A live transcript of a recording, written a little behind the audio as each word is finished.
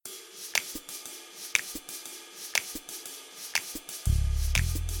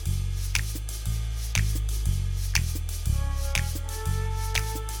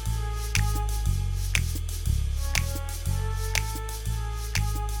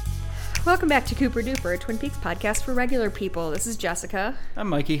Welcome back to Cooper Duper, a Twin Peaks podcast for regular people. This is Jessica. I'm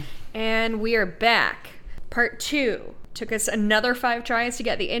Mikey. And we are back. Part 2. Took us another 5 tries to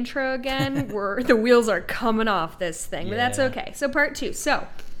get the intro again. The wheels are coming off this thing, but that's okay. So part 2. So,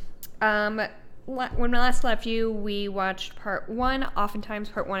 when I last left you, we watched part 1. Oftentimes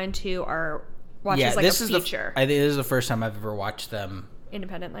part 1 and 2 are watched as like a feature. I think this is the first time I've ever watched them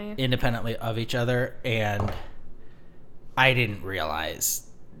independently of each other, and I didn't realize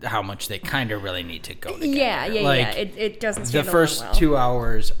how much they kind of really need to go together. Yeah. It doesn't stand the first well. 2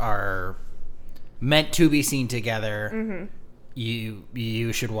 hours are meant to be seen together. Mm-hmm.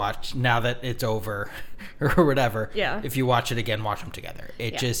 You should watch now that it's over or whatever. Yeah. If you watch it again, watch them together.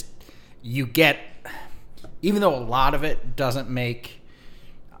 You get, even though a lot of it doesn't make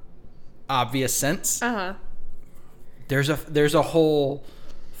obvious sense. There's a whole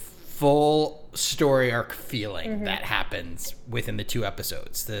full story arc feeling that happens within the 2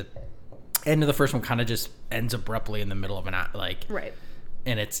 episodes. The end of the first one kind of just ends abruptly in the middle of an right,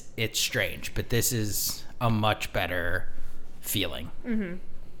 and it's strange, but this is a much better feeling.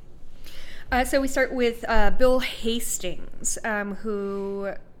 So we start with Bill Hastings,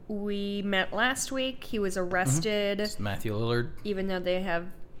 who we met last week. He was arrested. It's Matthew Lillard, even though they have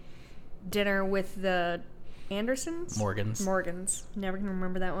dinner with the Andersons, Morgans. Never can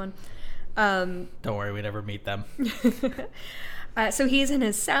remember that one. Don't worry, we never meet them. So he's in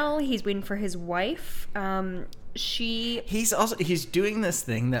his cell. He's waiting for his wife. He's doing this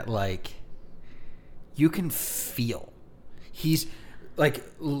thing that, like, you can feel. He's like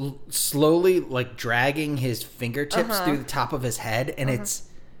slowly like dragging his fingertips through the top of his head, and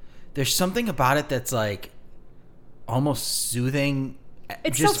there's something about it that's like almost soothing.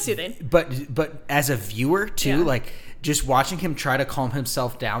 It's self-soothing, but as a viewer too, like just watching him try to calm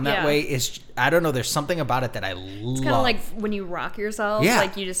himself down that way is, I don't know, there's something about it that I love. It's kind of like when you rock yourself,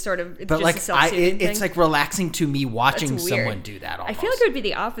 like you just sort of, it's just a self-soothing thing. It's like relaxing to me watching someone do that almost. I feel like it would be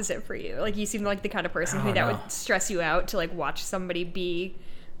the opposite for you. Like you seem like the kind of person who would stress you out to like watch somebody be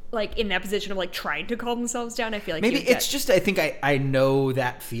like in that position of like trying to calm themselves down. I feel like maybe it's just, I think I know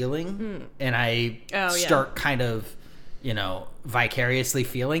that feeling and I start kind of, vicariously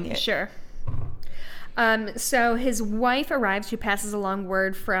feeling it. Sure. So his wife arrives, who passes along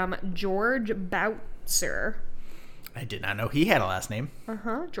word from George Boutzer. I did not know he had a last name.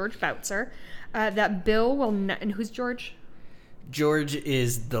 George Boutzer. That Bill will not... And who's George? George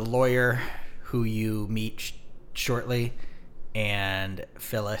is the lawyer who you meet shortly, and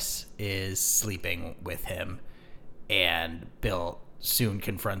Phyllis is sleeping with him, and Bill soon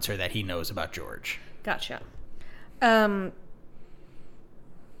confronts her that he knows about George. Gotcha.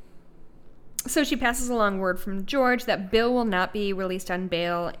 So she passes along word from George that Bill will not be released on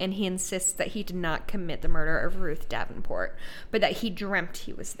bail, and he insists that he did not commit the murder of Ruth Davenport, but that he dreamt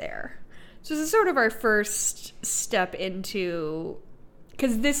he was there. So this is sort of our first step into...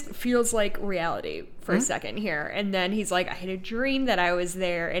 Because this feels like reality for a second here. And then he's like, I had a dream that I was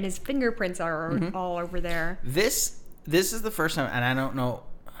there, and his fingerprints are all over there. This is the first time, and I don't know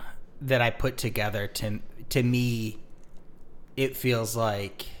that I put together, to me, it feels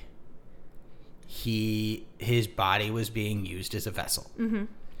like his body was being used as a vessel.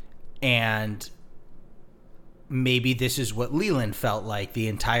 And maybe this is what Leland felt like the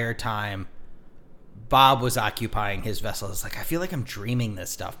entire time Bob was occupying his vessel. It's like, I feel like I'm dreaming this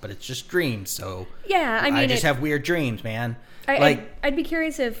stuff, but it's just dreams. So yeah, I just have weird dreams, man. I'd be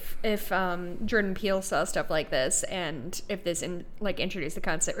curious if Jordan Peele saw stuff like this, and if this introduced the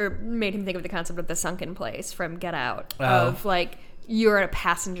concept or made him think of the concept of the sunken place from Get Out, of like you're a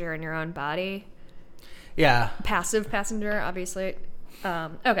passenger in your own body. Yeah, passive passenger, obviously.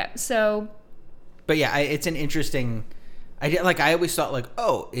 Okay, so. But yeah, it's an interesting idea. Like I always thought, like,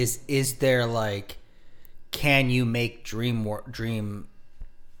 oh, is there like, can you make dream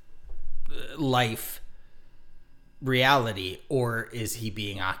life reality, or is he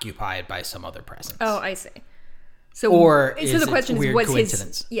being occupied by some other presence? Oh, I see. So the question is, was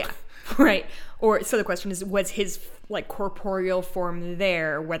coincidence? Right. Or so the question is, was his like corporeal form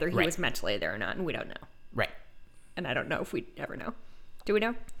there, whether he was mentally there or not, and we don't know. Right. And I don't know if we ever know. Do we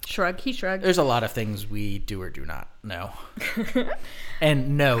know? Shrug. He shrugged. There's a lot of things we do or do not know.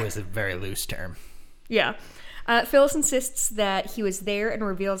 And no is a very loose term. Yeah. Phyllis insists that he was there and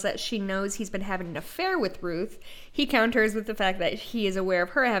reveals that she knows he's been having an affair with Ruth. He counters with the fact that he is aware of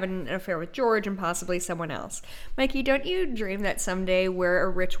her having an affair with George and possibly someone else. Mikey, don't you dream that someday we're a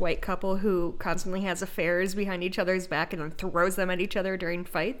rich white couple who constantly has affairs behind each other's back and then throws them at each other during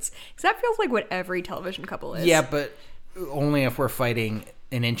fights? Because that feels like what every television couple is. Yeah, but only if we're fighting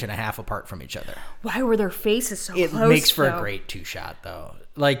an inch and a half apart from each other. Why were their faces so close? It makes for a great 2-shot, though.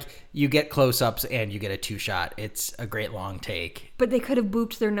 Like, you get close-ups and you get a 2-shot. It's a great long take. But they could have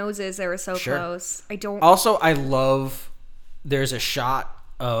booped their noses. They were so close. Also, I love... There's a shot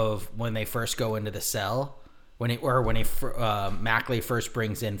of when they first go into the cell, when Mackley first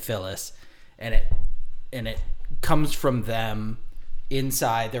brings in Phyllis, and it comes from them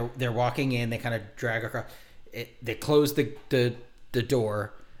inside. They're walking in. They kind of drag across. They close the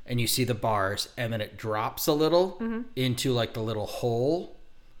door, and you see the bars, and then it drops a little into like the little hole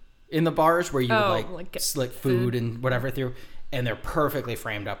in the bars where you slick food and whatever through, and they're perfectly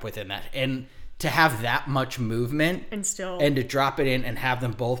framed up within that. And to have that much movement and to drop it in and have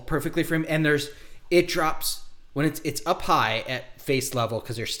them both perfectly framed, and it drops when it's up high at face level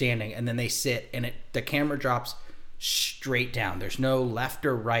because they're standing, and then they sit, and the camera drops straight down. There's no left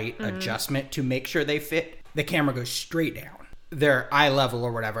or right adjustment to make sure they fit. The camera goes straight down. They're eye level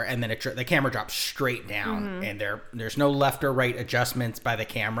or whatever, and then the camera drops straight down, and there's no left or right adjustments by the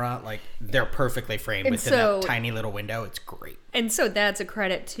camera. Like, they're perfectly framed within that tiny little window. It's great. And so that's a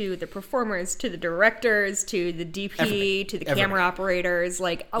credit to the performers, to the directors, to the DP, to the camera operators.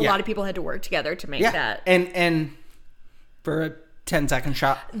 Like, a lot of people had to work together to make that. And for a 10-second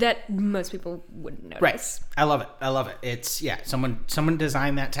shot that most people wouldn't notice. Right. I love it. It's someone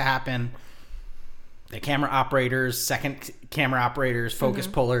designed that to happen. The camera operators, second camera operators, focus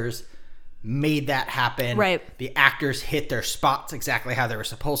pullers made that happen. Right. The actors hit their spots exactly how they were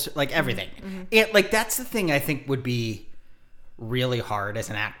supposed to, like everything. And like, that's the thing I think would be really hard as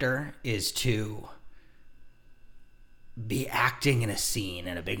an actor, is to be acting in a scene,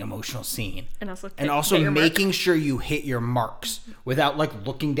 in a big emotional scene, and also making sure you hit your marks without like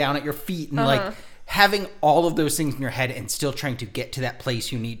looking down at your feet and like having all of those things in your head and still trying to get to that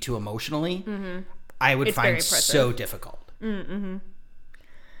place you need to emotionally. I would find so difficult.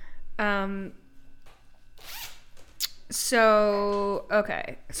 So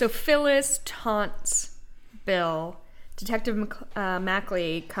Phyllis taunts Bill. Detective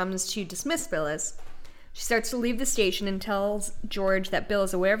Mackley comes to dismiss Phyllis. She starts to leave the station and tells George that Bill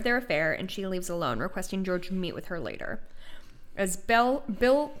is aware of their affair, and she leaves alone, requesting George meet with her later. As Bill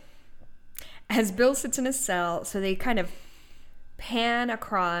sits in his cell, so they kind of pan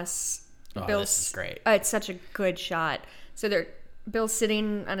across Bill's. This is great. It's such a good shot. So Bill's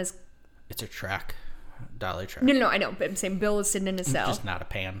sitting on his... It's a dolly track. No, I know, but I'm saying Bill is sitting in his cell. Just not a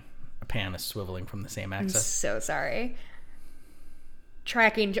pan. A pan is swiveling from the same axis. I'm so sorry.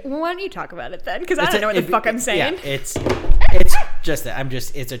 Tracking. Well, why don't you talk about it then? Because I don't know what the fuck I'm saying. Yeah, it's just that.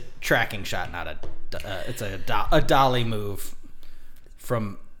 It's a tracking shot, not it's a dolly move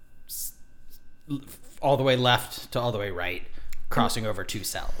from all the way left to all the way right, crossing over 2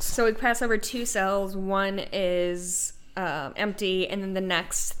 cells. So we pass over 2 cells. One is empty, and then the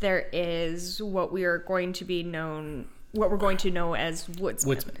next there is what we're going to know as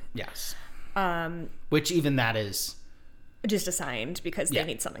Woodsman. Yes. Which even that is just assigned because they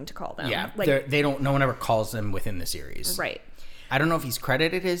need something to call them. Yeah, no one ever calls them within the series. Right. I don't know if he's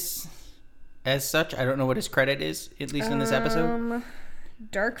credited as such. I don't know what his credit is, at least in this episode.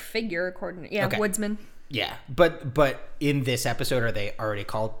 Dark figure, according to... Okay. Woodsman. Yeah, but in this episode, are they already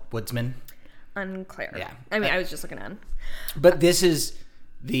called Woodsman? Unclear. Yeah. I mean, I was just looking on. But this is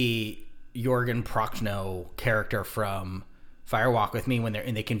the Jorgen Prochnow character from Fire Walk With Me when they're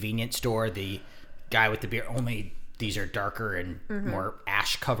in the convenience store. The guy with the beard, only these are darker and more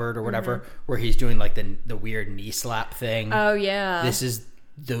ash covered or whatever, where he's doing like the weird knee slap thing. Oh, yeah. This is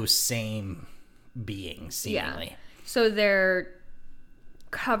those same beings, seemingly. Yeah. So they're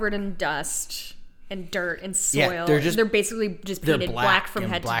covered in dust and dirt and soil. Yeah, they're basically just painted black from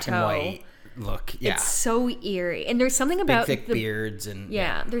head to toe. Black and white look. Yeah. It's so eerie. And there's something about thick beards and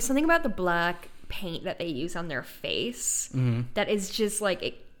there's something about the black paint that they use on their face that is just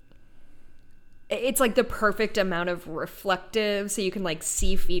like it's like the perfect amount of reflective so you can like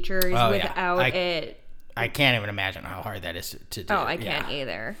see features without it. I can't even imagine how hard that is to do. Oh, I can't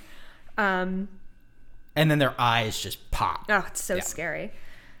either. And then their eyes just pop. Oh, it's so scary.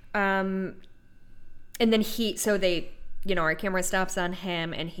 And then our camera stops on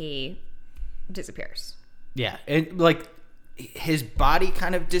him and he disappears. Yeah. And like his body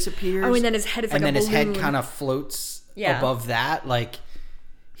kind of disappears. Oh, and then his head is like a balloon. And then his head kind of floats above that. Like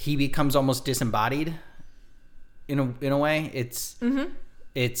he becomes almost disembodied in a way. It's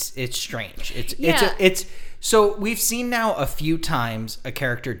strange. It's so we've seen now a few times a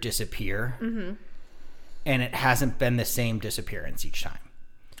character disappear and it hasn't been the same disappearance each time.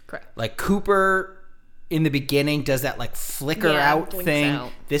 Correct. Like Cooper in the beginning does that like flicker out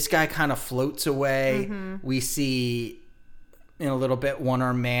thing. This guy kind of floats away. We see in a little bit,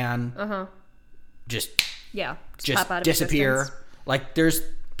 one-armed man. Just pop out of disappear. existence. Like,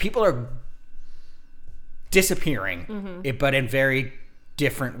 people are disappearing, but in very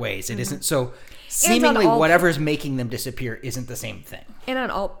different ways. It isn't so seemingly whatever's making them disappear isn't the same thing. And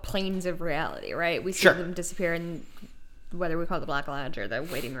on all planes of reality, right? We see them disappear in whether we call it the Black Lodge or the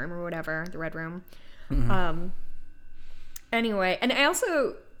waiting room or whatever, the Red Room. Anyway, and I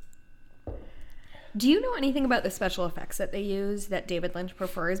also... Do you know anything about the special effects that they use that David Lynch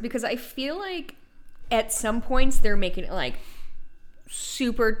prefers? Because I feel like at some points they're making it like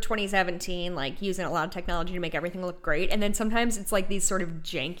super 2017, like using a lot of technology to make everything look great. And then sometimes it's like these sort of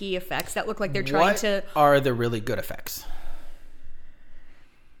janky effects that look like they're trying to... What are the really good effects?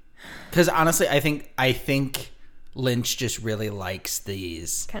 Because honestly, I think Lynch just really likes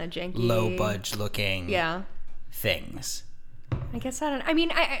these kind of janky, low budge looking things. I guess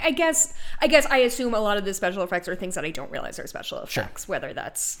I guess I assume a lot of the special effects are things that I don't realize are special effects. Sure. Whether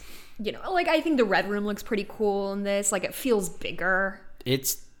that's, like I think the Red Room looks pretty cool in this. Like it feels bigger.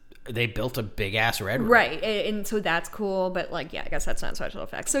 They built a big ass Red Room, right? And so that's cool. But like, I guess that's not special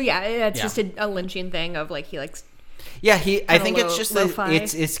effects. So it's just a Lynchian thing of like he likes. Yeah, I think it's just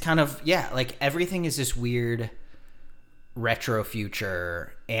it's kind of like everything is this weird retro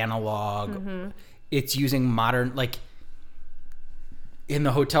future analog. It's using modern like. In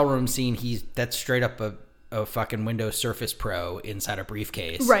the hotel room scene, that's straight up a fucking Windows Surface Pro inside a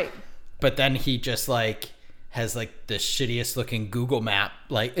briefcase. Right. But then he just like has like the shittiest looking Google map.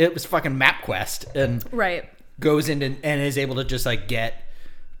 Like it was fucking MapQuest and goes into and is able to just like get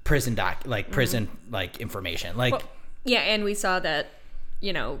prison like information. Like and we saw that,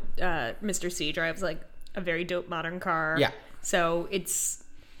 Mr. C drives like a very dope modern car. Yeah. So it's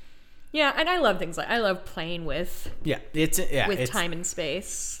and I love things I love playing with time and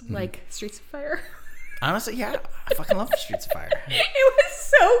space, like Streets of Fire. Honestly, I fucking love Streets of Fire. It was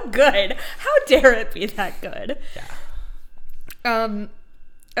so good. How dare it be that good? Yeah.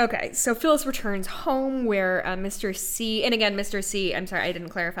 Okay, so Phyllis returns home where Mr. C, and again, Mr. C, I'm sorry, I didn't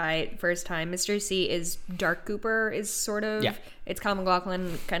clarify first time. Mr. C is Dark Cooper, is sort of, it's Kyle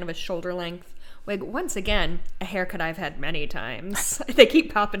MacLachlan, kind of a shoulder length. Like, once again, a haircut I've had many times. They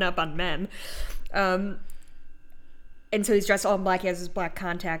keep popping up on men. And so he's dressed all in black. He has his black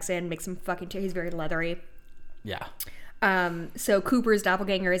contacts in, makes him fucking... He's very leathery. Yeah. So Cooper's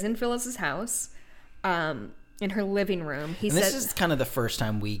doppelganger is in Phyllis's house, in her living room. This is kind of the first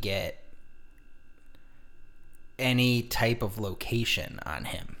time we get any type of location on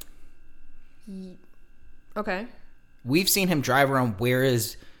him. Okay. We've seen him drive around. Where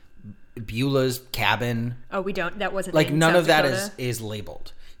is... Beulah's cabin. Oh, we don't. That wasn't like none of that is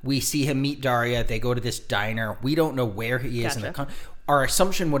labeled. We see him meet Daria. They go to this diner. We don't know where he is in the our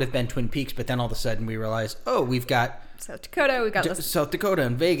assumption would have been Twin Peaks, but then all of a sudden we realize, we've got South Dakota. We've got South Dakota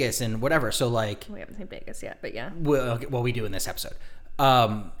and Vegas and whatever. So like we haven't seen Vegas yet, but yeah. Well, we do in this episode.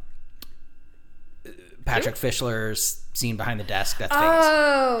 Patrick Fischler's scene behind the desk. That's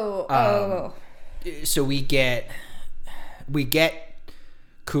Vegas. So we get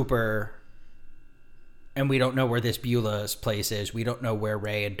Cooper, and we don't know where this Beulah's place is. We don't know where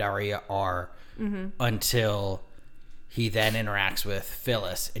Ray and Daria are until he then interacts with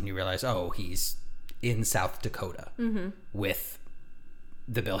Phyllis, and you realize, he's in South Dakota with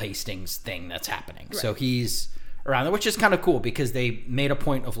the Bill Hastings thing that's happening. Right. So he's around there, which is kind of cool because they made a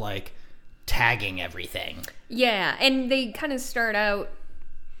point of like tagging everything. Yeah, and they kind of start out,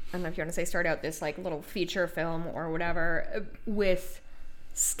 I don't know if you want to say start out this like little feature film or whatever with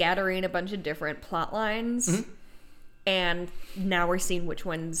scattering a bunch of different plot lines, and now we're seeing which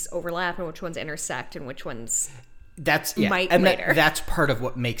ones overlap and which ones intersect and which ones might later. That's part of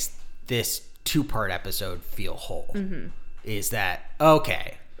what makes this 2-part episode feel whole. Is that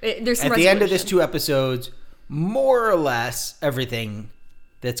there's some at the end of this 2 episodes, more or less everything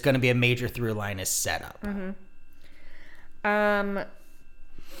that's going to be a major through line is set up.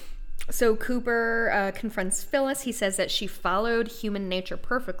 So Cooper confronts Phyllis. He says that she followed human nature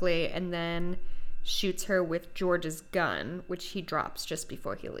perfectly and then shoots her with George's gun, which he drops just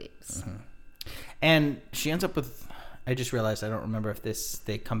before he leaves. And she ends up with... I just realized I don't remember if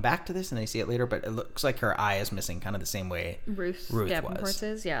they come back to this and they see it later, but it looks like her eye is missing kind of the same way Ruth Davenport's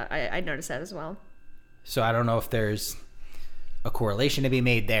is. Yeah, I noticed that as well. So I don't know if there's a correlation to be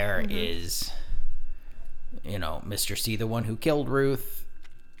made there. Is, Mr. C the one who killed Ruth?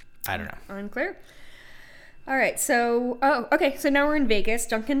 I don't know. Unclear. All right, so... so now we're in Vegas.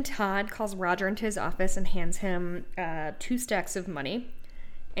 Duncan Todd calls Roger into his office and hands him 2 stacks of money.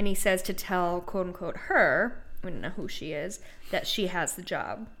 And he says to tell, quote-unquote, her, we don't know who she is, that she has the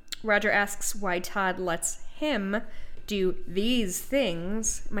job. Roger asks why Todd lets him do these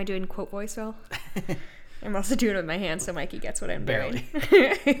things. Am I doing quote voice well? I'm also doing it with my hands so Mikey gets what I'm doing.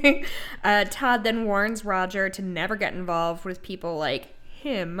 Todd then warns Roger to never get involved with people like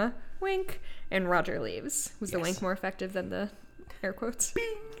him, wink, and Roger leaves. Was the wink more effective than the air quotes?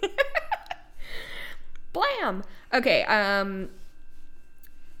 Blam! Okay,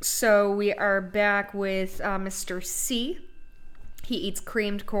 so we are back with Mr. C. He eats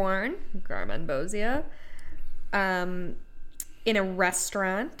creamed corn, garmonbozia, in a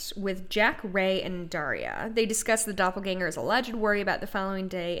restaurant with Jack, Ray, and Daria. They discuss the doppelganger's alleged worry about the following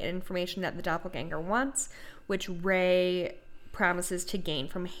day and information that the doppelganger wants, which Ray promises to gain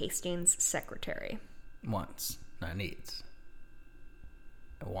from Hastings' secretary. Wants, not needs.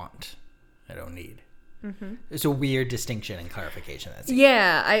 I want. I don't need. Mm-hmm. It's a weird distinction and clarification.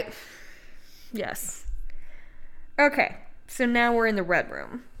 Yes. Okay, so now we're in the Red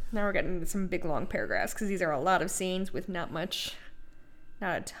Room. Now we're getting into some big long paragraphs because these are a lot of scenes with not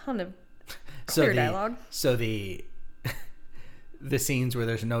a ton of clear dialogue. So the scenes where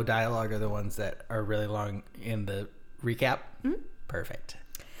there's no dialogue are the ones that are really long in the recap? Mm-hmm. Perfect.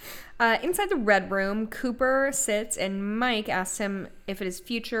 Inside the Red Room, Cooper sits and Mike asks him if it is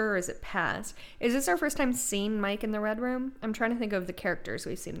future or is it past. Is this our first time seeing Mike in the Red Room? I'm trying to think of the characters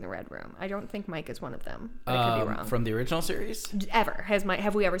we've seen in the Red Room. I don't think Mike is one of them, but I could be wrong. From the original series? Ever.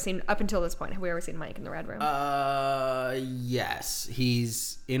 Have we ever seen, up until this point, have we ever seen Mike in the Red Room? Yes.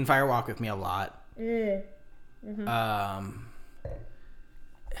 He's in Fire Walk with Me a lot. Mm-hmm.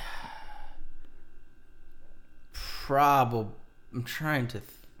 I'm trying to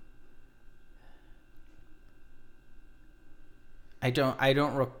I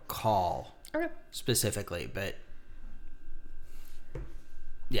don't recall specifically, but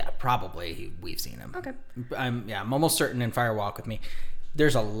yeah, probably we've seen him. Okay. I'm almost certain in Fire Walk with Me.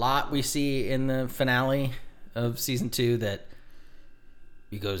 There's a lot we see in the finale of season 2 that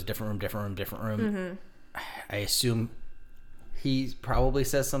he goes different room. Mm-hmm. I assume he probably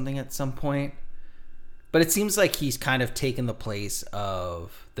says something at some point, but it seems like he's kind of taken the place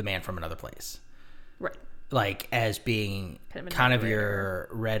of the man from another place. Right. Like, as being kind of your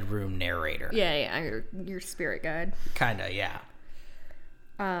Red Room narrator. Yeah, your spirit guide. Kinda, yeah.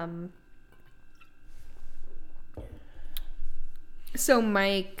 So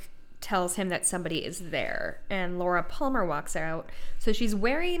Mike tells him that somebody is there, and Laura Palmer walks out. So she's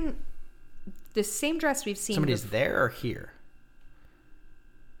wearing the same dress we've seen. Somebody's there or here?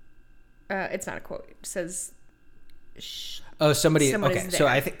 It's not a quote. It says... somebody. Okay, there. So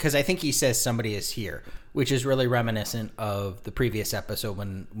I think he says somebody is here, which is really reminiscent of the previous episode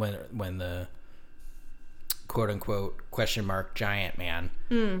when the quote unquote question mark giant man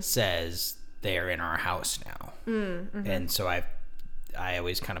says they're in our house now, and so I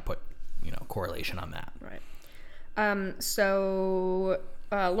always kind of put correlation on that. Right. So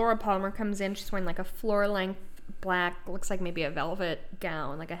Laura Palmer comes in. She's wearing like a floor length black, looks like maybe a velvet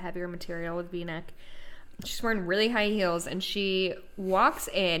gown, like a heavier material with V-neck. She's wearing really high heels, and she walks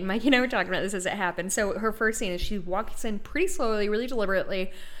in. Mikey and I were talking about this as it happened. So her first scene is she walks in pretty slowly, really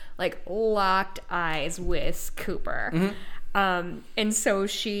deliberately, like locked eyes with Cooper. Mm-hmm. And so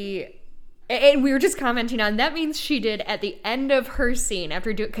and we were just commenting on, that means she did at the end of her scene,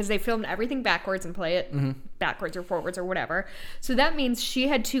 after because they filmed everything backwards and play it backwards or forwards or whatever. So that means she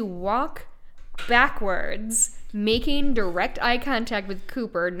had to walk backwards, making direct eye contact with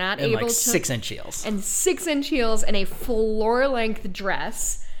Cooper, not and able like to 6-inch heels. And 6-inch heels and a floor-length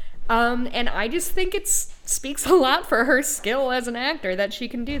dress. And I just think it speaks a lot for her skill as an actor that she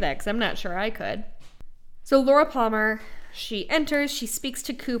can do that, because I'm not sure I could. So Laura Palmer, she enters, she speaks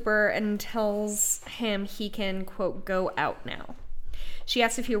to Cooper and tells him he can, quote, go out now. She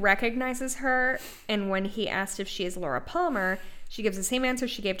asks if he recognizes her, and when he asked if she is Laura Palmer, she gives the same answer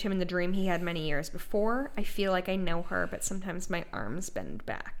she gave to him in the dream he had many years before. I feel like I know her, but sometimes my arms bend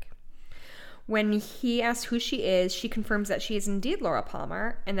back. When he asks who she is, she confirms that she is indeed Laura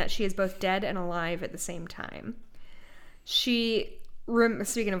Palmer, and that she is both dead and alive at the same time. Speaking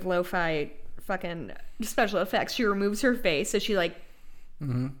of lo-fi fucking special effects, she removes her face, so she like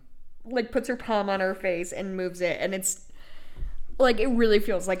puts her palm on her face and moves it, and it's like, it really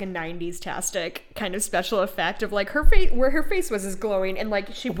feels like a 90s-tastic kind of special effect of like her face, where her face was, is glowing, and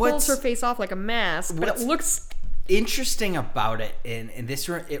like she pulls her face off like a mask, but it looks interesting about it. And this,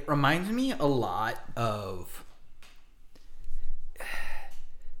 it reminds me a lot of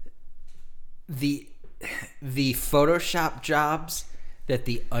the Photoshop jobs that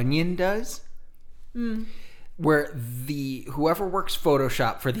The Onion does, where whoever works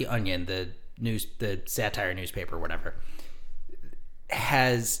Photoshop for The Onion, the satire newspaper, whatever,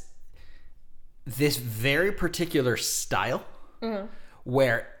 has this very particular style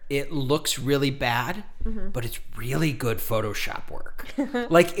where it looks really bad, but it's really good Photoshop work.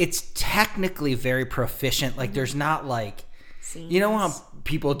 Like, it's technically very proficient. Like, there's not like, you know how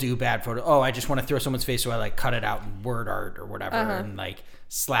people do bad photo? Oh, I just want to throw someone's face, so I like cut it out in word art or whatever and like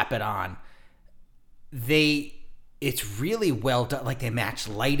slap it on. It's really well done. Like, they match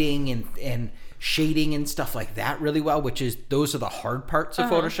lighting and shading and stuff like that really well, those are the hard parts of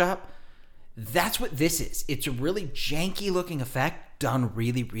Photoshop. That's what this is. It's a really janky looking effect done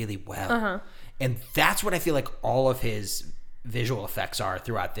really, really well. And that's what I feel like all of his visual effects are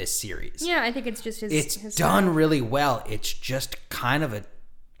throughout this series. Yeah, I think it's just his done style. Really well. It's just kind of a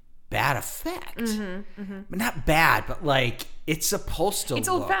bad effect. Not bad, but like, it's supposed to It's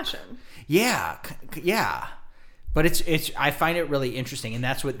look. old-fashioned. Yeah. But it's I find it really interesting, and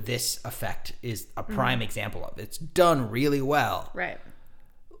that's what this effect is a prime example of. It's done really well. Right.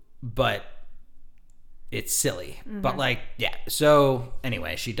 But it's silly. But like, yeah. So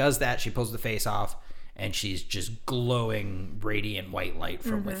anyway, she does that. She pulls the face off, and she's just glowing radiant white light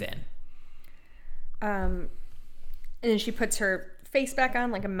from within. And then she puts her face back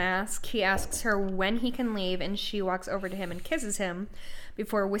on like a mask. He asks her when he can leave, and she walks over to him and kisses him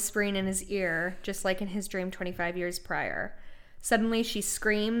before whispering in his ear, just like in his dream 25 years prior. Suddenly, she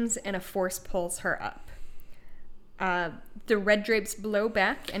screams, and a force pulls her up. The red drapes blow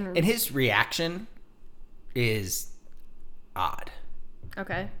back, and his reaction is odd.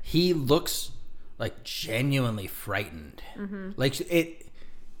 Okay. He looks like genuinely frightened. Like,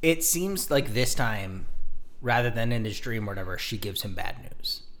 it seems like this time, rather than in his dream or whatever, she gives him bad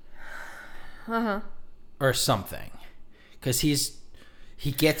news. Or something. Because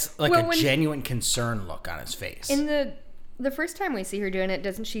he gets like a genuine concern look on his face. In the first time we see her doing it,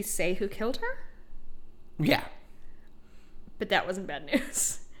 doesn't she say who killed her? Yeah. But that wasn't bad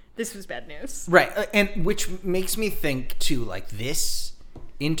news. This was bad news. Right. And which makes me think, too, like, this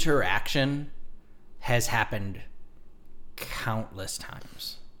interaction has happened countless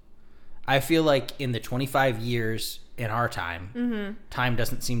times. I feel like in the 25 years in our time, time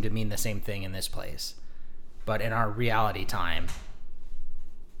doesn't seem to mean the same thing in this place. But in our reality time,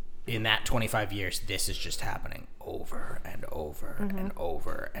 in that 25 years, this is just happening over and over and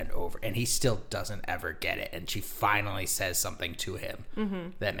over and over. And he still doesn't ever get it. And she finally says something to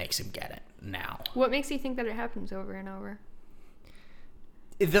him that makes him get it now. What makes you think that it happens over and over?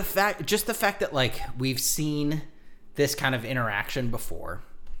 The fact that, like, we've seen this kind of interaction before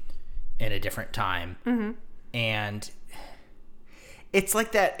in a different time. And it's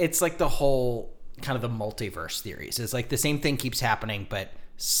like that. It's like the whole kind of the multiverse theories. It's like the same thing keeps happening, but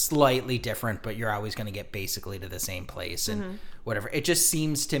slightly different, but you're always going to get basically to the same place and whatever. It just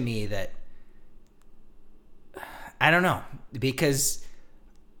seems to me that, I don't know, because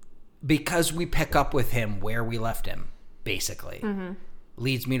we pick up with him where we left him, basically,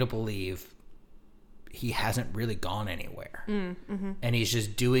 leads me to believe he hasn't really gone anywhere. And he's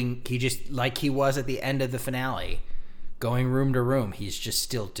just like he was at the end of the finale, going room to room. He's just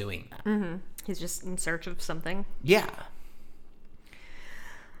still doing that. He's just in search of something. Yeah.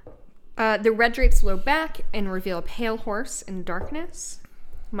 The red drapes blow back and reveal a pale horse in darkness.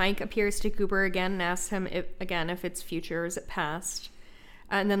 Mike appears to Cooper again and asks him if it's future or is it past,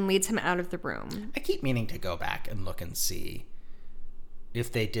 and then leads him out of the room. I keep meaning to go back and look and see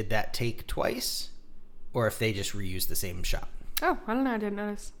if they did that take twice or if they just reused the same shot. Oh, I don't know. I didn't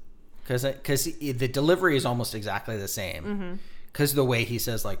notice. Because the delivery is almost exactly the same. Because the way he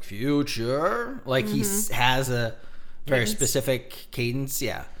says, like, future, like he has a very specific cadence.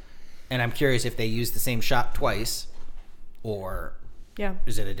 Yeah. And I'm curious if they used the same shot twice or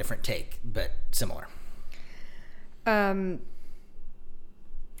is it a different take, but similar.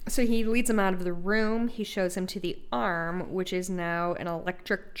 So he leads him out of the room. He shows him to the arm, which is now an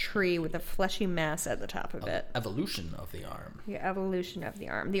electric tree with a fleshy mass at the top of it. Evolution of the arm. The evolution of the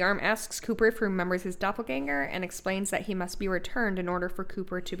arm. The arm asks Cooper if he remembers his doppelganger and explains that he must be returned in order for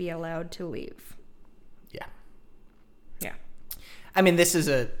Cooper to be allowed to leave. Yeah. Yeah. I mean, this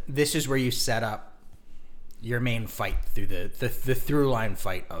is where you set up your main fight through the through line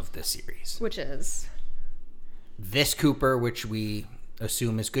fight of the series, which is this Cooper, which we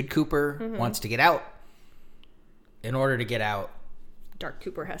assume is good Cooper, wants to get out. In order to get out, Dark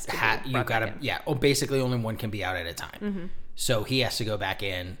Cooper has to. You gotta, basically only one can be out at a time. So he has to go back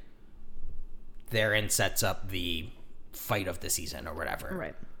in. Therein sets up the fight of the season or whatever.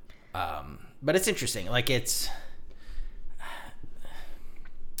 Right. But it's interesting. Like, it's,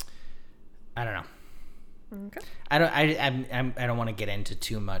 I don't know. Okay. I don't want to get into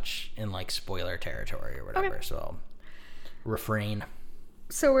too much in, like, spoiler territory or whatever. Okay. So I'll refrain.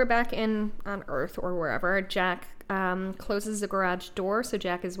 So we're back on Earth or wherever. Jack closes the garage door. So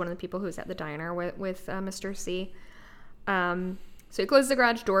Jack is one of the people who's at the diner with Mr. C. So he closes the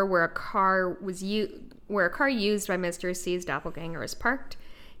garage door where a car used by Mr. C's doppelganger is parked.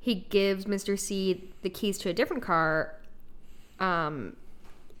 He gives Mr. C the keys to a different car, and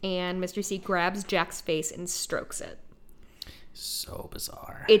Mr. C grabs Jack's face and strokes it. So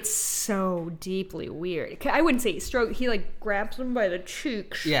bizarre. It's so deeply weird. I wouldn't say he like grabs him by the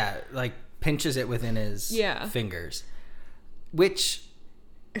cheeks. Yeah, like pinches it within his fingers. Which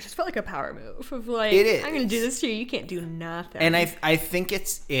it just felt like a power move of like, it is. I'm going to do this to you. You can't do nothing. And I think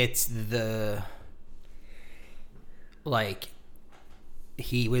it's the like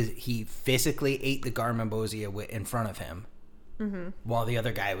he physically ate the Garmonbozia in front of him while the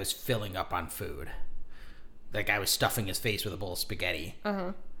other guy was filling up on food. That guy was stuffing his face with a bowl of spaghetti.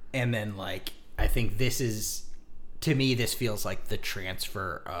 And then, like, I think this feels like the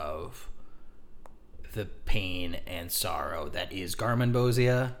transfer of the pain and sorrow that is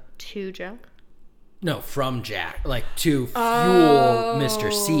Garmonbozia. To Jack? No, from Jack. Like, to fuel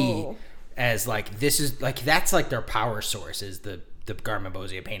Mr. C as, like, this is, like, that's, like, their power source is the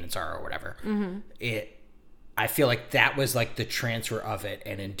Garmonbozia pain and sorrow or whatever. I feel like that was, like, the transfer of it,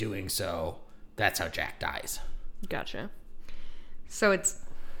 and in doing so, that's how Jack dies. Gotcha. So it's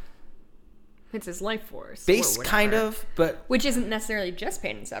his life force. Based, kind of, but... Which isn't necessarily just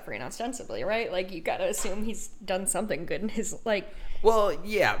pain and suffering, ostensibly, right? Like, you gotta assume he's done something good in his, like... Well,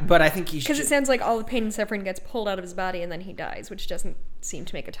 yeah, but I think he's... Because it sounds like all the pain and suffering gets pulled out of his body and then he dies, which doesn't seem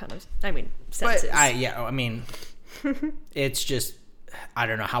to make a ton of, sense. It's just... I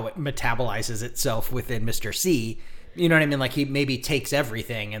don't know how it metabolizes itself within Mr. C. You know what I mean? Like, he maybe takes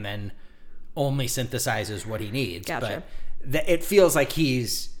everything and then only synthesizes what he needs. Gotcha. But it feels like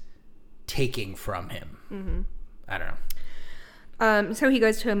he's taking from him. I don't know. So he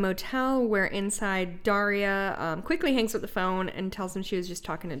goes to a motel where inside Daria quickly hangs up the phone and tells him she was just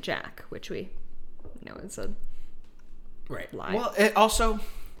talking to Jack, which we know is a lie. Well, it also...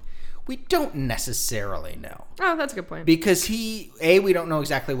 We don't necessarily know. Oh, that's a good point. Because we don't know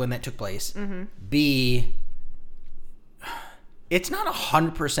exactly when that took place. B, it's not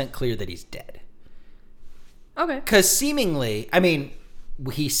 100% clear that he's dead. Okay. Because seemingly,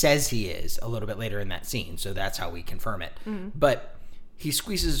 he says he is a little bit later in that scene, so that's how we confirm it. But he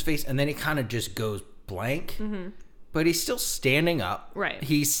squeezes his face, and then he kind of just goes blank. But he's still standing up. Right.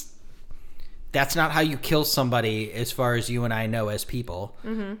 That's not how you kill somebody as far as you and I know as people.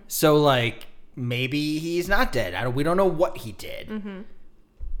 So, like, maybe he's not dead. We don't know what he did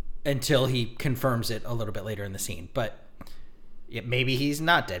until he confirms it a little bit later in the scene. But maybe he's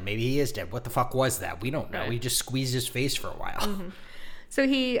not dead. Maybe he is dead. What the fuck was that? We don't know. Right. He just squeezed his face for a while. So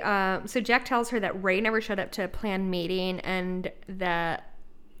so Jack tells her that Ray never showed up to a planned meeting and that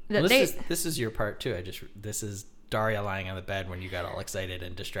this is your part, too. This is Daria lying on the bed when you got all excited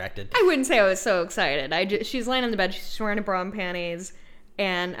and distracted. I wouldn't say I was so excited. She's lying on the bed. She's wearing a bra and panties.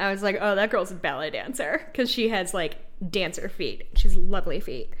 And I was like, oh, that girl's a ballet dancer. Because she has, like, dancer feet. She's lovely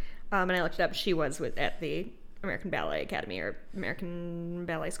feet. And I looked it up. She was at the American Ballet Academy or American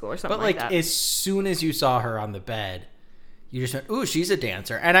Ballet School or something like that. But, like, as soon as you saw her on the bed, you just went, ooh, she's a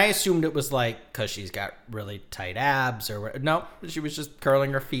dancer. And I assumed it was, like, because she's got really tight abs or what. No, she was just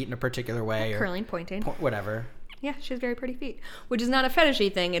curling her feet in a particular way. Curling, pointing. Whatever. Yeah, she has very pretty feet, which is not a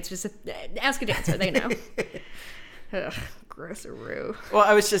fetishy thing. It's just ask a dancer; they know. Ugh, gross-a-roo.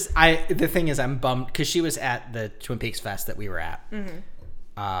 Well, the thing is, I'm bummed because she was at the Twin Peaks Fest that we were at,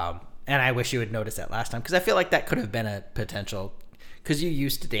 and I wish you had noticed that last time because I feel like that could have been a potential because you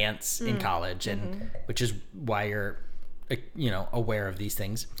used to dance in college, and which is why you're, aware of these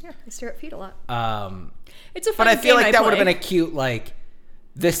things. Yeah, I stare at feet a lot. It's a fun but I feel game like that would play. have been a cute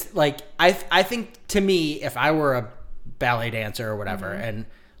This, like, I think, to me, if I were a ballet dancer or whatever, and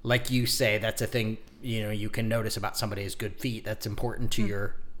like you say, that's a thing, you can notice about somebody's good feet. That's important to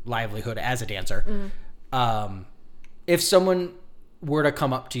your livelihood as a dancer. If someone were to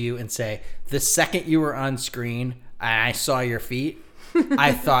come up to you and say, the second you were on screen and I saw your feet,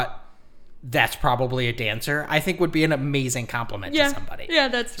 I thought that's probably a dancer, I think would be an amazing compliment to somebody. Yeah,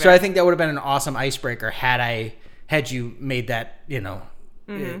 that's fair. So I think that would have been an awesome icebreaker had you made that,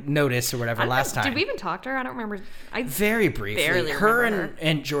 notice or whatever last time. Did we even talk to her? I don't remember. Very briefly. Barely her remember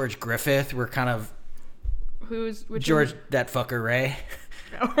and George Griffith were kind of... Which George, that fucker Ray.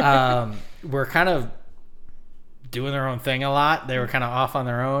 Were kind of doing their own thing a lot. They were kind of off on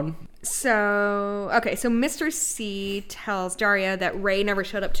their own. So Mr. C tells Daria that Ray never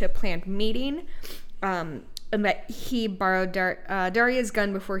showed up to a planned meeting, and that he borrowed Daria's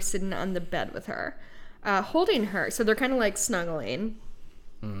gun before sitting on the bed with her, holding her. So they're kind of like snuggling.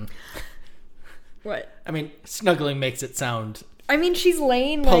 What? I mean, snuggling makes it sound I mean, she's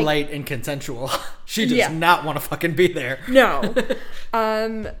laying polite and consensual. She does not want to fucking be there. No.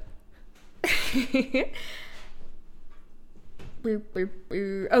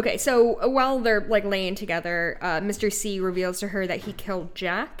 Okay, so while they're like laying together, Mr. C reveals to her that he killed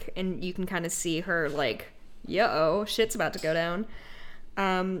Jack, and you can kind of see her like, yo, shit's about to go down.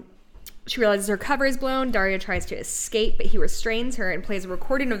 She realizes her cover is blown. Daria tries to escape, but he restrains her and plays a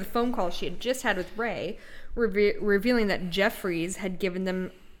recording of the phone call she had just had with Ray, revealing that Jeffries had given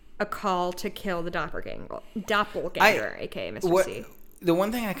them a call to kill the doppelganger, aka Mr. C. The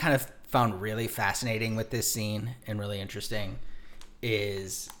one thing I kind of found really fascinating with this scene and really interesting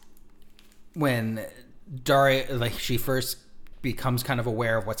is when Daria, like, she first becomes kind of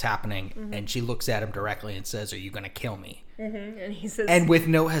aware of what's happening, and she looks at him directly and says, "Are you going to kill me?" And he says, and with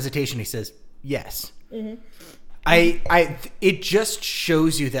no hesitation, he says, "Yes." It just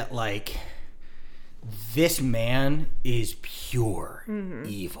shows you that, like, this man is pure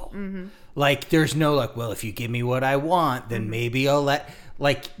evil. Like, there's no, like, well, if you give me what I want, then maybe I'll let...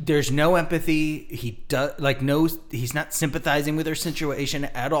 Like, there's no empathy. He does, like, he's not sympathizing with her situation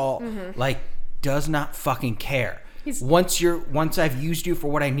at all. Like, does not fucking care. Once I've used you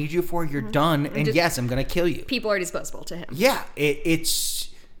for what I need you for, you're done. And yes, I'm going to kill you. People are disposable to him. Yeah. It's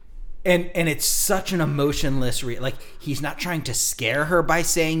such an emotionless, like, he's not trying to scare her by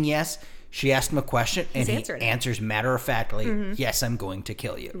saying yes. She asked him a question, and he answers matter-of-factly, yes, I'm going to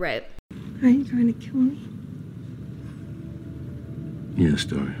kill you. Right. Are you trying to kill me? Yes,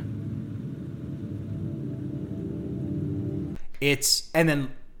 Daria. And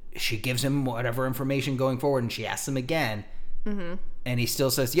then she gives him whatever information going forward, and she asks him again, and he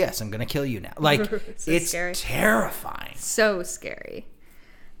still says, yes, I'm going to kill you now. Like, it's scary. Terrifying. So scary.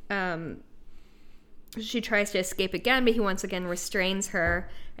 She tries to escape again, but he once again restrains her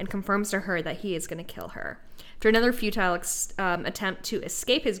and confirms to her that he is going to kill her. After another futile attempt to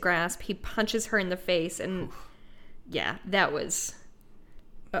escape his grasp, he punches her in the face, and yeah, that was...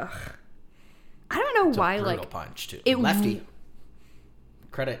 Ugh. I don't know why, a brutal like... punch, too. Lefty.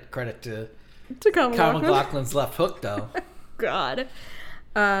 Credit to Kyle MacLachlan's left hook, though. God.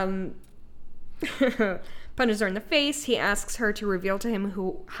 Punches her in the face. He asks her to reveal to him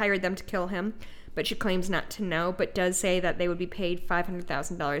who hired them to kill him, but she claims not to know, but does say that they would be paid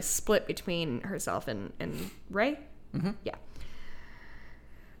 $500,000 split between herself and Ray. Yeah.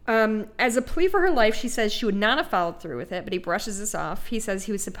 As a plea for her life, she says she would not have followed through with it, but he brushes this off. He says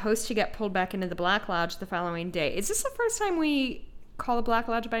he was supposed to get pulled back into the Black Lodge the following day. Is this the first time we call the Black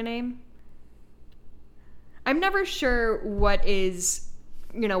Lodge by name? I'm never sure what is,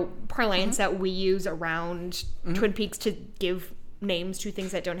 parlance that we use around Twin Peaks to give names to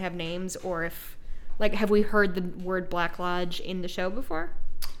things that don't have names, or if, like, have we heard the word Black Lodge in the show before?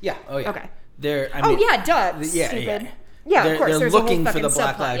 Yeah. Oh, yeah. Okay. Duh. Yeah, of course. They're There's looking a whole for the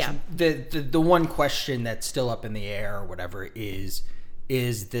Black subplot, Lodge. Yeah. The one question that's still up in the air or whatever is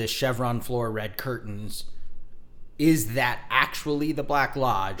the chevron floor red curtains, is that actually the Black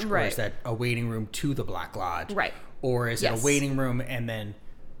Lodge? Right. Or is that a waiting room to the Black Lodge? Right. Or is it a waiting room and then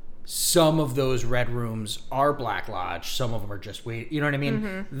some of those red rooms are Black Lodge, some of them are just wait. You know what I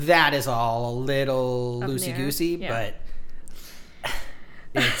mean? That is all a little loosey-goosey, but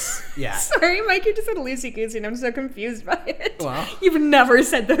it's, yeah. Sorry, Mike, you just said loosey-goosey and I'm so confused by it. Well, you've never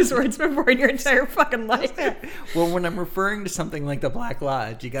said those words before in your entire fucking life. Well, when I'm referring to something like the Black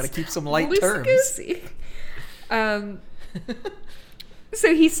Lodge, you got to keep some light terms. Loosey-goosey.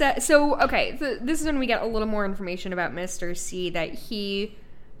 So he said, okay, this is when we get a little more information about Mr. C, that he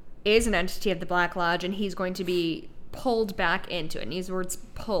is an entity of the Black Lodge and he's going to be pulled back into it. And these words,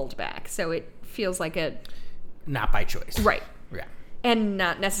 pulled back. So it feels like a... Not by choice. Right. Yeah. And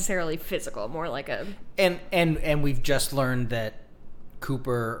not necessarily physical, more like a... And we've just learned that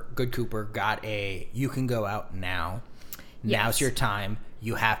Cooper got you can go out now. Yes. Now's your time.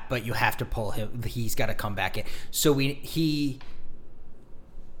 You have to pull him. He's got to come back in. So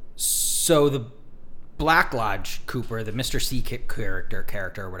the Black Lodge Cooper, the Mr. C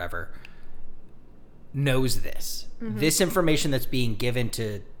character or whatever, knows this. This information that's being given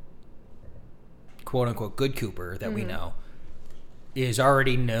to quote unquote good Cooper that we know is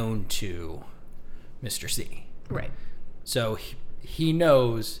already known to Mr. C. Right. So he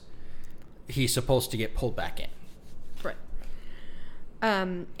knows he's supposed to get pulled back in. Right.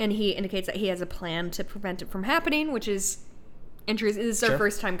 And he indicates that he has a plan to prevent it from happening, which is interesting. This is our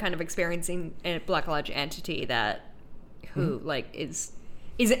first time kind of experiencing a Black Lodge entity that is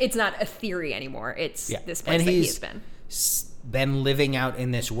it's not a theory anymore. It's this place that he has been living out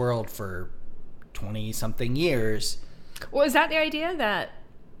in this world for 20-something years. Well, is that the idea that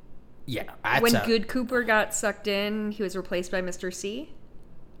Yeah. When Good Cooper got sucked in, he was replaced by Mr. C?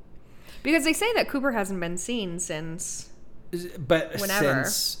 Because they say that Cooper hasn't been seen since... But whenever.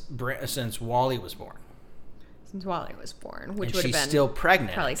 Since Wally was born. Since Wally was born, which and would have been... she's still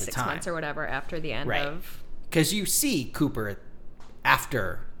pregnant probably at the 6 time. months or whatever after the end of... Because you see Cooper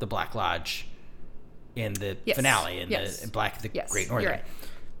after the Black Lodge in the finale, in the Great Northern. You're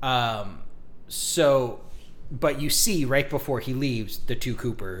right. So, but you see right before he leaves, the two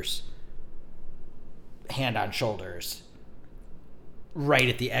Coopers, hand on shoulders, right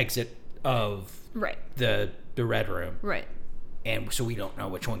at the exit of the Red Room. Right. And so we don't know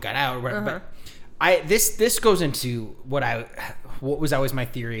which one got out or whatever. But this goes into what was always my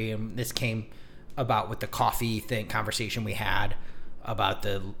theory, and this came about with the coffee conversation we had about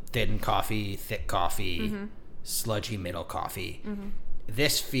the thin coffee, thick coffee, sludgy middle coffee.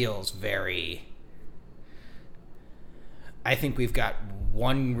 This feels very... I think we've got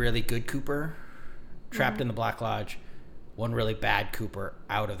one really good Cooper trapped in the Black Lodge, one really bad Cooper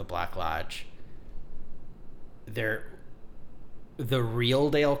out of the Black Lodge. The real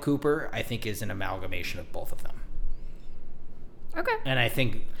Dale Cooper, I think, is an amalgamation of both of them. Okay. And I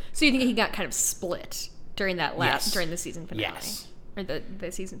think... So you think he got kind of split during that during the season finale? Yes. Or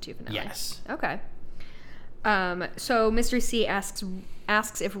the season 2 finale? Yes. Okay. So Mr. C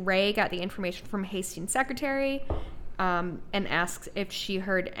asks if Ray got the information from Hastings' secretary, and asks if she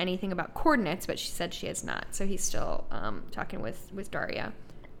heard anything about coordinates, but she said she has not. So he's still talking with Daria.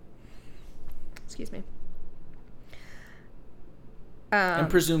 Excuse me. And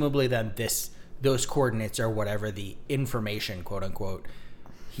presumably then those coordinates are whatever the information, quote unquote,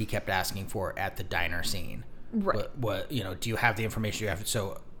 he kept asking for at the diner scene. Right. What do you have the information you have?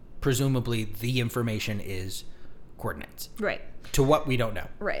 So presumably the information is coordinates. Right. To what we don't know.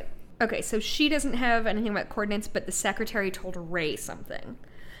 Right. Okay, so she doesn't have anything about coordinates, but the secretary told Ray something.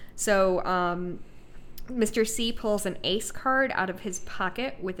 So Mr. C pulls an ace card out of his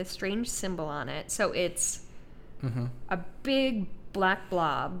pocket with a strange symbol on it. So it's a big black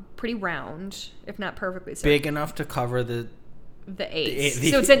blob, pretty round, if not perfectly so. Big enough to cover the ace.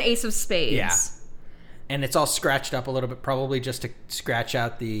 So it's an ace of spades. Yeah. And it's all scratched up a little bit, probably just to scratch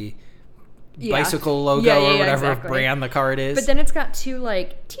out the bicycle logo or whatever brand the card is. But then it's got two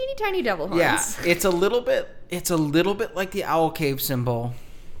like teeny tiny devil horns. Yeah, it's a little bit like the Owl Cave symbol.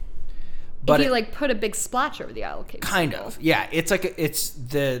 But if you like put a big splotch over the Owl Cave kind symbol. of. Yeah, it's like it's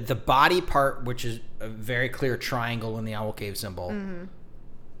the body part, which is a very clear triangle in the Owl Cave symbol,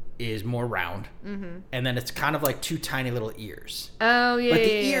 is more round. And then it's kind of like two tiny little ears. Oh, yeah. But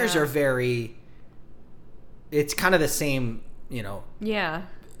the ears are very... It's kind of the same, Yeah.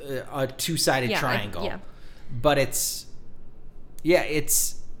 A two-sided triangle. Yeah. But it's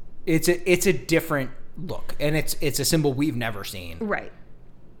a different look, and it's a symbol we've never seen. Right.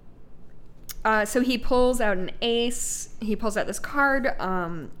 So he pulls out an ace. He pulls out this card,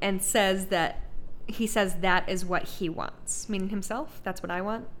 and says that is what he wants, meaning himself. That's what I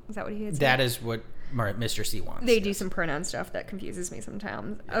want. Is that what he is? That is what Mr. C wants. They do some pronoun stuff that confuses me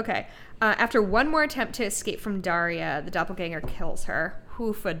sometimes. Okay. After one more attempt to escape from Daria, the doppelganger kills her.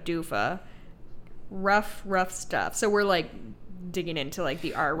 Hoofa doofa. Rough stuff. So we're like digging into like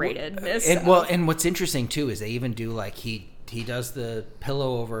the R-ratedness. And what's interesting too is they even do like he does the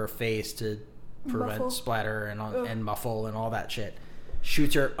pillow over her face to prevent splatter and muffle and all that shit.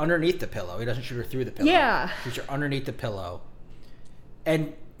 Shoots her underneath the pillow. He doesn't shoot her through the pillow. Yeah. Shoots her underneath the pillow.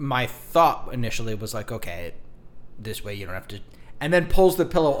 And my thought initially was like, okay, this way you don't have to... And then pulls the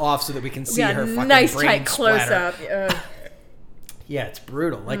pillow off so that we can see her fucking nice brain tight close splatter. up. Yeah, it's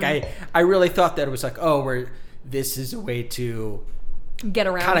brutal. Like I really thought that it was like, this is a way to get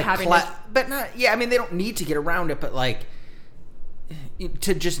around having but not. Yeah, I mean they don't need to get around it, but like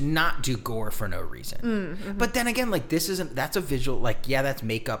to just not do gore for no reason. But then again, like that's a visual. Like that's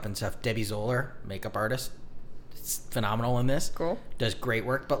makeup and stuff. Debbie Zoller, makeup artist, it's phenomenal in this. Cool, does great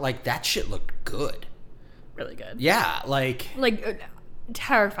work. But like that shit looked good, really good. Yeah, like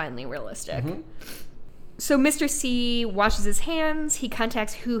terrifyingly realistic. So Mr. C washes his hands. He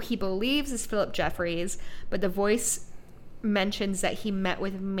contacts who he believes is Philip Jeffries, but the voice mentions that he met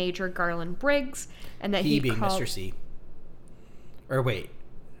with Major Garland Briggs and that he being called... Mr. C. Or wait,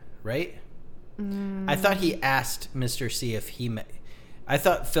 right? I thought he asked Mr. C if he met... I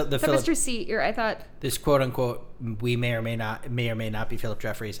thought Mr. C... I thought... This quote-unquote, we may or may not be Philip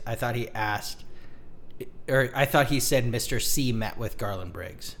Jeffries. I thought he asked... Or I thought he said Mr. C met with Garland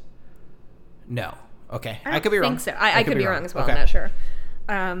Briggs. No. Okay. I could be wrong. I think so. I could be wrong as well. Okay. I'm not sure.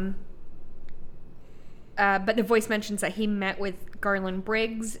 But the voice mentions that he met with Garland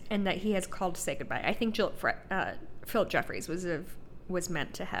Briggs and that he has called to say goodbye. I think Philip Jeffries was was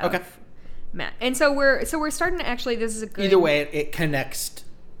meant to have met. And so we're starting to actually, this is a good... Either way, it connects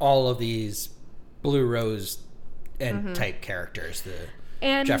all of these Blue Rose and type characters, the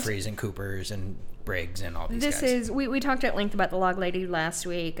Jeffries and Coopers and Briggs and all these guys. We talked at length about the Log Lady last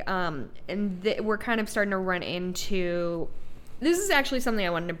week, and we're kind of starting to run into... This is actually something I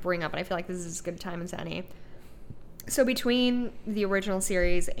wanted to bring up, and I feel like this is as good a time as any. So between the original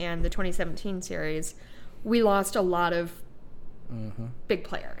series and the 2017 series, we lost a lot of big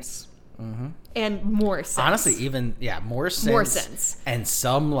players. And more sense. Honestly, even, more sense. More sense. And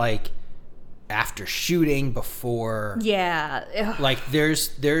some, like, after shooting, before. Yeah. Ugh. Like,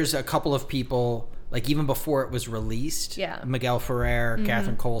 there's a couple of people, like, even before it was released. Yeah. Miguel Ferrer,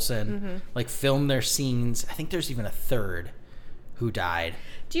 Catherine Coulson, like, filmed their scenes. I think there's even a third who died.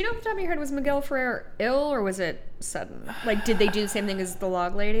 Do you know off the top of your head, was Miguel Ferrer ill or was it sudden? Like, did they do the same thing as the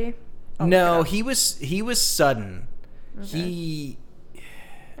Log Lady? No, he was sudden. Okay.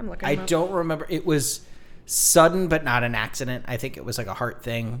 I'm looking I him up. don't remember. It was sudden, but not an accident. I think it was like a heart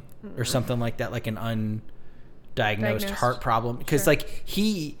thing or something like that, like an undiagnosed heart problem. Because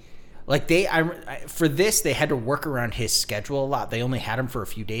for this, they had to work around his schedule a lot. They only had him for a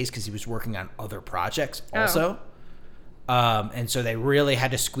few days because he was working on other projects also. And so they really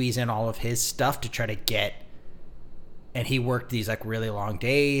had to squeeze in all of his stuff to try to get, and he worked these like really long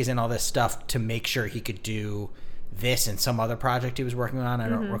days and all this stuff to make sure he could do this and some other project he was working on. I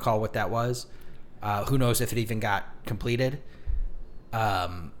don't recall what that was. Who knows if it even got completed. But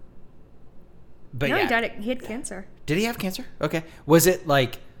no, he died. He had cancer. Did he have cancer? Okay. Was it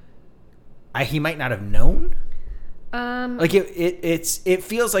like he might not have known? Like it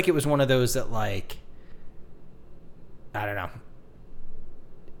feels like it was one of those that like, I don't know.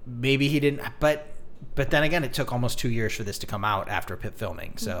 Maybe he didn't, but then again, it took almost 2 years for this to come out after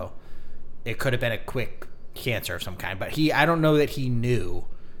filming, so it could have been a quick cancer of some kind. But I don't know that he knew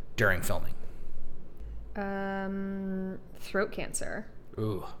during filming. Throat cancer.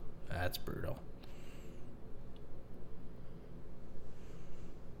 Ooh, that's brutal.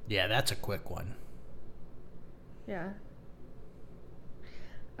 Yeah, that's a quick one. Yeah.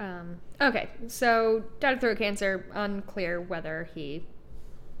 Okay, so died of throat cancer. Unclear whether he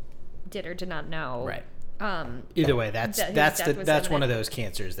did or did not know. Right. Either way, that's one of those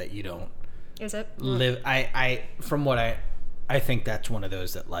cancers that you don't. Is it live? I from what I think that's one of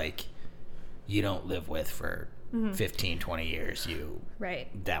those that like you don't live with for 15, 20 years.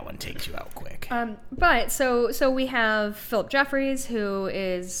 That one takes you out quick. But so we have Philip Jeffries, who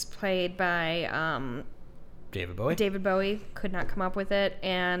is played by David Bowie. David Bowie, could not come up with it,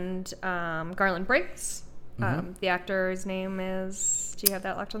 and Garland Briggs. The actor's name is, do you have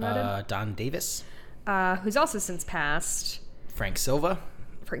that locked on that? Don Davis. Who's also since passed. Frank Silva.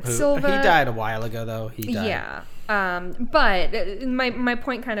 He died a while ago, though. He died. Yeah. But my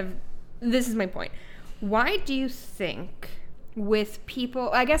point this is my point. Why do you think with people,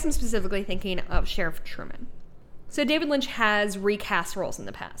 I guess I'm specifically thinking of Sheriff Truman. So David Lynch has recast roles in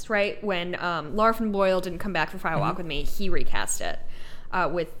the past, right? When Laura Flynn Boyle didn't come back for Fire Walk with Me, he recast it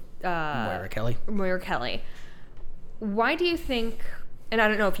with Moira Kelly. Why do you think, and I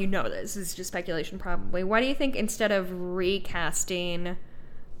don't know if you know this is just speculation probably, why do you think instead of recasting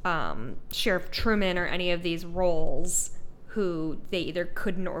Sheriff Truman or any of these roles who they either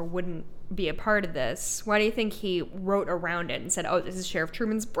couldn't or wouldn't be a part of this, why do you think he wrote around it and said, oh, this is Sheriff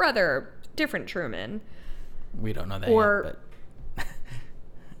Truman's brother, different Truman? We don't know that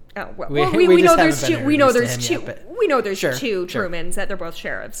yet, but... we know there's two. We know there's two. We know there's two Trumans that they're both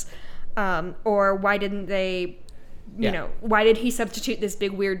sheriffs. Or why didn't they? You know, why did he substitute this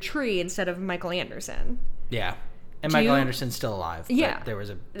big weird tree instead of Michael Anderson? Yeah, and Michael Anderson's still alive. Yeah, there was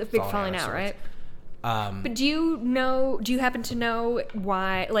a big falling out, right? But do you happen to know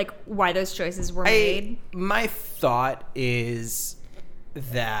why those choices were made? My thought is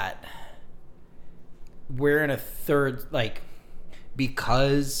that we're in a third,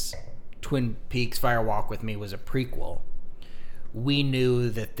 because Twin Peaks Fire Walk with Me was a prequel, we knew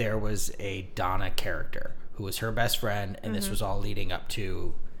that there was a Donna character who was her best friend, and this was all leading up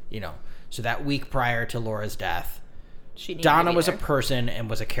to, so that week prior to Laura's death, Donna was a person and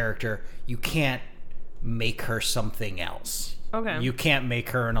was a character. You can't make her something else. Okay. You can't make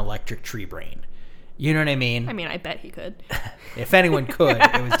her an electric tree brain. You know what I mean? I mean, I bet he could. If anyone could,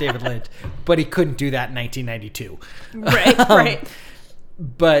 it was David Lynch. But he couldn't do that in 1992. Right.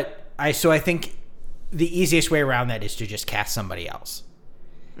 But I think the easiest way around that is to just cast somebody else.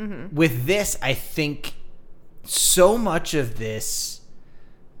 Mm-hmm. With this, I think so much of this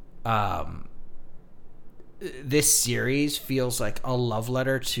this series feels like a love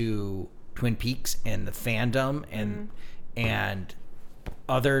letter to Twin Peaks and the fandom and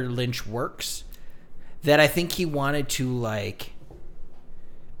other Lynch works that I think he wanted to like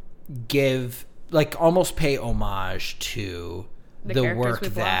give, like almost pay homage to the work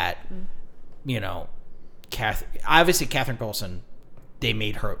that, you know, obviously Catherine Coulson, they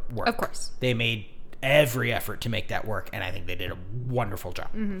made her work. Of course. They made every effort to make that work, and I think they did a wonderful job.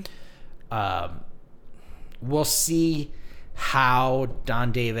 We'll see how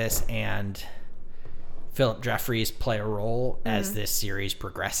Don Davis and Philip Jeffries play a role as this series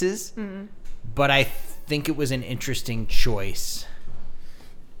progresses. But I think it was an interesting choice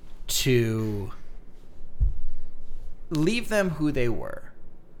to leave them who they were.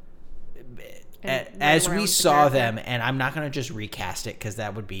 As we saw them, and I'm not going to just recast it because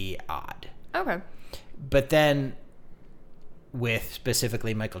that would be odd. Okay. But then with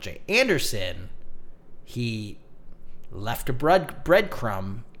specifically Michael J. Anderson, he left a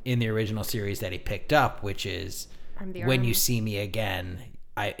breadcrumb in the original series that he picked up, which is when you see me again,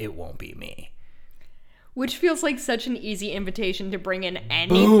 it won't be me. Which feels like such an easy invitation to bring in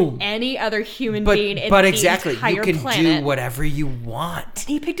any other human being in but the exactly, entire you can planet. do whatever you want.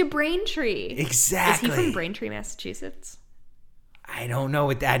 He picked a Braintree. Exactly. Is he from Braintree, Massachusetts? I don't know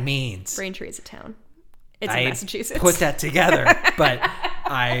what that means. Braintree is a town. It's in Massachusetts. Put that together, but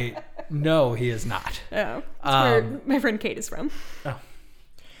I know he is not. Oh, that's where my friend Kate is from.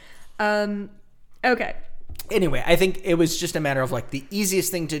 Oh. Okay. Anyway, I think it was just a matter of like the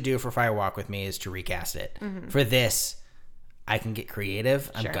easiest thing to do for Fire Walk with Me is to recast it. For this, I can get creative.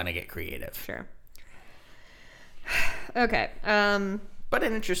 Sure. I'm gonna get creative. Sure. Okay. But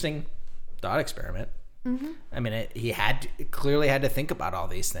an interesting thought experiment. I mean, he clearly had to think about all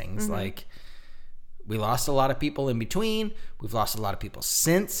these things. Like, we lost a lot of people in between. We've lost a lot of people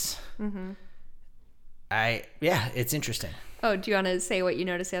since. It's interesting. Oh, do you want to say what you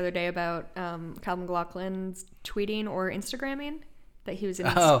noticed the other day about Kyle MacLachlan's tweeting or Instagramming? That he was in...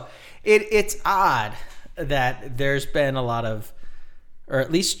 It's odd that there's been a lot of, or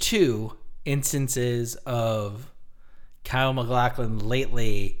at least 2 instances of Kyle MacLachlan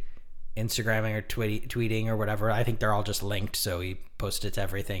lately Instagramming or tweeting or whatever. I think they're all just linked, so he posted to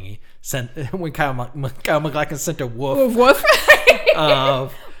everything. He sent, when Kyle MacLachlan sent a woof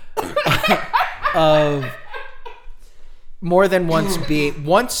of more than once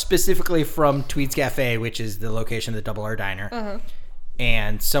once specifically from Tweed's Cafe, which is the location of the Double R Diner,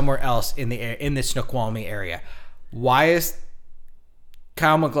 and somewhere else in the Snoqualmie area. Why is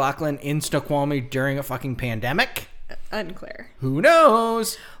Kyle MacLachlan in Snoqualmie during a fucking pandemic? Unclear. Who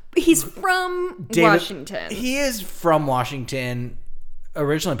knows? He's from Washington. He is from Washington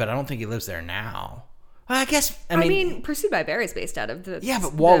originally, but I don't think he lives there now. Well, I guess, I mean, Pursued by Bear is based out of the... Yeah,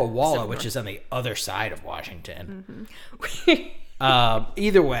 but Walla Walla, which is on the other side of Washington.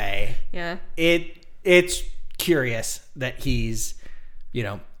 Either way, yeah, it's curious that he's,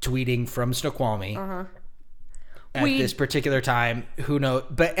 tweeting from Snoqualmie at this particular time. Who knows?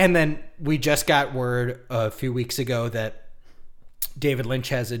 And then we just got word a few weeks ago that David Lynch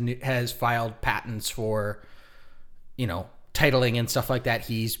has filed patents for, titling and stuff like that.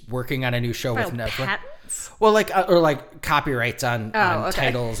 He's working on a new show with Netflix. Patents? Well, like copyrights on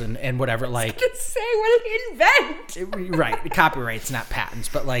titles and whatever. Like, I was gonna say, what did he invent? Right, copyrights, not patents.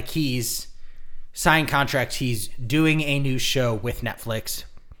 But like, he's signed contracts. He's doing a new show with Netflix.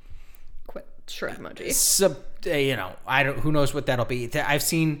 Quit shrug emoji. So, who knows what that'll be. I've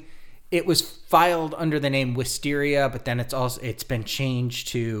seen it was filed under the name Wisteria, but then it's been changed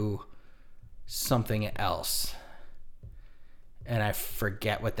to something else. And I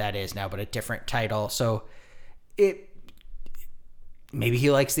forget what that is now, but a different title. So maybe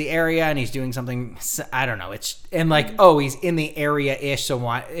he likes the area and he's doing something. I don't know. He's in the area-ish.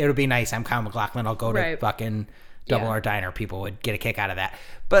 So it'll be nice. I'm Kyle MacLachlan. I'll go to fucking Double R Diner. People would get a kick out of that.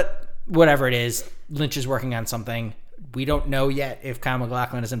 But whatever it is, Lynch is working on something. We don't know yet if Kyle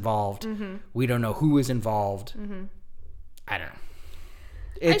MacLachlan is involved. We don't know who is involved. I don't know.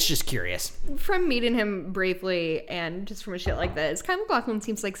 It's just curious. From meeting him briefly and just from a shit like this, Kyle MacLachlan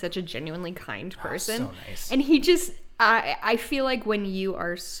seems like such a genuinely kind person. So nice. And he just, I feel like when you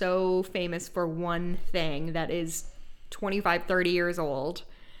are so famous for one thing that is 25, 30 years old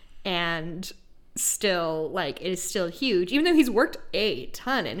and still, like, it is still huge, even though he's worked a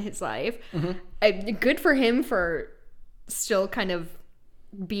ton in his life, good for him for still kind of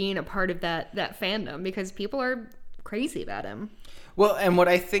being a part of that fandom, because people are crazy about him. Well, and what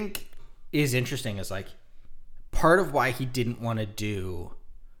I think is interesting is, like, part of why he didn't want to do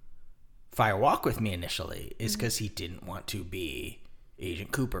Fire Walk with Me initially is because he didn't want to be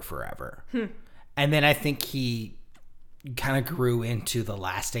Agent Cooper forever. And then I think he kind of grew into the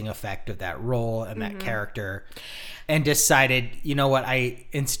lasting effect of that role and that character, and decided, you know what,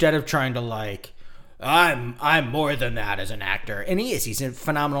 instead of trying to like, I'm more than that as an actor, and he's a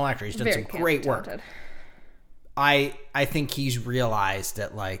phenomenal actor. He's done some great work. I think he's realized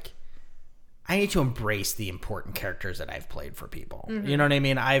that like, I need to embrace the important characters that I've played for people. You know what I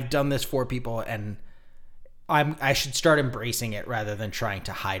mean? I've done this for people, and I should start embracing it rather than trying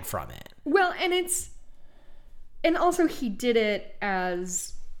to hide from it. Well, and also he did it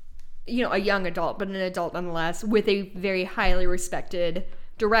as, you know, a young adult, but an adult nonetheless, with a very highly respected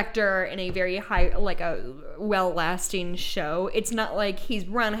director and a very high, like a well-lasting show. It's not like he's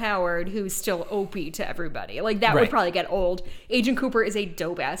Ron Howard, who's still Opie to everybody. Like, that would probably get old. Agent Cooper is a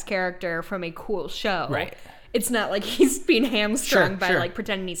dope-ass character from a cool show. Right. It's not like he's being hamstrung by like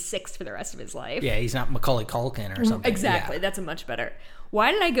pretending he's 6 for the rest of his life. Yeah, he's not Macaulay Culkin or something. Exactly. Yeah. That's a much better.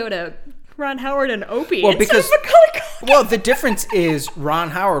 Why did I go to Ron Howard and Opie instead of Macaulay Culkin? Well, the difference is Ron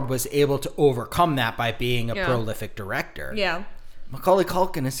Howard was able to overcome that by being a prolific director. Yeah. Macaulay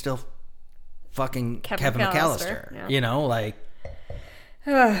Culkin is still fucking Kevin McAllister. Yeah. You know, like...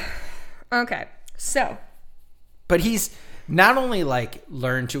 Okay, so... But he's not only, like,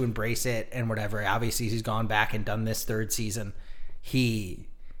 learned to embrace it and whatever. Obviously, he's gone back and done this 3rd season. He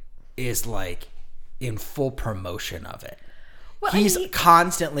is, like, in full promotion of it. Well, he's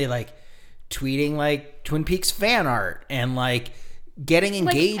constantly, like, tweeting, like, Twin Peaks fan art and, like... getting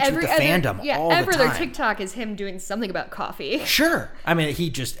engaged with the fandom all the time. Every other TikTok is him doing something about coffee. Sure. I mean, he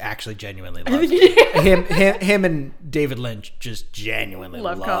just actually genuinely loves it. Him and David Lynch just genuinely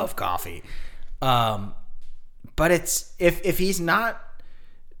love coffee. But it's if he's not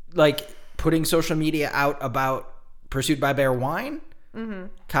like putting social media out about Pursued by Bear wine,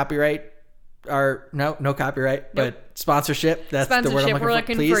 copyright or no copyright, but sponsorship. That's the word I'm looking for. We're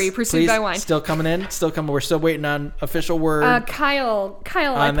looking for Pursued by Wine. Still coming in. We're still waiting on official word. Kyle,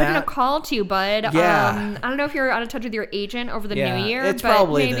 I put in a call to you, bud. Yeah. I don't know if you're out of touch with your agent over the new year. It's but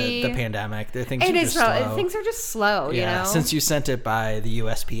probably maybe the pandemic. Things are just slow. You know, since you sent it by the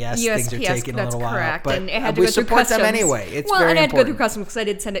USPS, things are taking a little while. Correct. But and it had to we go through support customs. them anyway. It's well, very and I had to go through important. customs because I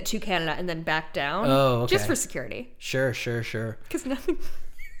did send it to Canada and then back down. Oh, okay. Just for security. Sure. Because nothing.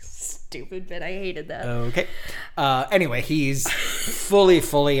 Stupid bit. I hated that. Okay. Anyway, he's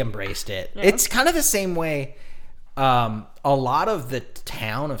fully embraced it. Yeah. It's kind of the same way. A lot of the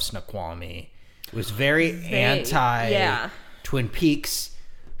town of Snoqualmie was very anti Twin Peaks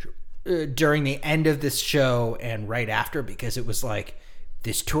during the end of this show and right after, because it was like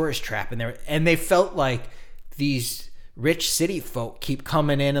this tourist trap, and they felt like these rich city folk keep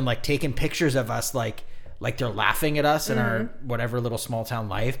coming in and like taking pictures of us like they're laughing at us in our whatever little small town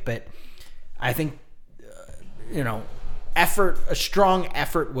life. But I think, a strong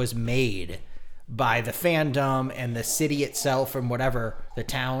effort was made by the fandom and the city itself and whatever, the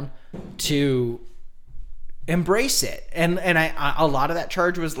town, to embrace it. And a lot of that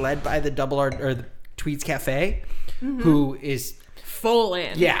charge was led by the the Tweeds Cafe, who is full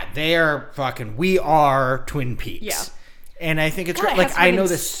in. Yeah, they are fucking, we are Twin Peaks. Yeah. And I think it's great. Like, I know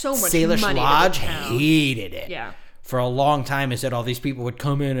this Salish Lodge hated it. Yeah. For a long time, is that all these people would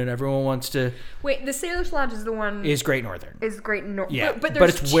come in and everyone wants to... Wait, the Salish Lodge is the one... Is Great Northern. Yeah, but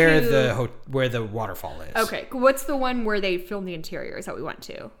it's where the waterfall is. Okay, what's the one where they filmed the interiors that we went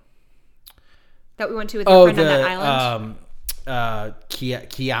to? With your friend on that island?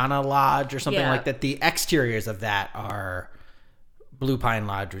 Kiana Lodge or something like that. The exteriors of that are... Blue Pine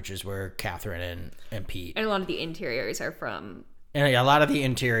Lodge, which is where Catherine and Pete. And a lot of the interiors are from... And a lot of the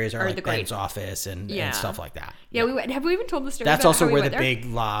interiors are like Ben's office and stuff like that. Yeah, we went. Have we even told the story? That's also where the big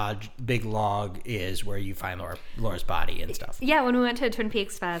log is, where you find Laura's body and stuff. Yeah, when we went to Twin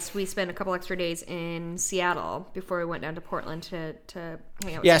Peaks Fest, we spent a couple extra days in Seattle before we went down to Portland to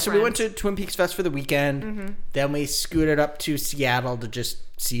hang out with some friends. We went to Twin Peaks Fest for the weekend. Mm-hmm. Then we scooted up to Seattle to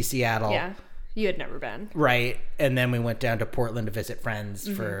just see Seattle. Yeah. You had never been. Right. And then we went down to Portland to visit friends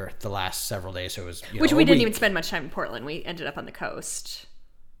for the last several days. So it was, which we didn't even spend much time in Portland. We ended up on the coast.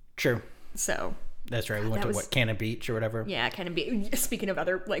 True. So. That's right. We went to Cannon Beach or whatever. Yeah, Cannon Beach. Speaking of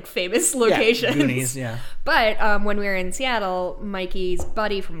other like famous locations. Yeah, Goonies, yeah. But when we were in Seattle, Mikey's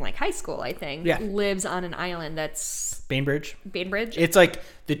buddy from like high school, I think, lives on an island that's Bainbridge. It's like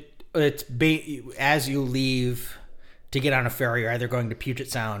as you leave to get on a ferry, you're either going to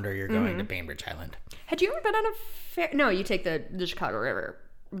Puget Sound or you're going to Bainbridge Island. Had you ever been on a ferry? No, you take the Chicago River.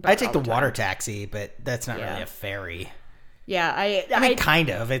 I take the water taxi, but that's not really a ferry. Yeah, I mean, kind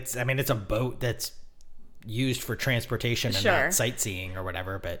of. It's a boat that's used for transportation and not sightseeing or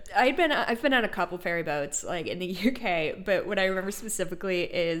whatever. But I've been on a couple ferry boats like in the UK. But what I remember specifically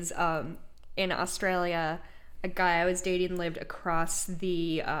is in Australia, a guy I was dating lived across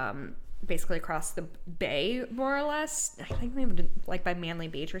the basically across the bay, more or less. I think they lived like by Manly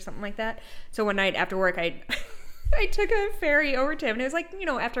Beach or something like that. So one night after work, I took a ferry over to him, and it was like, you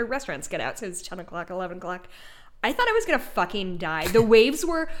know, after restaurants get out, so it's 10 o'clock, 11 o'clock. I thought I was gonna fucking die. The waves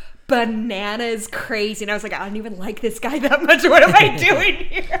were bananas crazy, and I was like, I don't even like this guy that much. What am I doing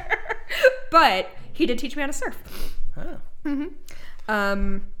here? But he did teach me how to surf. Oh.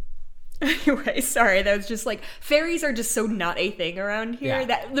 Mm-hmm. Anyway, sorry. That was just like, ferries are just so not a thing around here. Yeah.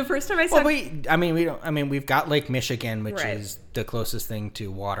 That the first time I saw, we've got Lake Michigan, which Right. is the closest thing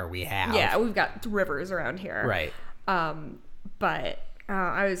to water we have. yeah, we've got rivers around here, Right. But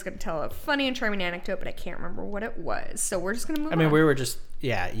I was going to tell a funny and charming anecdote, but I can't remember what it was. So we're just going to move on. we were just,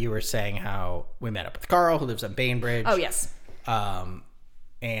 you were saying how we met up with Carl, who lives on Bainbridge. Oh, yes.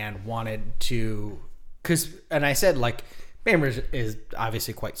 And wanted to, and I said, like, Bainbridge is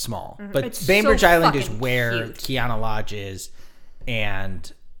obviously quite small, but It's Bainbridge so Island is fucking where cute. Kiana Lodge is,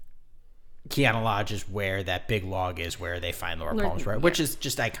 and Kiana Lodge is where that big log is where they find Laura Palmer's right, which is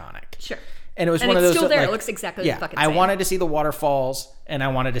just iconic. Sure. And it was And one of it's those still there. like, It looks exactly the fucking I same. wanted to see the waterfalls, and I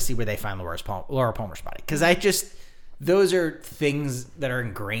wanted to see where they find Laura Palmer's body, because those are things that are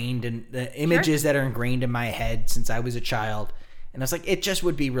ingrained in the images that are ingrained in my head since I was a child, and I was like, it just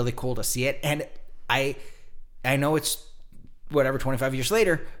would be really cool to see it. And I know it's whatever 25 years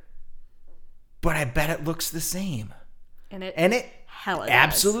later, but I bet it looks the same, And it hella does.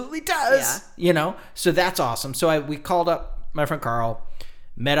 absolutely does. Yeah. You know, so that's awesome. So we called up my friend Carl,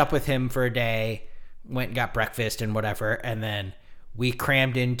 met up with him for a day, went and got breakfast and whatever, and then we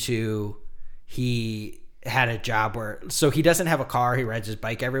crammed into, he had a job where, so he doesn't have a car, he rides his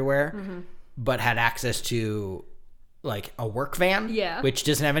bike everywhere, but had access to like a work van, which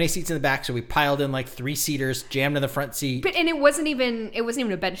doesn't have any seats in the back, so we piled in like 3-seaters, jammed in the front seat. And it wasn't even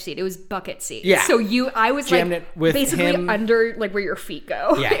a bench seat. It was bucket seat. Yeah. So I was Jammed like it with basically him, under like where your feet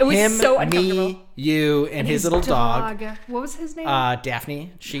go. Yeah, It was him, so uncomfortable. me, you, and his little dog. What was his name?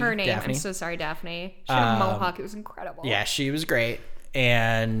 Daphne. Her name. Daphne. I'm so sorry, Daphne. She had a mohawk. It was incredible. Yeah, she was great.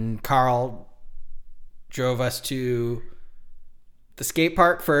 And Carl drove us to the skate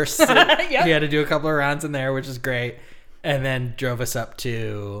park first. So He had to do a couple of rounds in there, which is great. And then drove us up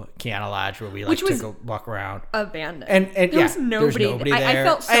to Kiana Lodge, where we took a walk around. Abandoned. And there was nobody there. I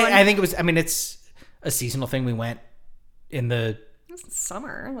felt so I think it was, it's a seasonal thing. We went in the... It was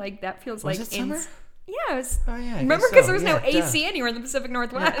summer. Like, that feels Was like... it summer? Yeah, it was... Oh, yeah. Remember, because there was no AC anywhere in the Pacific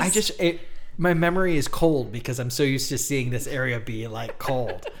Northwest. My memory is cold because I'm so used to seeing this area be like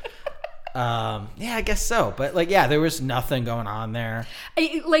cold. I guess so. But like, there was nothing going on there.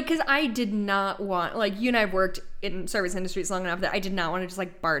 Because I did not want, like, you and I have worked in service industries long enough that I did not want to just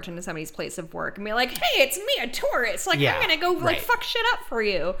like barge into somebody's place of work and be like, hey, it's me, a tourist. Like, I'm gonna go like fuck shit up for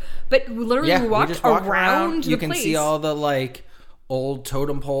you. But literally, we walked around. You can see all the like old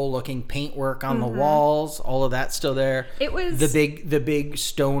totem pole looking paintwork on the walls. All of that's still there. It was the big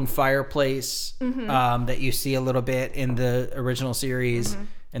stone fireplace that you see a little bit in the original series.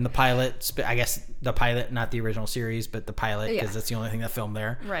 And the pilot, I guess the pilot, not the original series, but the pilot, because that's the only thing that filmed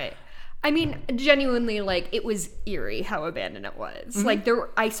there. Right. I mean, genuinely, like, it was eerie how abandoned it was. Like,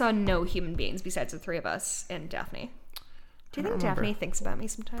 I saw no human beings besides the three of us and Daphne. Do you think Daphne thinks about me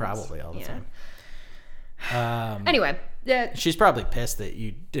sometimes? Probably all the time. Anyway. She's probably pissed that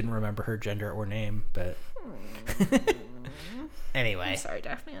you didn't remember her gender or name, but... Anyway. I'm sorry,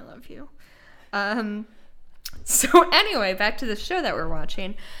 Daphne, I love you. So anyway, back to the show that we're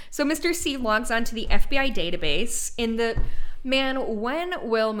watching. So Mr. C logs onto the FBI database in the... Man, when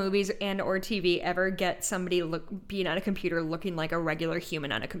will movies and or TV ever get somebody being on a computer looking like a regular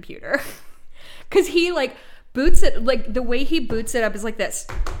human on a computer? Because he, like, boots it... Like, the way he boots it up is like this.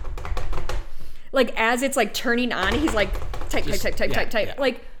 Like, as it's, like, turning on, he's like, type. Yeah.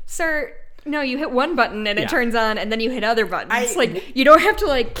 Like, sir... No, you hit one button and it turns on, and then you hit other buttons. Like, you don't have to,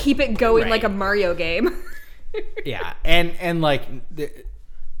 like, keep it going like a Mario game. Yeah, and like,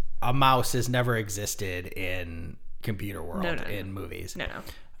 a mouse has never existed in computer world in movies.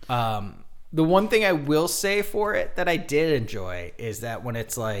 No. The one thing I will say for it that I did enjoy is that when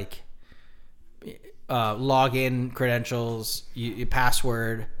it's like login credentials, you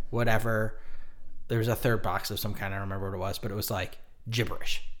password, whatever, there was a third box of some kind. I don't remember what it was, but it was like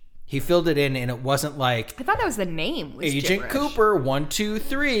gibberish. He filled it in, and it wasn't like... I thought that was the name. Was Agent gibberish. Cooper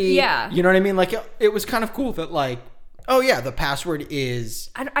 123. Yeah. You know what I mean? Like, it was kind of cool that, like, oh yeah, the password is...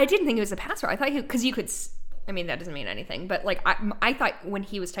 I didn't think it was a password. I thought because you could... I mean, that doesn't mean anything, but like I thought when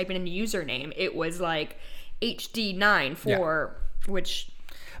he was typing in the username, it was like HD9 for which...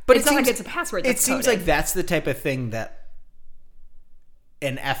 But it's not like it's a password that's It seems coded. like that's the type of thing that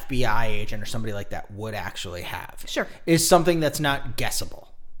an FBI agent or somebody like that would actually have. Sure. Is something that's not guessable.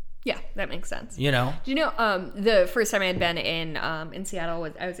 Yeah, that makes sense. You know? Do you know, the first time I had been in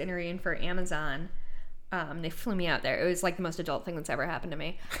Seattle, I was interviewing for Amazon. They flew me out there. It was like the most adult thing that's ever happened to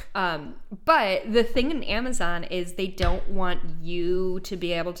me. But the thing in Amazon is they don't want you to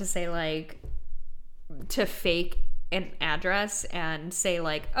be able to say like, to fake an address and say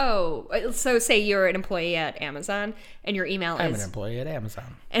like, oh, so say you're an employee at Amazon and your email I'm an employee at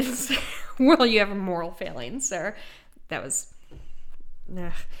Amazon. And say, well, you have a moral failing, sir. That was...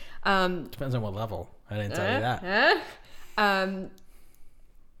 Depends on what level. I didn't tell you that.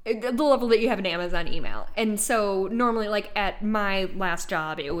 The level that you have an Amazon email. And so normally, like at my last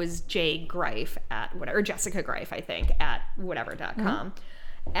job, it was Jay Greif at whatever, or Jessica Greif, I think, at whatever.com.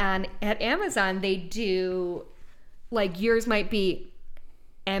 Mm-hmm. And at Amazon, they do, like yours might be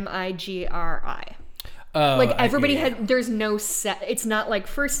Migri. Oh, like everybody has, there's no set. It's not like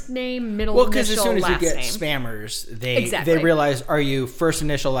first name, middle well, initial, because as soon as you get name. spammers, they realize: are you first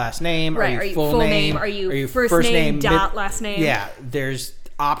initial last name? Right. Are you full name? Are you first name dot last name? Yeah, there's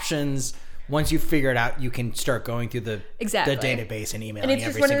options. Once you figure it out, you can start going through the database and emailing. And it's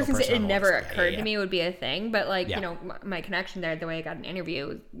just every one of those single things that person it never occurred to me would be a thing. But like Yeah. you know, my connection there, the way I got an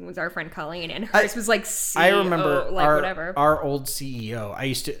interview was our friend Colleen, and hers was like I remember like our, whatever. Our old CEO.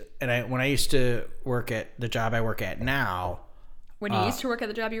 When I used to work at the job I work at now. When you used to work at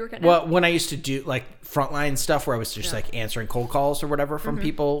the job you work at now? Well, when I used to do like frontline stuff where I was just like answering cold calls or whatever from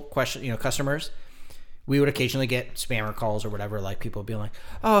people, customers, we would occasionally get spammer calls or whatever, like people being like,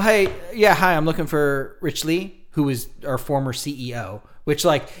 oh, hey, yeah, hi, I'm looking for Rich Lee, who is our former CEO, which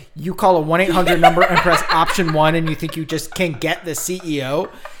like you call a 1-800 number and press option 1 and you think you just can get the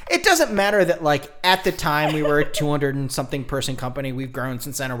CEO. It doesn't matter that like at the time we were a 200 and something person company. We've grown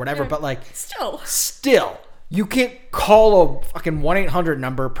since then or whatever, but like still. You can't call a fucking 1-800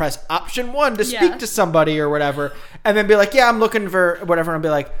 number, press option 1 to speak to somebody or whatever, and then be like, yeah, I'm looking for whatever, and I'll be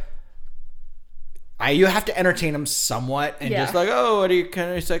like, you have to entertain him somewhat, and just like, oh, what are you,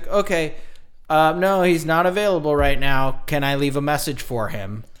 it's like, okay, no, he's not available right now. Can I leave a message for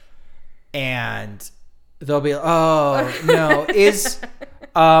him? And they'll be, oh, no,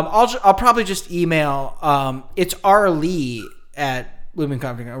 I'll probably just email, it's R. Lee at Lumen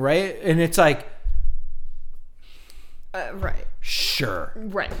Company, right? And it's like, right. Sure.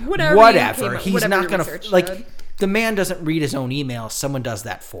 Right. Whatever. He's not going to, like, showed. the man doesn't read his own email. Someone does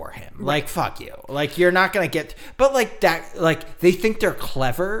that for him. Right. Like, fuck you. Like, you're not going to get, but like that, like, they think they're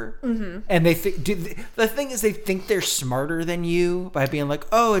clever. Mm-hmm. And they think, the thing is, they think they're smarter than you by being like,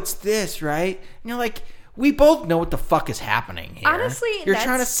 oh, it's this, right? And you're like, we both know what the fuck is happening here. Honestly, you're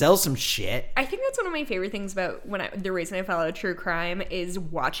trying to sell some shit. I think that's one of my favorite things about the reason I follow true crime is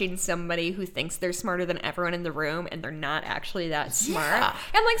watching somebody who thinks they're smarter than everyone in the room and they're not actually that smart. Yeah.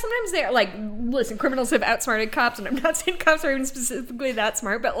 And like sometimes they're like, listen, criminals have outsmarted cops, and I'm not saying cops are even specifically that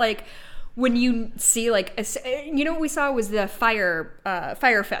smart, but like when you see like, what we saw was the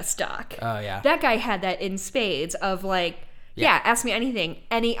Firefest doc. Oh yeah, that guy had that in spades of like. Yeah, ask me anything.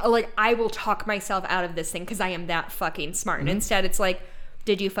 I will talk myself out of this thing because I am that fucking smart. And instead, it's like,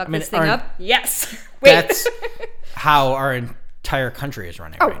 did you fuck this thing up? Yes. Wait. That's how our entire country is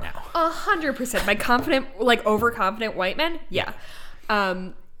running right now. 100%. My confident, like overconfident white men? Yeah.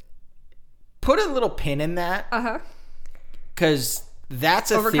 Put a little pin in that. Uh-huh. Because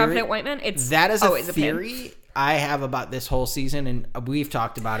that's a overconfident white men? That is a theory I have about this whole season, and we've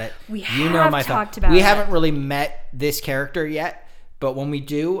talked about it. We haven't really met this character yet, but when we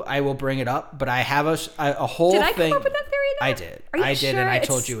do, I will bring it up. But I have a whole thing. Did I come up with that theory, though? I did. I did, and I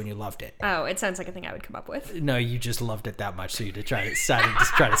told you, and you loved it. Oh, it sounds like a thing I would come up with. No, you just loved it that much, so you decided to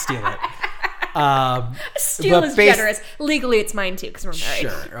try to steal it. Steal is generous. Legally, it's mine, too, because we're married.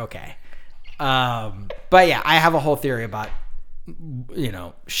 Sure, okay. But yeah, I have a whole theory about,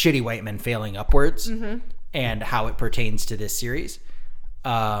 shitty white men failing upwards. Mm-hmm. And how it pertains to this series.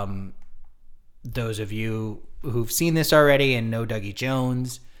 Those of you who've seen this already and know Dougie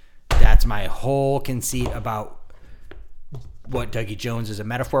Jones, that's my whole conceit about what Dougie Jones is a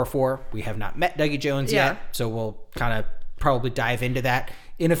metaphor for. We have not met Dougie Jones yet, so we'll kind of probably dive into that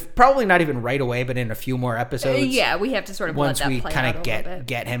probably not even right away, but in a few more episodes. Yeah, we have to sort of once let that we kind of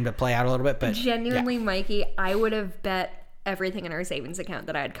get him to play out a little bit. But genuinely, Mikey, I would have bet everything in our savings account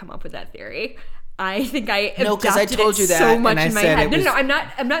that I had come up with that theory. I think I adopted it so much in my head. No,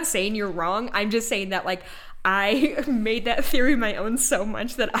 I'm not saying you're wrong. I'm just saying that like I made that theory my own so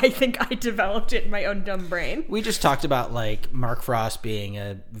much that I think I developed it in my own dumb brain. We just talked about like Mark Frost being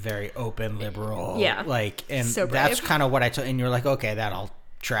a very open liberal. Yeah. Like, and so that's kind of what I told, and you're like, okay, that all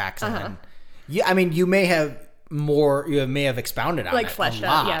tracks. Uh-huh. And you may have more, you may have expounded on like it fleshed a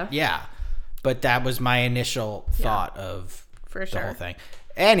out, lot. Yeah. But that was my initial thought of for the sure. whole thing.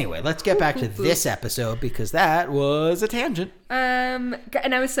 Anyway, let's get back to this episode because that was a tangent. And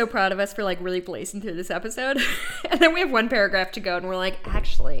I was so proud of us for like really blazing through this episode. And then we have one paragraph to go and we're like,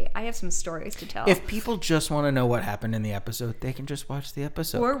 actually, I have some stories to tell. If people just want to know what happened in the episode, they can just watch the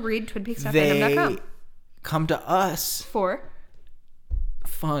episode. Or read TwinPeaks.fandom.com. They come to us for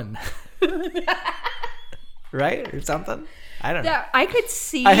fun. Right? Or something? I don't know. Yeah, I could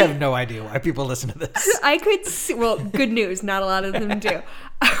see. I have no idea why people listen to this. I could see. Well, good news. Not a lot of them do.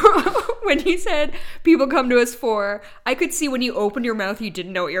 When you said people come to us for, I could see when you opened your mouth, you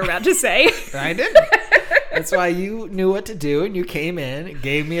didn't know what you were about to say. I didn't. That's why you knew what to do, and you came in and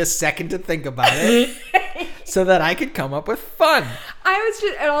gave me a second to think about it so that I could come up with fun. I was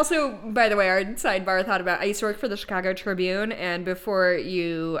just, and also, by the way, our sidebar thought about, I used to work for the Chicago Tribune, and before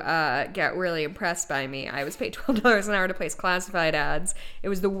you get really impressed by me, I was paid $12 an hour to place classified ads. It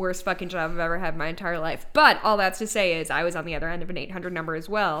was the worst fucking job I've ever had in my entire life. But all that's to say is I was on the other end of an 800 number as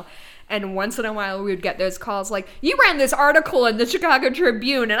well. And once in a while, we would get those calls like, you ran this article in the Chicago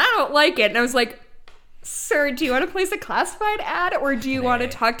Tribune, and I don't like it. And I was like, sir, do you want to place a classified ad, or do you want to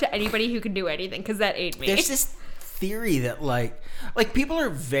talk to anybody who can do anything? Because that ate me. There's this theory that like people are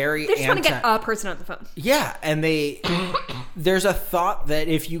very they just want to get a person on the phone. Yeah, and there's a thought that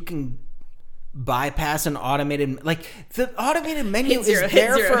if you can bypass an automated, like the automated menu is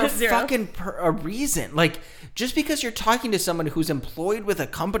there for a fucking a reason. Like just because you're talking to someone who's employed with a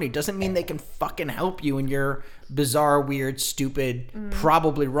company doesn't mean they can fucking help you in your bizarre, weird, stupid,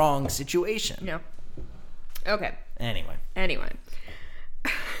 probably wrong situation. No. Okay. Anyway.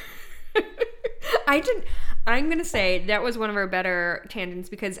 I'm going to say that was one of our better tangents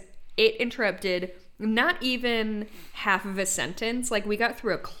because it interrupted not even half of a sentence. Like, we got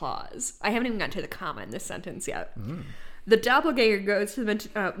through a clause. I haven't even gotten to the comma in this sentence yet. The doppelganger goes to the...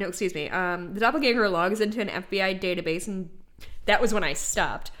 the doppelganger logs into an FBI database, and that was when I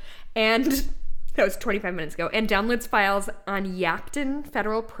stopped. And... That was 25 minutes ago. And downloads files on Yankton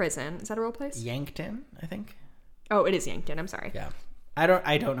Federal Prison. Is that a real place? Yankton, I think. Oh, it is Yankton. I'm sorry. Yeah. I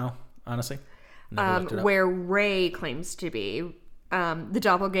don't know, honestly. Where Ray claims to be. The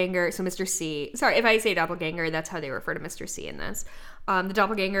doppelganger, so Mr. C. Sorry, if I say doppelganger, that's how they refer to Mr. C in this. The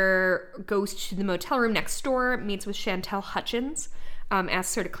doppelganger goes to the motel room next door, meets with Chantel Hutchins,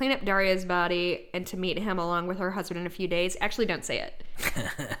 asks her to clean up Daria's body and to meet him along with her husband in a few days. Actually, don't say it.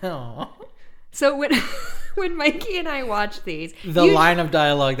 Aww. So when Mikey and I watch these... The line of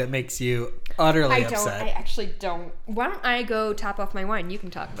dialogue that makes you utterly upset. I actually don't. Why don't I go top off my wine? You can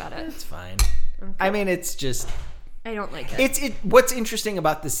talk about it. It's fine. Okay. I mean, it's just... I don't like it. What's interesting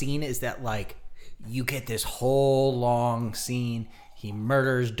about the scene is that, like, you get this whole long scene. He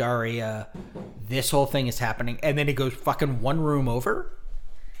murders Daria. This whole thing is happening. And then he goes fucking one room over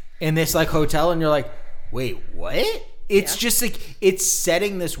in this, like, hotel. And you're like, wait, what? It's just like it's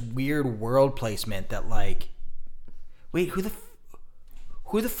setting this weird world placement that like, wait, who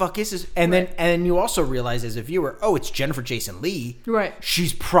the fuck is this? And then you also realize as a viewer, oh, it's Jennifer Jason Leigh. Right.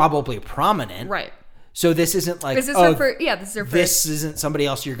 She's probably prominent. Right. So this isn't like this is her first. This isn't somebody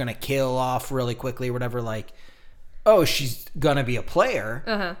else you're gonna kill off really quickly or whatever. Like, oh, she's gonna be a player.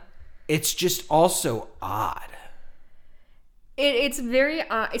 Uh-huh. It's just also odd. It's very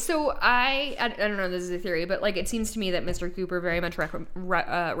so I don't know if this is a theory, but like it seems to me that Mr. Cooper very much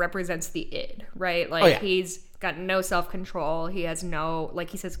represents the id, right? Like he's got no self-control. He has no, like,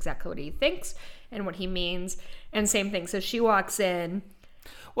 he says exactly what he thinks and what he means, and same thing. So she walks in.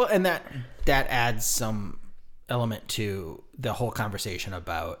 Well, and that adds some element to the whole conversation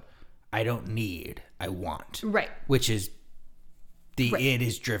about I don't need, I want. Right. Which is the id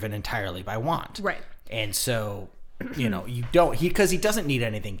is driven entirely by want. Right. And so, you know, because he doesn't need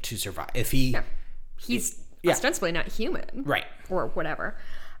anything to survive. If he... No. He's ostensibly not human. Right. Or whatever.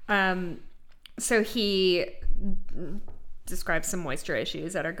 So he describes some moisture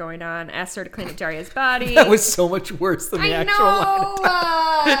issues that are going on, asks her to clean up Daria's body. That was so much worse than the actual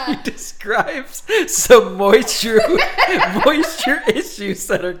line. He describes some moisture issues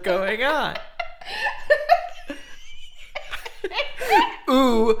that are going on.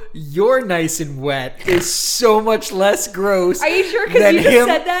 Ooh, you're nice and wet is so much less gross. Are you sure? Because you just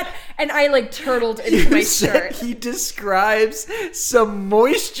said that, and I like turtled into my shirt. He describes some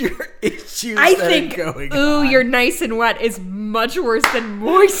moisture issues. I think, ooh, you're nice and wet is much worse than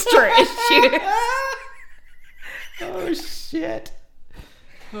moisture issues. Oh shit.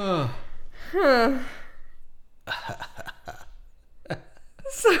 Oh. Huh.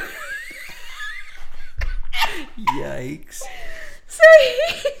 So. Yikes. So,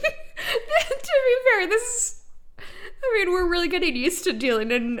 to be fair, this mean, we're really getting used to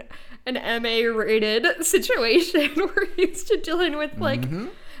dealing in an MA-rated situation. We're used to dealing with, like,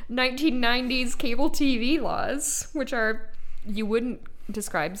 1990s cable TV laws, which are, you wouldn't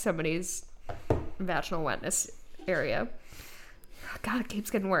describe somebody's vaginal wetness area. God, it keeps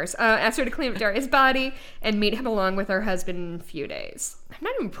getting worse. Asked her to clean up Darius' body and meet him along with her husband in a few days. I'm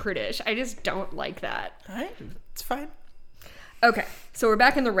not even prudish. I just don't like that. All right, it's fine. Okay, so we're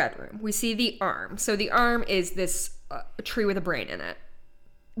back in the red room. We see the arm. So the arm is this tree with a brain in it.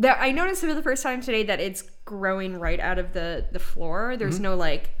 I noticed for the first time today that it's growing right out of the floor. There's no,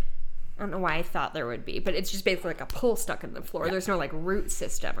 like, I don't know why I thought there would be, but it's just basically like a pole stuck in the floor. Yeah. There's no, like, root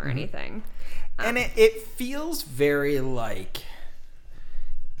system or anything. And it feels very, like,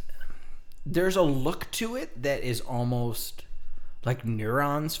 there's a look to it that is almost like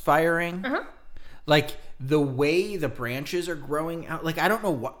neurons firing. Like, the way the branches are growing out. Like, I don't know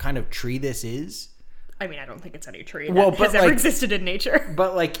what kind of tree this is. I mean, I don't think it's any tree that has ever existed in nature.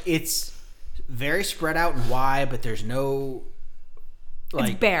 But, like, it's very spread out and wide, but there's no,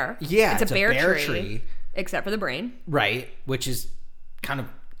 like... It's bare. Yeah, it's a bare tree. Except for the brain. Right, which is kind of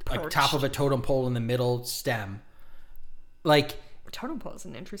like top of a totem pole in the middle stem. Like... Totem pole is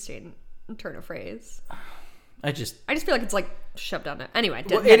an interesting turn of phrase. I just feel like it's, like, shoved on it. Anyway,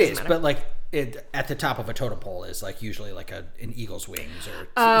 it is, matter. But, like, at the top of a totem pole is, like, usually like an eagle's wings or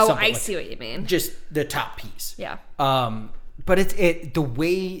something. I see what you mean. Just the top piece. Yeah. But it the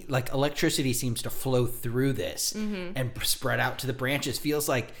way, like, electricity seems to flow through this and spread out to the branches feels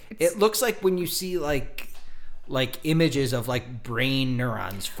like it looks like when you see like images of, like, brain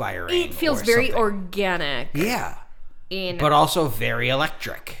neurons firing. It feels very organic. Yeah. But also very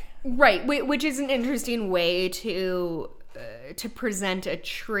electric. Right, which is an interesting way to present a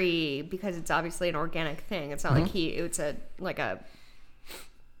tree, because it's obviously an organic thing. It's not like it's a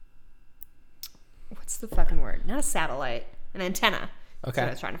what's the fucking word? Not a satellite, an antenna. Okay. That's what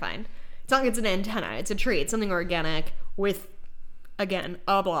I was trying to find. It's not like it's an antenna. It's a tree. It's something organic with, again,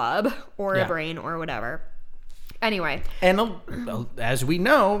 a blob or a brain or whatever. Anyway. And as we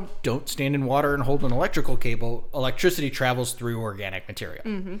know, don't stand in water and hold an electrical cable. Electricity travels through organic material.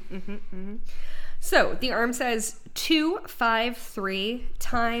 So the arm says 253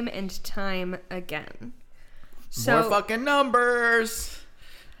 time and time again. So, more fucking numbers.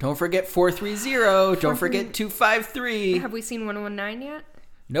 Don't forget 430. Don't forget 253. Have we seen 119 yet?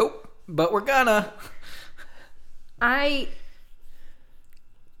 Nope, but we're gonna. I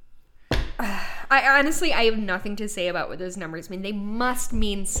honestly, I have nothing to say about what those numbers mean. They must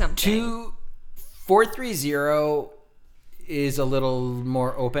mean something. 430 is a little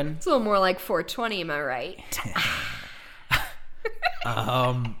more open. It's a little more like 420, am I right?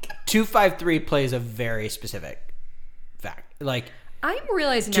 253 plays a very specific fact. Like, I'm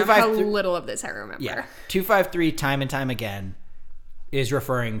realizing now how little of this I remember. Yeah, 253 time and time again is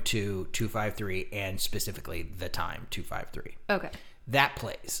referring to 253 and specifically the time 253. Okay. That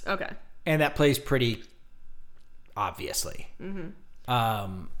plays. Okay. And that plays pretty obviously.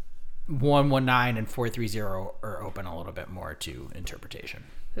 119 and 430 are open a little bit more to interpretation.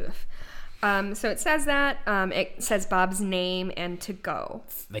 So it says that. It says Bob's name and to go.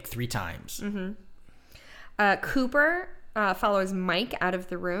 Like 3 times. Cooper follows Mike out of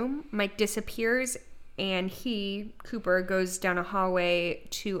the room. Mike disappears, and Cooper, goes down a hallway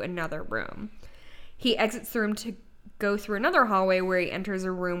to another room. He exits the room to go through another hallway where he enters a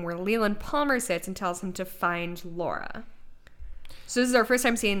room where Leland Palmer sits and tells him to find Laura. So this is our first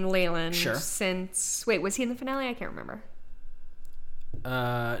time seeing Leland since... Wait, was he in the finale? I can't remember.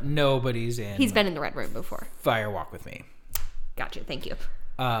 No, but he's in... He's been in the Red Room before. Fire Walk with Me. Gotcha, thank you.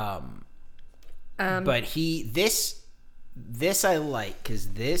 But this I like,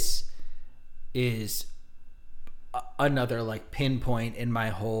 because this is another, like, pinpoint in my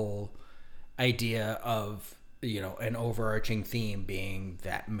whole idea of, you know, an overarching theme being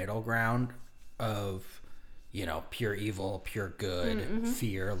that middle ground of, you know, pure evil, pure good,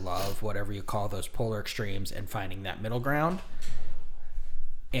 fear, love, whatever you call those polar extremes, and finding that middle ground.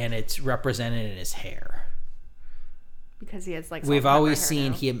 And it's represented in his hair. Because he has, like, we've always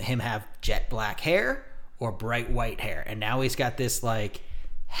seen him have jet black hair or bright white hair, and now he's got this, like,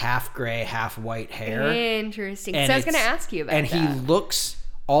 half gray, half white hair. Interesting. So I was going to ask you about that. And he looks,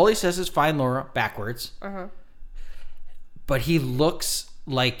 all he says is find Laura backwards. But he looks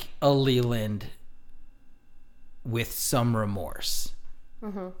like a Leland with some remorse.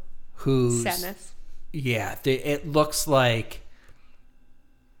 Who's sadness. Yeah, it looks like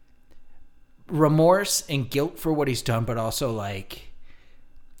remorse and guilt for what he's done, but also, like,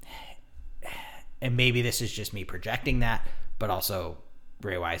 and maybe this is just me projecting that, but also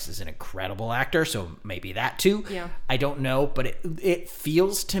Ray Wise is an incredible actor, so maybe that too. Yeah. I don't know, but it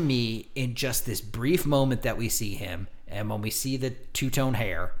feels to me in just this brief moment that we see him, and when we see the two-tone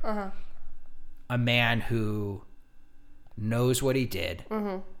hair, a man who knows what he did,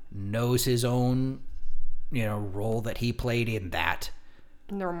 knows his own, role that he played in that.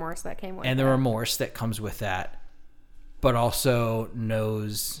 And the remorse that came with and the remorse that comes with that, but also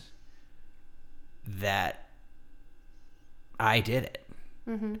knows that I did it.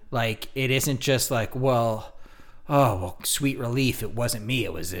 Like, it isn't just like, sweet relief, it wasn't me,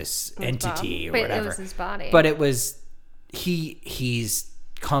 it was this entity or whatever. It was his body. But it was, he's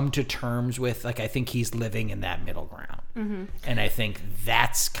come to terms with, like, I think he's living in that middle ground. And I think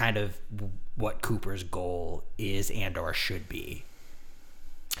that's kind of what Cooper's goal is and or should be.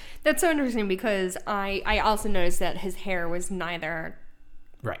 That's so interesting because I also noticed that his hair was neither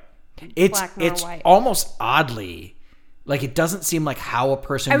black nor white. Almost oddly, like, it doesn't seem like how a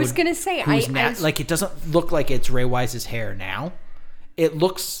person. I was gonna say, like, it doesn't look like it's Ray Wise's hair now. It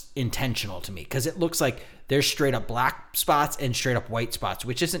looks intentional to me because it looks like there's straight up black spots and straight up white spots,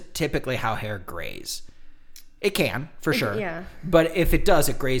 which isn't typically how hair grays. It can, for sure. Yeah. But if it does,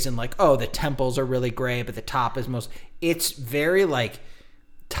 it grays in like, the temples are really gray, but the top is it's very like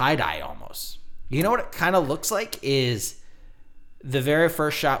tie-dye almost. You know what it kind of looks like is the very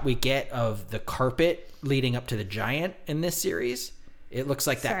first shot we get of the carpet leading up to the giant in this series. It looks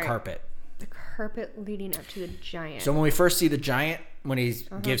like that carpet. The carpet leading up to the giant. So when we first see the giant, when he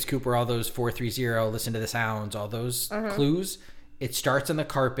gives Cooper all those 430, listen to the sounds, all those clues, it starts on the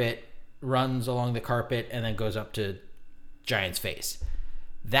carpet, runs along the carpet, and then goes up to Giant's face.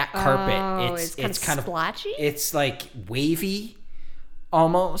 That carpet, it's kind of splotchy. It's like wavy,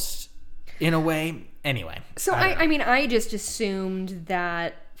 almost, in a way. Anyway. So I mean, I just assumed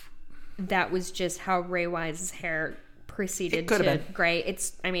that was just how Ray Wise's hair proceeded to gray.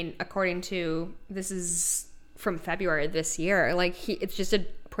 It's, I mean, according to, this is from February this year. Like, it's just a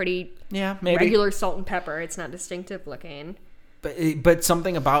pretty regular salt and pepper. It's not distinctive looking. But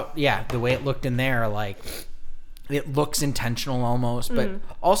something about, the way it looked in there, like, it looks intentional almost. But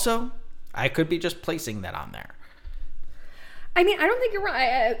also, I could be just placing that on there. I mean, I don't think you're wrong.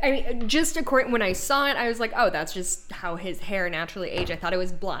 I mean, just according, when I saw it, I was like, that's just how his hair naturally aged. I thought it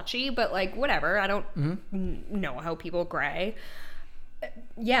was blotchy, but like, whatever. I don't know how people gray.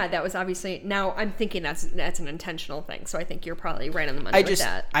 Yeah, that was obviously, now I'm thinking that's an intentional thing. So I think you're probably right on the money with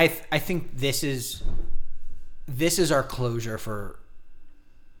that. I think this is our closure for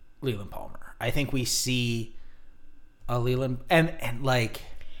Leland Palmer. I think we see a Leland and like,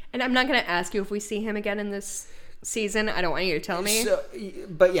 and I'm not going to ask you if we see him again in this season. I don't want you to tell me. So,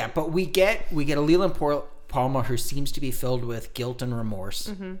 but we get a Leland Palmer who seems to be filled with guilt and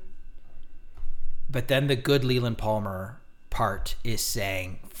remorse. But then the good Leland Palmer part is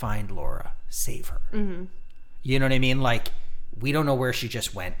saying, "Find Laura, save her." You know what I mean? Like, we don't know where she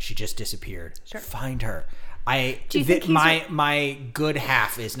just went. She just disappeared. Sure. Find her. My good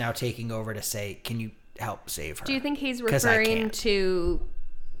half is now taking over to say, "Can you help save her?" Do you think he's referring to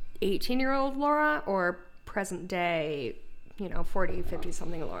 18-year-old Laura or present day, 40, 50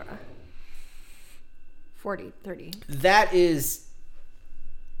 something Laura? 40, 30. That is,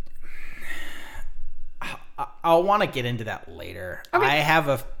 I'll want to get into that later.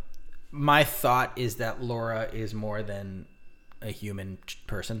 Okay. My thought is that Laura is more than a human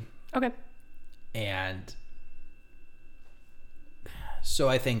person. Okay. And so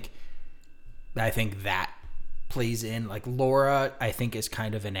I think that plays in, like, Laura, I think, is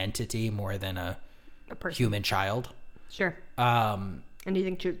kind of an entity more than a human child. Sure. And do you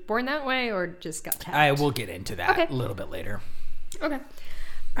think she was born that way or just got tapped? I will get into that a little bit later. Okay.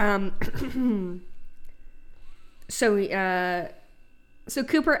 So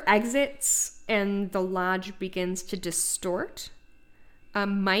Cooper exits and the lodge begins to distort.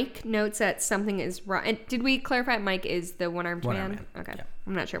 Mike notes that something is wrong. And did we clarify Mike is the one-armed man? Okay. Yeah.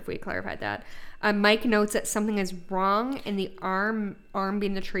 I'm not sure if we clarified that. Mike notes that something is wrong, and the arm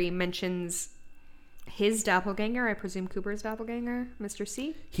being the tree mentions his doppelganger. I presume Cooper's doppelganger, Mr.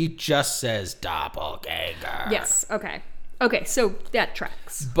 C? He just says doppelganger. Yes. Okay. Okay, so that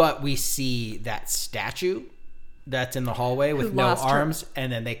tracks. But we see that statue that's in the hallway with no arms,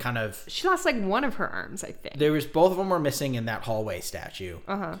 and then they kind of... She lost, like, one of her arms, I think. Both of them were missing in that hallway statue.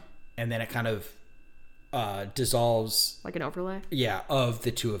 Uh-huh. And then it kind of dissolves... Like an overlay? Yeah, of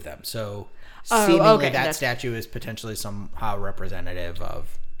the two of them. So, seemingly that statue is potentially somehow representative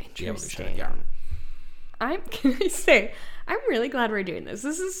of the evolution of the arm. Can I say, I'm really glad we're doing this.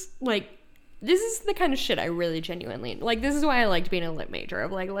 This is the kind of shit I really genuinely... Like, this is why I liked being a lit major.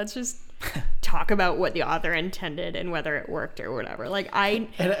 Of, like, let's just talk about what the author intended and whether it worked or whatever. Like and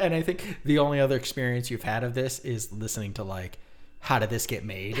I think the only other experience you've had of this is listening to like, how did this get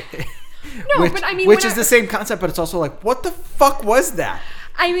made? No, but I mean, which is the same concept, but it's also like, what the fuck was that?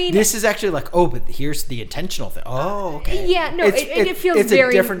 I mean, this is actually like, oh, but here's the intentional thing. Oh, okay. Yeah, no, it feels it's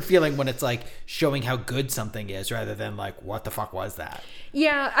very... a different feeling when it's like showing how good something is rather than like, what the fuck was that?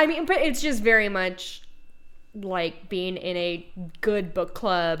 Yeah, I mean, but it's just very much like being in a good book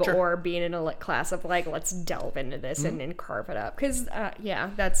club or being in a lit class of like, let's delve into this and carve it up. Because, yeah,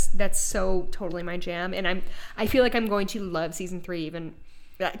 that's so totally my jam. And I feel like I'm going to love season 3 even...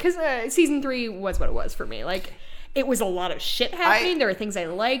 Because season 3 was what it was for me. Like, it was a lot of shit happening. There were things I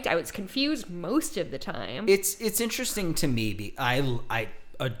liked. I was confused most of the time. It's interesting to me. I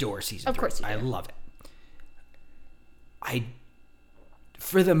adore season 3. Of course you do. I love it. I,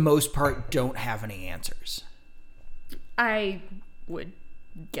 for the most part, don't have any answers. I would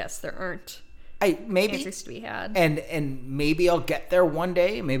guess there aren't maybe answers to be had. And maybe I'll get there one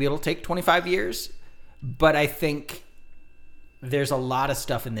day. Maybe it'll take 25 years. But I think... there's a lot of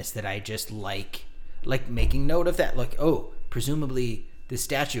stuff in this that I just like making note of that. Like, oh, presumably this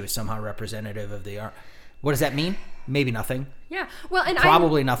statue is somehow representative of the art. What does that mean? Maybe nothing. Yeah. Well, and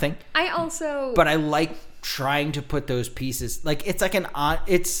probably nothing. I also... But I like trying to put those pieces... Like, it's like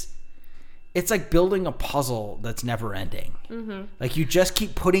it's like building a puzzle that's never ending. Mm-hmm. Like, you just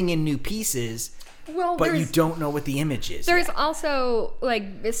keep putting in new pieces... Well, but you don't know what the image is. There's also, like,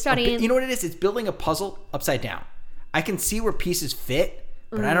 studying... You know what it is? It's building a puzzle upside down. I can see where pieces fit,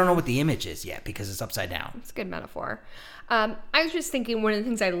 but I don't know what the image is yet because it's upside down. It's a good metaphor. I was just thinking one of the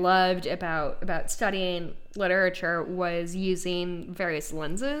things I loved about studying literature was using various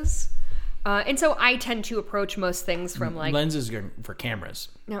lenses. And so I tend to approach most things from like... Lenses for cameras.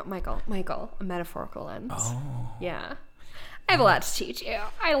 No, Michael, a metaphorical lens. Oh. Yeah. I have a lot to teach you.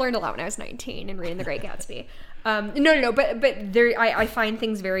 I learned a lot when I was 19 and reading The Great Gatsby. No, but there, I find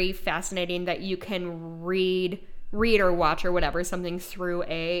things very fascinating that you can read or watch or whatever something through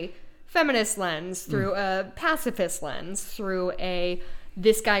a feminist lens, through a pacifist lens, through a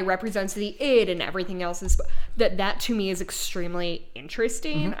this guy represents the id and everything else is that to me is extremely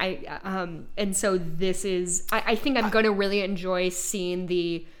interesting. And so this is I think I'm going to really enjoy seeing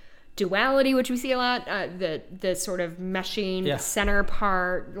the duality, which we see a lot, the sort of meshing center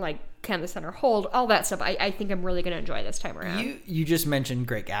part, like can the center hold, all that stuff. I think I'm really going to enjoy this time around. You just mentioned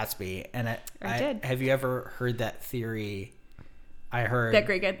Great Gatsby, and I did. Have you ever heard that theory? I heard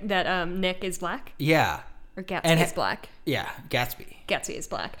that Nick is black. Yeah, or Gatsby is black. Yeah, Gatsby is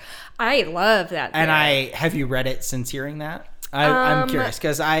black. I love that theory. And have you read it since hearing that? I'm curious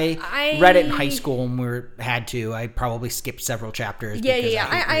because I read it in high school and I probably skipped several chapters. Yeah.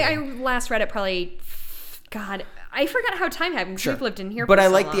 I last read it probably, God, I forgot how time happened because we've lived in here. But for I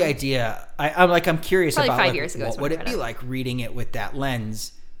so like long. the idea. I'm curious probably about 5 years ago. What would it be like reading it with that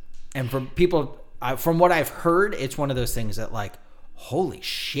lens? And from people, from what I've heard, it's one of those things that like, holy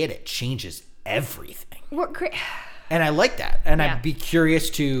shit, it changes everything. What great. And I like that, and I'd be curious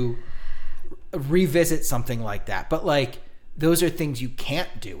to revisit something like that. But like, those are things you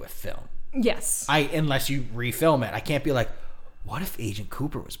can't do with film. Yes. Unless you refilm it. I can't be like, what if Agent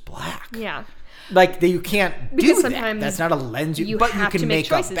Cooper was black? Yeah. Like, you can't do that. That's not a lens. But you can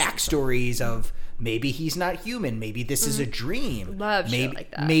make up backstories of maybe he's not human. Maybe this is a dream. Love shit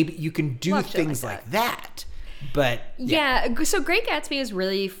like that. Maybe you can do things like that. But so Great Gatsby is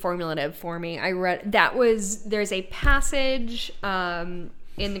really formulative for me. There's a passage in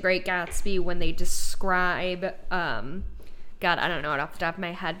The Great Gatsby when they describe God, I don't know it off the top of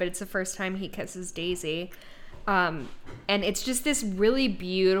my head, but it's the first time he kisses Daisy. And it's just this really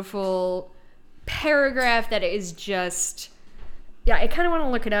beautiful paragraph that is just... Yeah, I kind of want to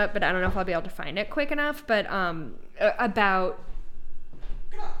look it up, but I don't know if I'll be able to find it quick enough. But about...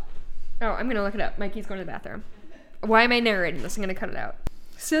 Oh, I'm going to look it up. Mikey's going to the bathroom. Why am I narrating this? I'm going to cut it out.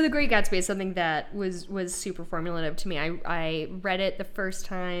 So The Great Gatsby is something that was super formulative to me. I read it the first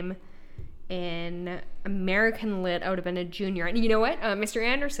time in American Lit. I would have been a junior. And you know what? Mr.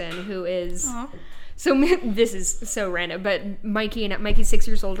 Anderson, who is... Aww. So this is so random, but Mikey's 6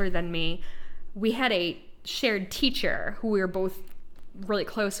 years older than me. We had a shared teacher who we were both really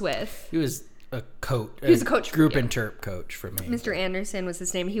close with. He was a coach. He was a coach. Group interp coach for me. Mr. Anderson was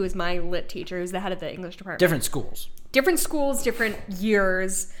his name. He was my lit teacher. He was the head of the English department. Different schools, different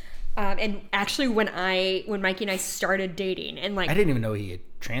years. And actually, when Mikey and I started dating, and like, I didn't even know he had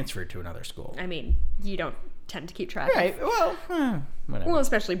transferred to another school. I mean, you don't tend to keep track Right. of. Well, whatever. Well,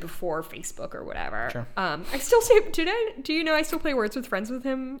 especially before Facebook or whatever. Sure. I still say, do you know I still play Words with Friends with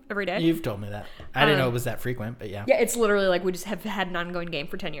him every day? You've told me that. I didn't know it was that frequent, but yeah. Yeah, it's literally like we just have had an ongoing game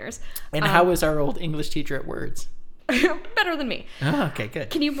for 10 years. And how was our old English teacher at Words? Better than me. Oh, okay, good.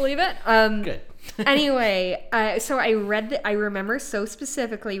 Can you believe it? Good. Anyway, so I remember so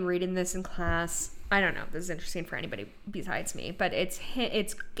specifically reading this in class. I don't know if this is interesting for anybody besides me, but it's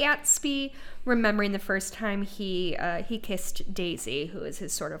Gatsby remembering the first time he kissed Daisy, who is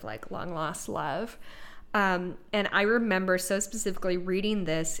his sort of like long lost love. And I remember so specifically reading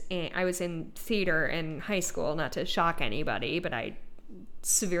this. I was in theater in high school, not to shock anybody, but I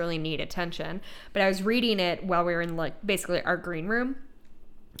severely need attention. But I was reading it while we were in like basically our green room.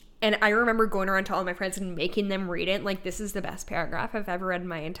 And I remember going around to all my friends and making them read it. Like, this is the best paragraph I've ever read in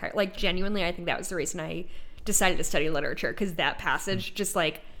my entire... Like, genuinely, I think that was the reason I decided to study literature. Because that passage just,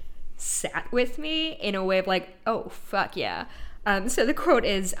 like, sat with me in a way of, like, oh, fuck yeah. So the quote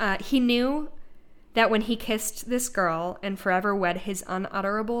is, he knew that when he kissed this girl and forever wed his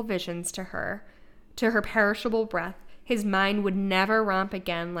unutterable visions to her perishable breath, his mind would never romp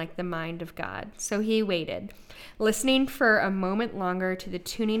again like the mind of God. So he waited, listening for a moment longer to the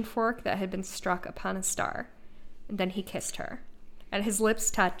tuning fork that had been struck upon a star. And then he kissed her. At his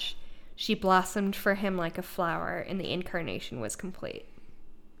lips' touch, she blossomed for him like a flower, and the incarnation was complete.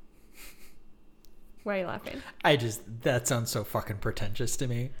 Why are you laughing? That sounds so fucking pretentious to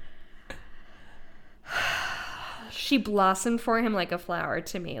me. She blossomed for him like a flower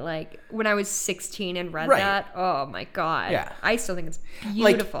to me. Like, when I was 16 and read Right. that, oh my God. Yeah. I still think it's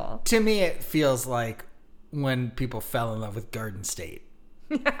beautiful. Like, to me, it feels like when people fell in love with Garden State.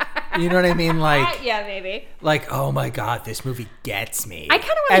 You know what I mean? Like, yeah, maybe. Like, oh my God, this movie gets me. I kind of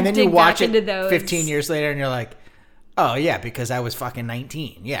want to And then dig you watch back it into those. 15 years later and you're like, oh yeah, because I was fucking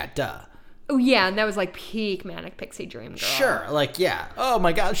 19. Yeah, duh. Oh, yeah, and that was like peak Manic Pixie Dream Girl. Sure, like, yeah. Oh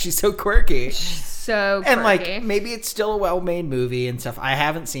my God, she's so quirky. So quirky. And like, maybe it's still a well-made movie and stuff. I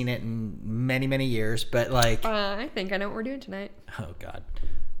haven't seen it in many, many years, but like... I think I know what we're doing tonight. Oh God.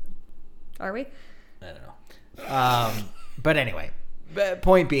 Are we? I don't know. But anyway,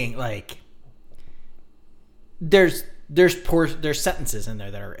 point being, like, there's sentences in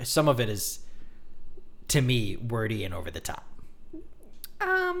there that are, some of it is, to me, wordy and over the top.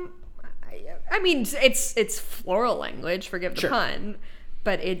 I mean, it's floral language, forgive the pun,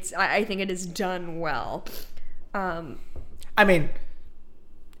 but I think it is done well. I mean,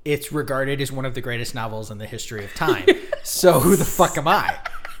 it's regarded as one of the greatest novels in the history of time. So who the fuck am I?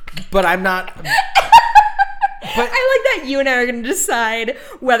 But I'm not. But I like that you and I are going to decide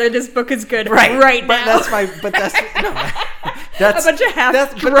whether this book is good right now. That's a bunch of half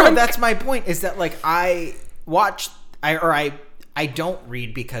drunk. But no, that's my point. Is that like I don't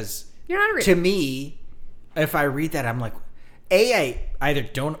read because you're not reading. To me, if I read that, I'm like, A, I either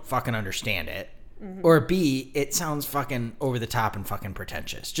don't fucking understand it, or B, it sounds fucking over the top and fucking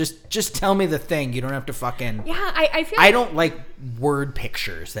pretentious. Just tell me the thing. You don't have to fucking... Yeah, I feel I don't like word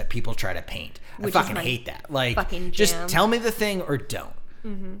pictures that people try to paint. I fucking hate that. Like, just tell me the thing or don't.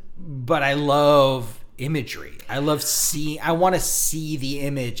 But I love imagery. I want to see the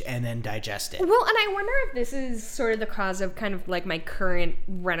image and then digest it. Well, and I wonder if this is sort of the cause of kind of like my current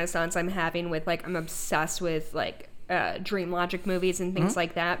renaissance I'm having with like, I'm obsessed with like dream logic movies and things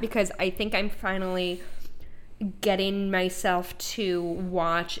like that, because I think I'm finally getting myself to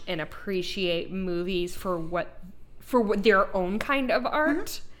watch and appreciate movies for what their own kind of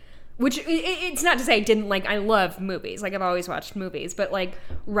art. Which, it's not to say I love movies. Like, I've always watched movies. But, like,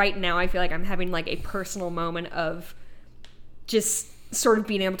 right now I feel like I'm having, like, a personal moment of just sort of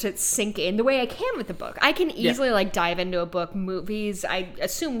being able to sink in the way I can with a book. I can easily, like, dive into a book. Movies, I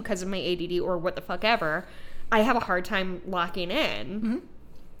assume because of my ADD or what the fuck ever, I have a hard time locking in.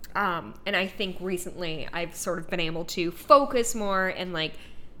 And I think recently I've sort of been able to focus more and, like,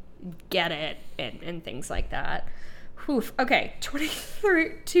 get it and things like that. Oof. Okay,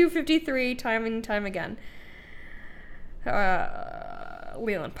 253, time and time again.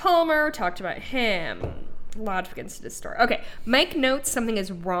 Leland Palmer, talked about him. Logic against this story. Okay, Mike notes something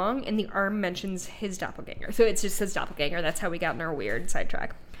is wrong, and the arm mentions his doppelganger. So it's just his doppelganger. That's how we got in our weird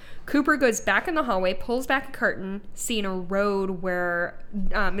sidetrack. Cooper goes back in the hallway, pulls back a curtain, seeing a road where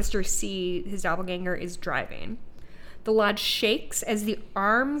Mr. C, his doppelganger, is driving. The lodge shakes as the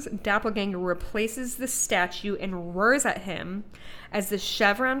arm's doppelganger replaces the statue and roars at him as the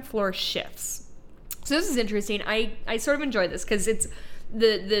chevron floor shifts. So this is interesting. I sort of enjoy this because it's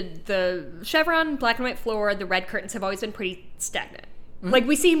the chevron black and white floor, the red curtains have always been pretty stagnant. Like,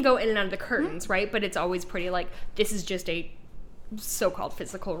 we see him go in and out of the curtains, right? But it's always pretty like, this is just a so-called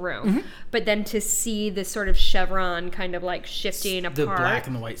physical room. But then to see this sort of chevron kind of like shifting apart. The black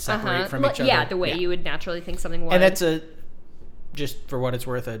and the white separate from each other. Yeah, the way you would naturally think something would. And that's just for what it's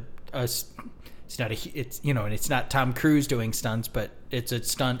worth, it's not and it's not Tom Cruise doing stunts, but it's a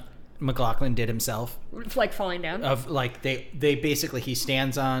stunt McLaughlin did himself. It's like falling down. Of like they basically, he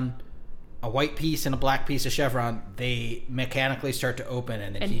stands on a white piece and a black piece of chevron. They mechanically start to open,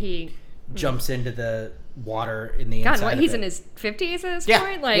 and then he jumps into the water in the inside. God, he's in his 50s at this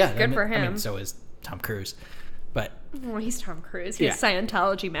point? Like, good for him. I mean, so is Tom Cruise. But well, he's Tom Cruise. He has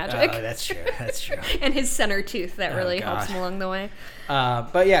Scientology magic. Oh, that's true. That's true. And his center tooth that really helps him along the way.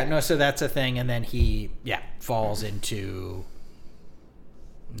 But yeah, no, so that's a thing. And then he, falls into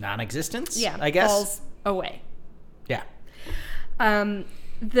non-existence, I guess. Falls away. Yeah. The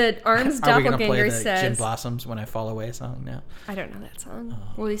Arms doppelganger says... Are we going to play the Gin Blossoms When I Fall Away song now? I don't know that song.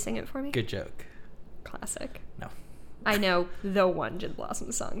 Will you sing it for me? Good joke. Classic. No. I know the one Gin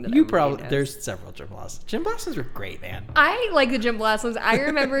Blossoms song that you probably knows. There's several Gin Blossoms. Gin Blossoms are great, man. I like the Gin Blossoms. I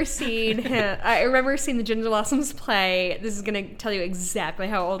remember seeing the Gin Blossoms play. This is gonna tell you exactly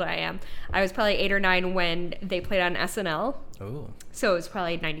how old I am. I was probably 8 or 9 when they played on SNL. Oh. So it was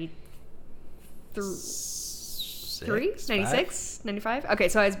probably 96, 95. Okay,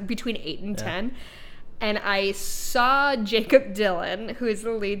 so I was between 8 and 10. And I saw Jacob Dylan, who is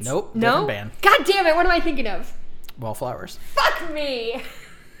the lead. Nope. Different band. God damn it! What am I thinking of? Wallflowers. Fuck me!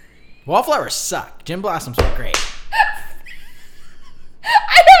 Wallflowers suck. Gin Blossoms are great.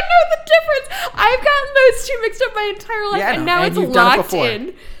 I don't know the difference. I've gotten those two mixed up my entire life, and now it's locked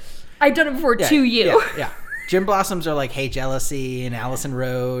in. I've done it before to you. Yeah. Gin Blossoms are like Hey Jealousy and Allison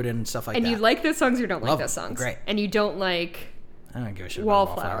Road and stuff like that. And you like those songs or don't like those songs? Great. And you don't like I don't give a shit about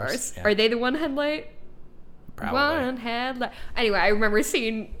Wallflowers. Are they the One Headlight? Probably. One headlight. Anyway, I remember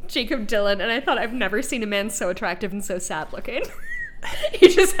seeing Jacob Dylan, and I thought I've never seen a man so attractive and so sad looking. He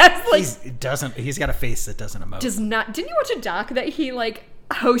just has like he's got a face that doesn't emote. Didn't you watch a doc that he like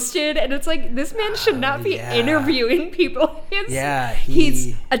hosted, and it's like, this man should not be interviewing people.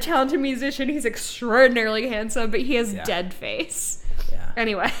 He's a talented musician, he's extraordinarily handsome, but he has dead face.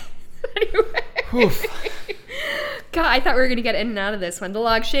 Anyway. God, I thought we were gonna get in and out of this one. The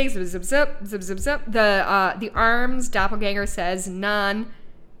log shakes, zip zip zip zip zip zip. The Arms doppelganger says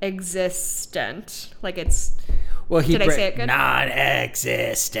non-existent, like it's. Well, did I say it good?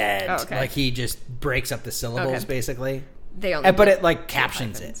 Non-existent. Oh, okay. Like he just breaks up the syllables, basically. But it like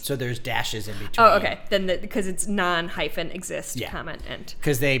captions it, so there's dashes in between. Oh, okay. Then because it's non-exist, comment end.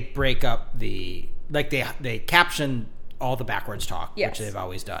 Because they break up they caption all the backwards talk, which they've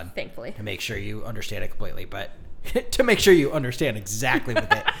always done, thankfully, to make sure you understand it completely. But to make sure you understand exactly what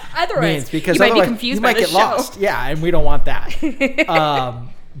that otherwise means, because you might be confused. You might get lost. Yeah, and we don't want that.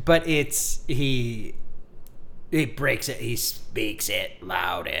 But he breaks it. He speaks it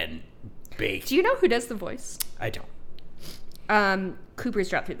loud and big. Do you know who does the voice? I don't. Cooper's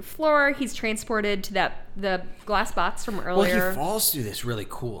dropped through the floor. He's transported to the glass box from earlier. Well, he falls through this really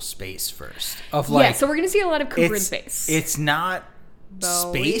cool space first. So we're going to see a lot of Cooper in space. It's not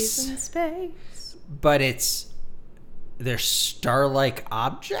space, in space, but they're star-like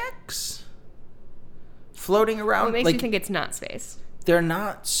objects floating around. What makes you think it's not space? They're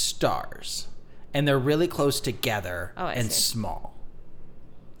not stars, and they're really close together and see. Small.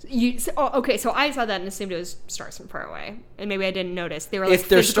 Okay, so I saw that and assumed it was stars from far away, and maybe I didn't notice. They were like, if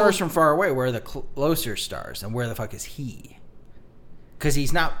they're stars from far away, where are the closer stars, and where the fuck is he? Because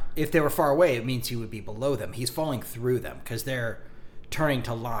he's not. If they were far away, it means he would be below them. He's falling through them because they're turning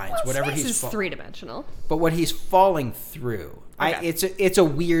to lines. Well, whatever space he's is 3-dimensional. But what he's falling through, it's a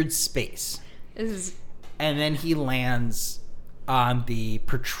weird space. And then he lands on the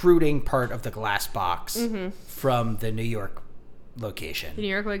protruding part of the glass box from the New York location. The New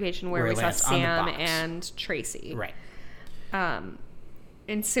York location where we saw Sam and Tracy. Right.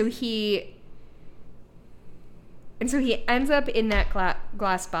 And so he ends up in that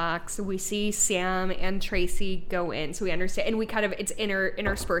glass box. We see Sam and Tracy go in. So we understand, and we kind of, it's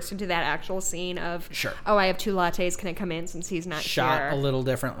interspersed into that actual scene of, oh, I have 2 lattes. Can I come in since he's not shot here? A little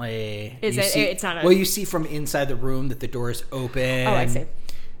differently. It's not. Well, you see from inside the room that the door is open. Oh, I see.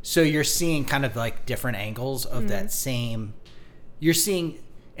 So you're seeing kind of like different angles of that same. You're seeing,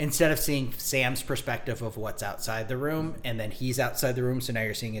 instead of seeing Sam's perspective of what's outside the room, and then he's outside the room, so now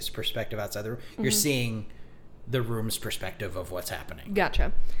you're seeing his perspective outside the room. You're seeing the room's perspective of what's happening.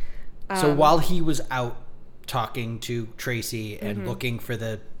 Gotcha. So while he was out talking to Tracy and looking for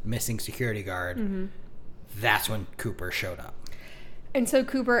the missing security guard, that's when Cooper showed up. And so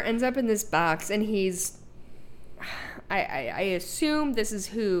Cooper ends up in this box, and he's... I assume this is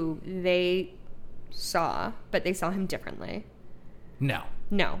who they saw, but they saw him differently. No.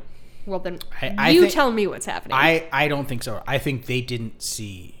 No. Well, then I you think, tell me what's happening. I don't think so. I think they didn't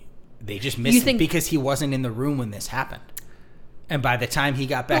see. They just missed him because he wasn't in the room when this happened. And by the time he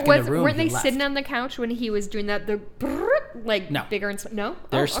got back in the room, weren't they left. sitting on the couch when he was doing that? No. Bigger and no.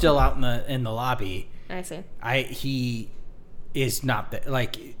 They're still out in the lobby. I see. He is not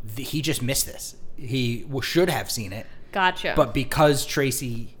he just missed this. He should have seen it. Gotcha. But because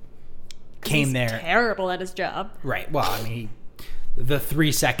Tracy came there, terrible at his job. Right. Well, I mean, the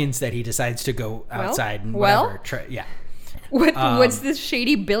 3 seconds that he decides to go outside and whatever. Yeah. What's this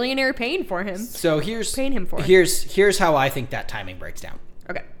shady billionaire paying for him? So paying him for. Here's how I think that timing breaks down.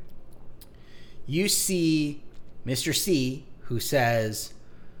 Okay. You see Mr. C, who says,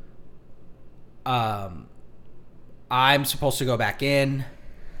 I'm supposed to go back in,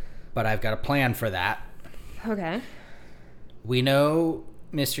 but I've got a plan for that. Okay. We know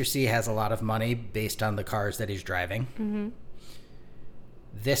Mr. C has a lot of money based on the cars that he's driving. Mm-hmm.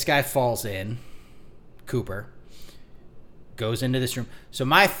 This guy falls in, Cooper, goes into this room. So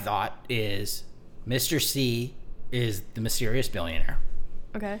my thought is Mr. C is the mysterious billionaire.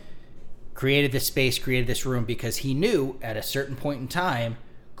 Okay. Created this space, created this room because he knew at a certain point in time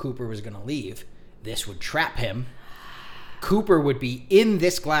Cooper was going to leave. This would trap him. Cooper would be in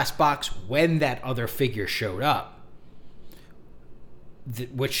this glass box when that other figure showed up,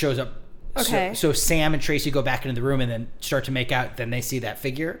 which shows up. Okay. So Sam and Tracy go back into the room and then start to make out. Then they see that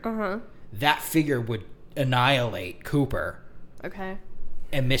figure. Uh-huh. That figure would annihilate Cooper. Okay.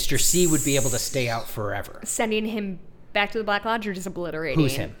 And Mr. C would be able to stay out forever. Sending him back to the Black Lodge or just obliterating?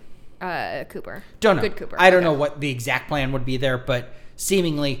 Who's him? Cooper. Don't know. Good Cooper. I don't know what the exact plan would be there, but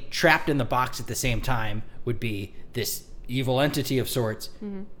seemingly trapped in the box at the same time would be this evil entity of sorts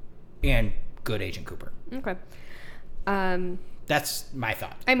and good Agent Cooper. Okay. That's my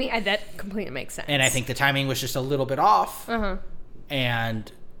thought. I mean, that completely makes sense. And I think the timing was just a little bit off. Uh-huh. And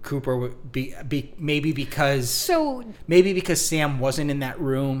Cooper would be maybe because Sam wasn't in that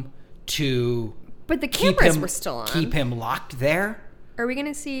room to but the cameras were still on. Keep him locked there. Are we going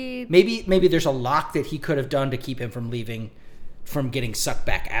to see Maybe there's a lock that he could have done to keep him from leaving, from getting sucked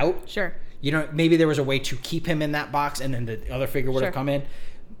back out. Sure. You know, maybe there was a way to keep him in that box and then the other figure would have come in.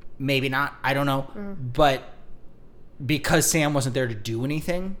 Maybe not. I don't know. But because Sam wasn't there to do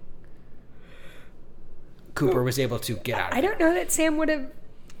anything, Cooper was able to get out of it. I don't know that Sam would have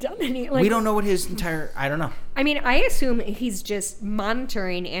done any. We don't know what his entire... I don't know. I mean, I assume he's just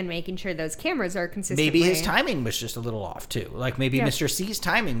monitoring and making sure those cameras are consistently... Maybe his timing was just a little off, too. Like, maybe Mr. C's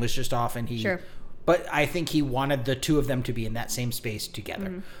timing was just off and he... Sure. But I think he wanted the two of them to be in that same space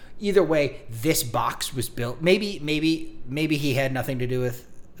together. Either way, this box was built... Maybe he had nothing to do with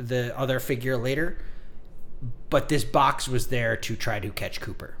the other figure later, but this box was there to try to catch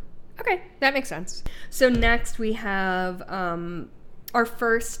Cooper. Okay, that makes sense. So next we have our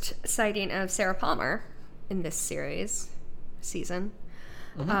first sighting of Sarah Palmer in this season.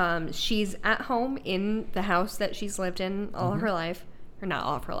 She's at home in the house that she's lived in all her life. Or not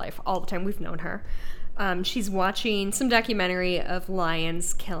all of her life, all the time we've known her. She's watching some documentary of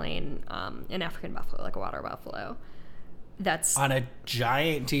lions killing an African buffalo, like a water buffalo. That's on a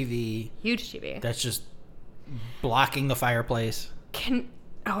giant TV. Huge TV. That's just blocking the fireplace.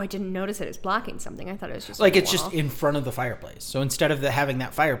 I didn't notice it as blocking something. I thought it was just like it's just in front of the fireplace. So instead of having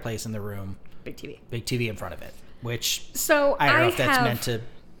that fireplace in the room, big TV in front of it. Which I don't know if that's meant to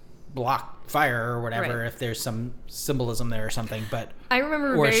block fire or whatever. Right. If there's some symbolism there or something, but I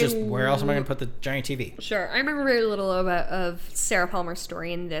remember. Or it's just where else am I going to put the giant TV? Sure, I remember very little of Sarah Palmer's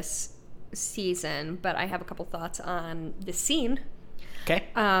story in this season, but I have a couple thoughts on the scene. Okay.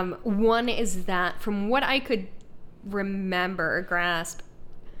 One is that from what I could remember or grasp,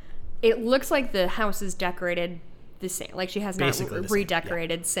 it looks like the house is decorated the same. Like she has basically not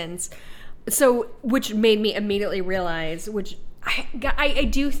redecorated since. So, which made me immediately realize, which I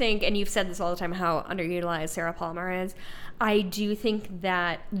do think, and you've said this all the time, how underutilized Sarah Palmer is. I do think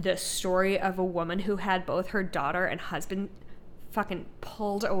that the story of a woman who had both her daughter and husband fucking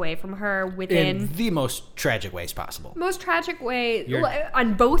pulled away from her in the most tragic ways possible. Most tragic way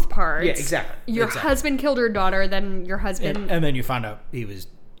on both parts. Yeah, exactly. Your husband killed her daughter, then your husband... And then you found out he was...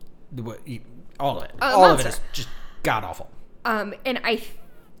 all of it. All of it is just god-awful. And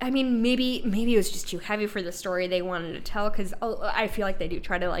I mean, maybe it was just too heavy for the story they wanted to tell, because I feel like they do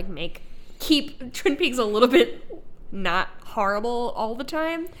try to keep Twin Peaks a little bit not horrible all the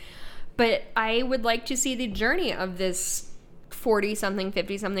time. But I would like to see the journey of this 40-something,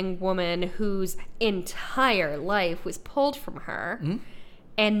 50-something woman whose entire life was pulled from her. Mm-hmm.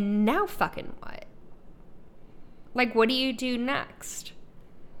 And now fucking what? Like, what do you do next?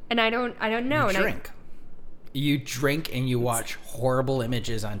 And I don't know. You shrink. You drink and you watch horrible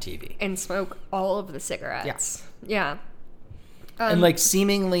images on TV. And smoke all of the cigarettes. Yeah. And like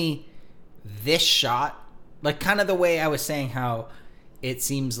seemingly this shot, like kind of the way I was saying how it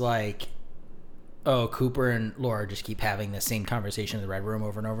seems like, oh, Cooper and Laura just keep having the same conversation in the Red Room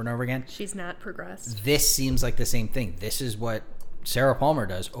over and over and over again. She's not progressed. This seems like the same thing. This is what Sarah Palmer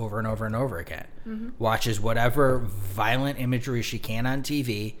does over and over and over again. Mm-hmm. Watches whatever violent imagery she can on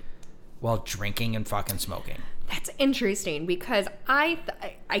TV while drinking and fucking smoking. That's interesting because I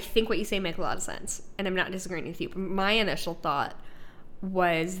think what you say makes a lot of sense, and I'm not disagreeing with you. But my initial thought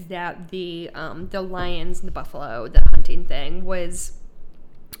was that the lions and the buffalo, the hunting thing, was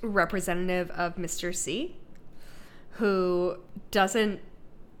representative of Mr. C, who doesn't.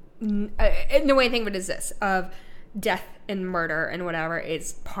 And the way I think of it is this: of death and murder and whatever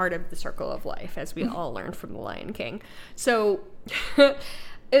is part of the circle of life, as we all learned from The Lion King. So.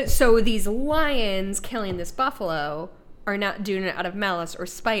 So these lions killing this buffalo are not doing it out of malice or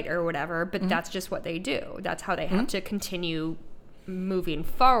spite or whatever, but that's just what they do. That's how they have to continue moving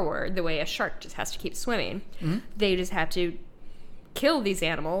forward, the way a shark just has to keep swimming. They just have to kill these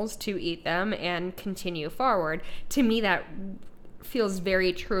animals to eat them and continue forward. To me, that feels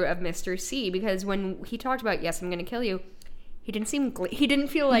very true of Mr. C, because when he talked about, yes, I'm going to kill you, he didn't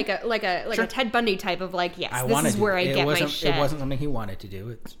feel like a Ted Bundy type of like, yes, this is where I get my shit. It wasn't something he wanted to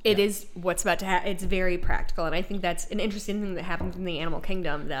do. It is what's about to happen. It's very practical, and I think that's an interesting thing that happens in the animal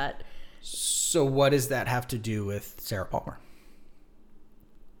kingdom. So what does that have to do with Sarah Palmer?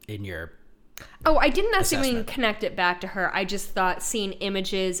 In your I didn't necessarily connect it back to her. I just thought seeing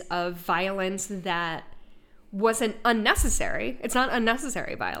images of violence that wasn't unnecessary. It's not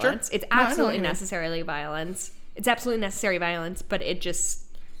unnecessary violence. Sure. It's absolutely necessarily violence. It's absolutely necessary violence, but it's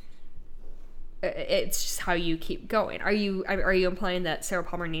just how you keep going. Are you implying that Sarah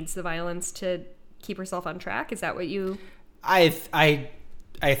Palmer needs the violence to keep herself on track? Is that what you? I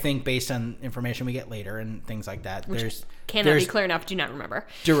think based on information we get later and things like that, there's be clear enough. Do not remember.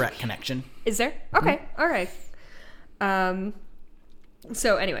 Direct connection. Is there? Okay. All right.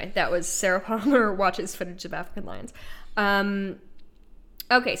 So anyway, that was Sarah Palmer watches footage of African lions.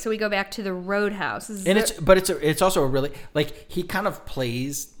 Okay, so we go back to the Roadhouse. It's also a really, like, he kind of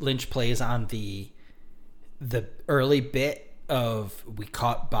Lynch plays on the early bit of we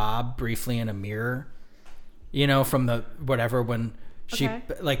caught Bob briefly in a mirror, from the whatever, when she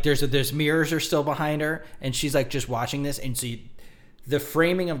like there's mirrors are still behind her and she's like just watching this, and so the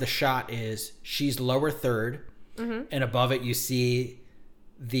framing of the shot is she's lower third, and above it you see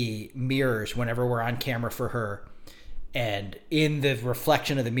the mirrors whenever we're on camera for her. And in the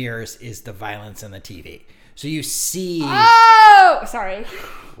reflection of the mirrors is the violence in the TV. So you see... Oh! Sorry.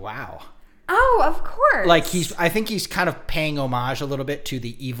 Wow. Oh, of course. Like, I think he's kind of paying homage a little bit to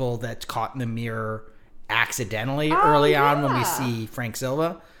the evil that's caught in the mirror accidentally early on when we see Frank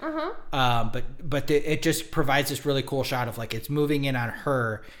Silva. But it just provides this really cool shot of, like, it's moving in on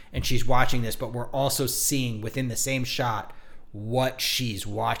her and she's watching this, but we're also seeing within the same shot what she's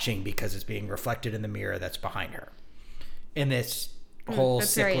watching because it's being reflected in the mirror that's behind her. In this whole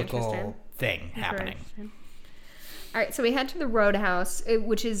cyclical thing happening. All right, so we head to the Roadhouse,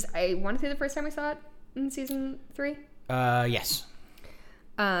 which is, I want to say, the first time we saw it in season 3. Yes.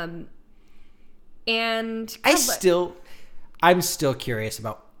 And I'm still curious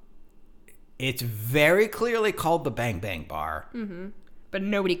about. It's very clearly called the Bang Bang Bar, but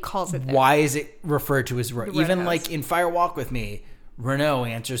nobody calls it that. Why is it referred to as even like in Fire Walk with Me? Renault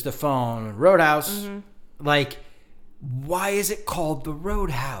answers the phone. Roadhouse, like. Why is it called the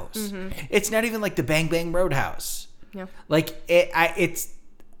Roadhouse? It's not even like the Bang Bang Roadhouse. Yeah. Like, it's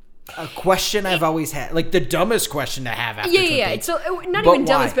a question I've always had. Like, the dumbest question to have after Twin Peaks. So, not even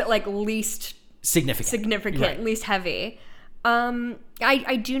dumbest, but, like, least... Significant, right. Least heavy.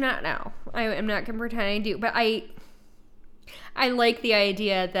 I do not know. I am not going to pretend I do. But I like the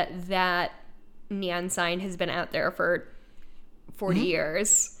idea that neon sign has been out there for 40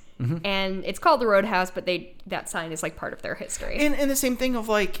 years. And it's called the Roadhouse, but that sign is like part of their history. And the same thing of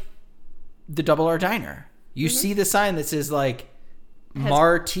like the Double R Diner. You see the sign that says like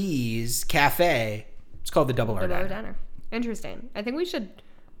Marty's Cafe. It's called the Double R Diner. Interesting. I think we should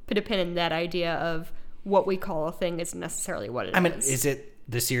put a pin in that idea of what we call a thing isn't necessarily what it is. I mean, is it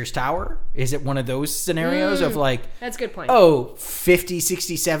the Sears Tower? Is it one of those scenarios of like... That's a good point. 50,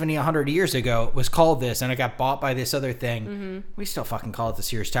 60, 70, 100 years ago it was called this and it got bought by this other thing. We still fucking call it the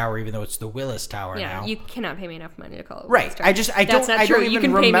Sears Tower even though it's the Willis Tower now. Yeah, you cannot pay me enough money to call it Willis Tower. That's not true. You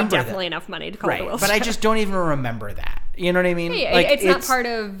can pay me definitely enough money to call it the Willis Tower. But I just don't even remember that. You know what I mean? Yeah, like, it's not part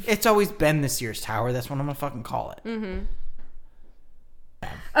of... It's always been the Sears Tower. That's what I'm going to fucking call it.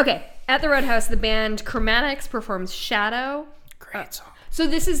 Okay. At the Roadhouse, the band Chromatics performs Shadow. Great song. So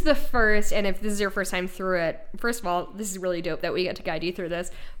this is the first, and if this is your first time through it, first of all, this is really dope that we get to guide you through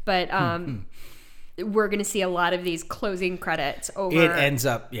this. But we're going to see a lot of these closing credits over. It ends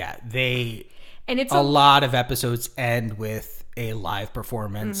up, and it's a lot of episodes end with a live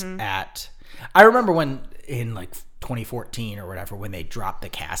performance at. I remember when in like 2014 or whatever when they dropped the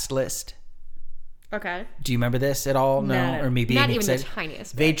cast list. Okay. Do you remember this at all? No, or maybe not even the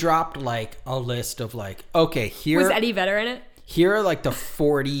tiniest. They dropped like a list of like, okay, here was Eddie Vedder in it. Here are like the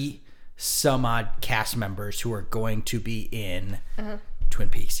 40 some odd cast members who are going to be in Twin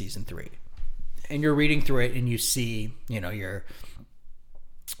Peaks season 3, and you're reading through it and you see, your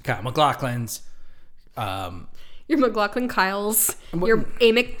Kyle MacLachlan's, your McLaughlin Kyles, your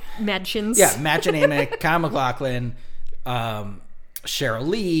Amick Madchins. Yeah, Madge and Amick, Kyle MacLachlan, Cheryl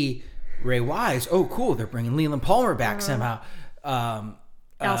Lee, Ray Wise. Oh, cool. They're bringing Leland Palmer back somehow. Al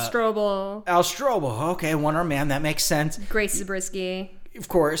Strobel. Okay, One-Armed Man. That makes sense. Grace Zabriskie. Of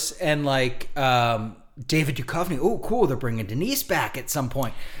course. And like David Duchovny. Oh, cool. They're bringing Denise back at some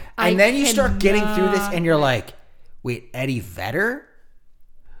point. And then you start getting through this and you're like, wait, Eddie Vedder?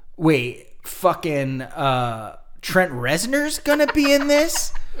 Wait, fucking Trent Reznor's gonna be in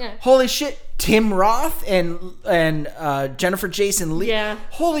this? Yeah. Holy shit. Tim Roth and Jennifer Jason Leigh. Yeah.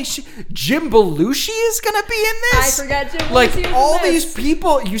 Holy shit. Jim Belushi is gonna be in this? I forgot Jim Belushi Like was in all this. these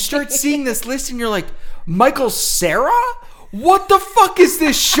people, you start seeing this list and you're like, Michael Cera? What the fuck is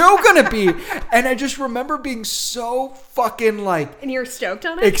this show gonna be? And I just remember being so fucking like, and you're stoked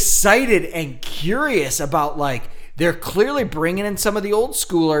on it? excited and curious about like, they're clearly bringing in some of the old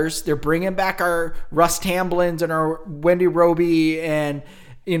schoolers. They're bringing back our Russ Tamblins and our Wendy Roby and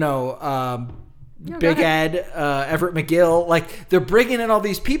Big Ed, Everett McGill. Like, they're bringing in all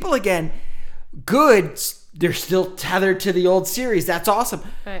these people again. Good. They're still tethered to the old series. That's awesome.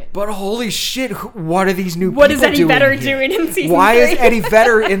 Right. But holy shit, what are these new people What is Eddie doing Vedder here? doing in season Why 3? is Eddie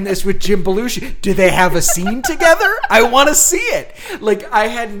Vedder in this with Jim Belushi? Do they have a scene together? I want to see it. Like, I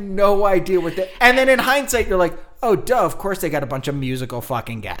had no idea what that. And then in hindsight, you're like, oh, duh, of course they got a bunch of musical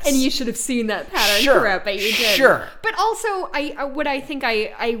fucking guests. And you should have seen that pattern Sure. throughout, but you did. Sure. But also, what I think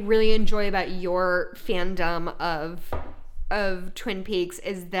I really enjoy about your fandom of Twin Peaks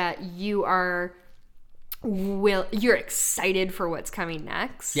is that you're excited for what's coming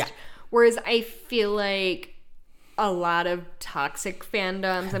next. Yeah. Whereas I feel like a lot of toxic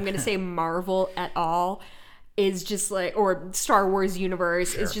fandoms, I'm going to say Marvel et al, is just like, or Star Wars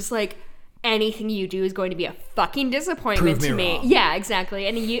universe is just like, anything you do is going to be a fucking disappointment to me. Wrong. Yeah, exactly.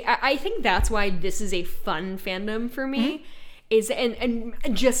 And I think that's why this is a fun fandom for me. Is and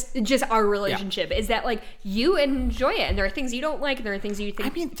just our relationship is that like you enjoy it and there are things you don't like and there are things you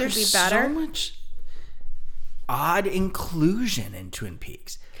think could be better. So much odd inclusion in Twin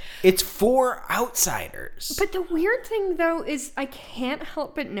Peaks. It's for outsiders. But the weird thing though is I can't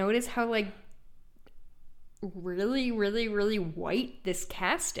help but notice how like really, really, really white this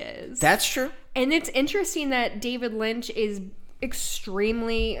cast is. That's true. And it's interesting that David Lynch is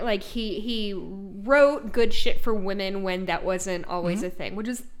extremely like he wrote good shit for women when that wasn't always a thing, which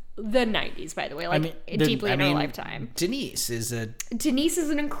is the 90s, by the way, like deeply in our lifetime. Denise is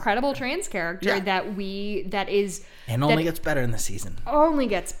an incredible trans character that only gets better in the season. Only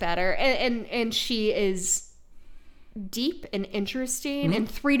gets better, and she is deep and interesting and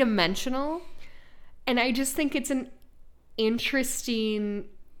three-dimensional. And I just think it's an interesting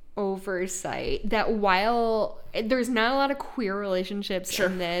oversight that while there's not a lot of queer relationships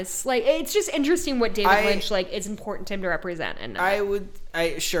in this, like it's just interesting what David Lynch like is important to him to represent. And and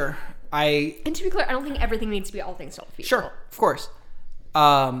to be clear, I don't think everything needs to be all things to all people. Sure, of course.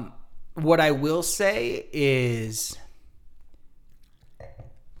 What I will say is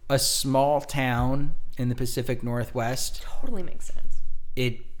a small town in the Pacific Northwest totally makes sense.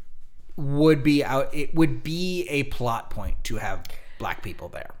 It would be a plot point to have black people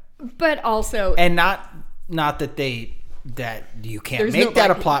there. But also, and not that you can't make that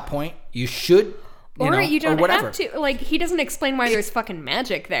a plot point. You should, you don't or have to. Like, he doesn't explain why there's fucking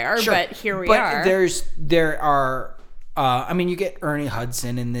magic there, sure, but here we are. There are. I mean, you get Ernie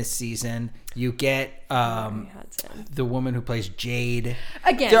Hudson in this season. You get the woman who plays Jade.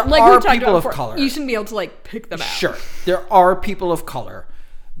 Again, there like are we talked people about of color. You shouldn't be able to like pick them out. Sure, there are people of color,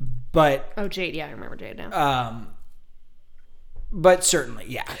 but Jade. Yeah, I remember Jade now. But certainly,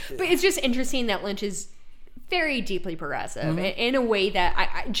 yeah. But it's just interesting that Lynch is very deeply progressive in a way that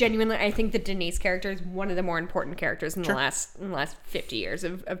I genuinely I think the Denise character is one of the more important characters in the last 50 years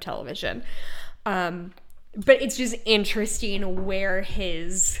of television. But it's just interesting where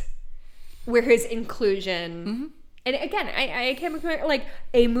his inclusion And again, I can't like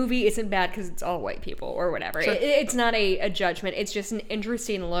a movie isn't bad because it's all white people or whatever. Sure. It's not a judgment. It's just an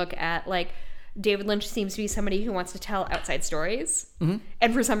interesting look at like David Lynch seems to be somebody who wants to tell outside stories,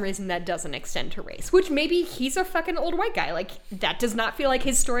 and for some reason that doesn't extend to race. Which maybe he's a fucking old white guy. Like that does not feel like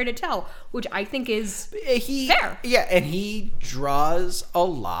his story to tell, which I think is fair. Yeah, and he draws a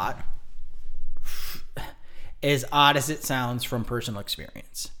lot, as odd as it sounds, from personal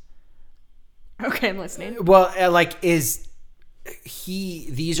experience. Okay, I'm listening. Well, these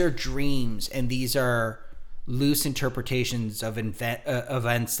are dreams and these are loose interpretations of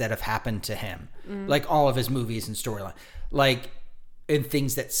events that have happened to him. Like all of his movies and storyline. Like, and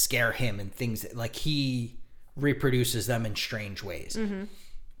things that scare him and things that, like, he reproduces them in strange ways.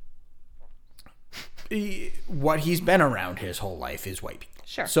 What he's been around his whole life is white people.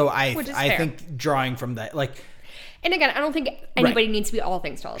 Sure. So I think drawing from that, like... And again, I don't think anybody needs to be all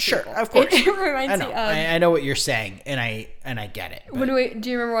things to all people. Sure, of course. It reminds me of... I know what you're saying, and I get it. Do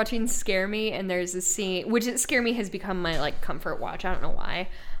you remember watching Scare Me? And there's a scene... Which Scare Me has become my, like, comfort watch. I don't know why.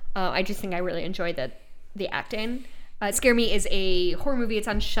 I just think I really enjoyed the acting. Scare Me is a horror movie. It's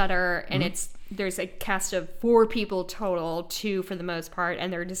on Shudder, and there's a cast of 4 people total, 2 for the most part,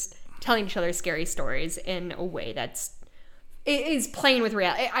 and they're just telling each other scary stories in a way it is playing with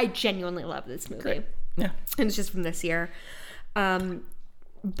reality. I genuinely love this movie. Great. Yeah. And it's just from this year. But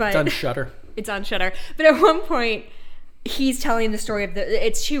it's on Shudder. It's on Shudder. But at one point, he's telling the story of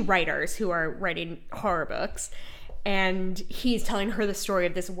it's 2 writers who are writing horror books. And he's telling her the story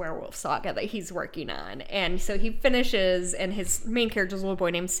of this werewolf saga that he's working on. And so he finishes, and his main character is a little boy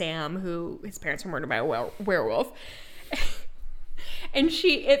named Sam, who his parents were murdered by a werewolf. And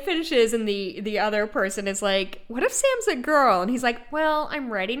it finishes, and the other person is like, what if Sam's a girl? And he's like, well, I'm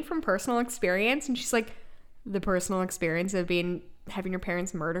writing from personal experience. And she's like, the personal experience of having your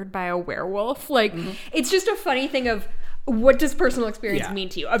parents murdered by a werewolf? Like, it's just a funny thing of, what does personal experience mean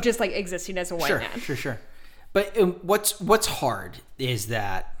to you? Of just, like, existing as a white man. Sure. But what's hard is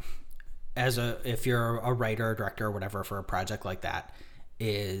that, if you're a writer or director or whatever for a project like that,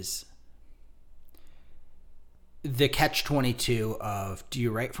 is... the catch-22 of, do you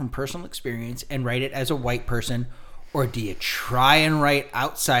write from personal experience and write it as a white person, or do you try and write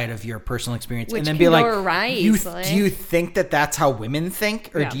outside of your personal experience? Which and then be like, do you think that that's how women think,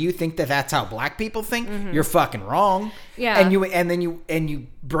 or do you think that that's how black people think? You're fucking wrong. Yeah. And then you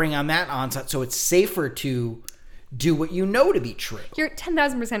bring on that onset, so it's safer to do what you know to be true. You're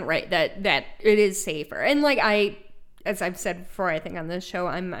 10,000% right that it is safer. And like as I've said before, I think on this show,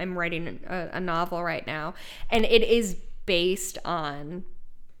 I'm writing a novel right now, and it is based on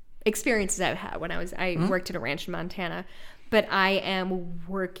experiences I've had when I worked at a ranch in Montana. But I am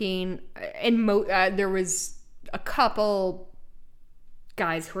working, and there was a couple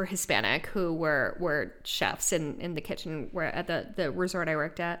guys who were Hispanic who were chefs in the kitchen at the resort I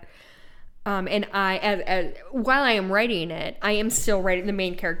worked at. And while I am writing it, I am still writing the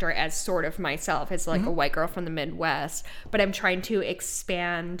main character as sort of myself, as like a white girl from the Midwest, but I'm trying to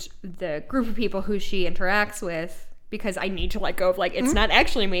expand the group of people who she interacts with, because I need to let go of, like, it's not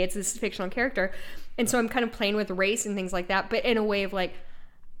actually me, it's this fictional character. And so I'm kind of playing with race and things like that, but in a way of, like,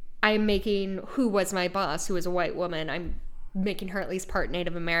 I'm making who was my boss, who was a white woman, I'm making her at least part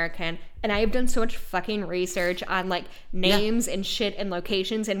Native American. And I have done so much fucking research on, like, names and shit and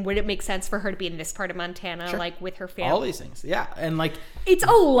locations, and would it make sense for her to be in this part of Montana, like, with her family? All these things, yeah. And, like, it's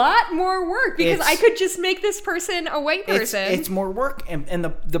a lot more work, because I could just make this person a white person. It's more work, and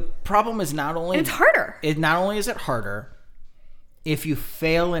the problem is not only... And it's harder. Not only is it harder, if you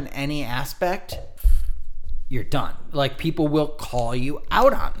fail in any aspect, you're done. Like, people will call you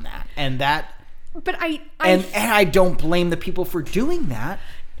out on that, and that... But and I don't blame the people for doing that.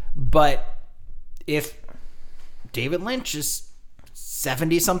 But if David Lynch is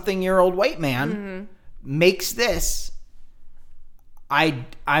 70-something-year-old white man makes this,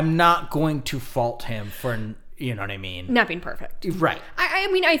 I'm not going to fault him for, you know what I mean? Not being perfect. Right.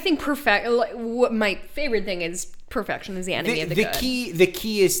 I mean, I think what my favorite thing is, perfection is the enemy of the good. The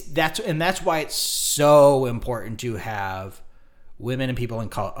key is that's why it's so important to have women and people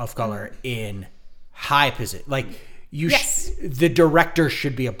of color in high position. Like, the director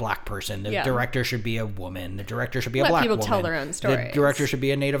should be a black person. The director should be a woman. The director should be a black woman. Let people tell their own stories. The director should be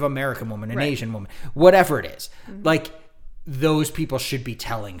a Native American woman, an Asian woman, whatever it is. Like, those people should be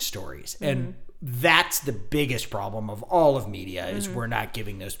telling stories. And that's the biggest problem of all of media, is we're not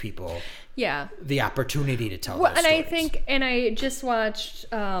giving those people the opportunity to tell those stories. And I just watched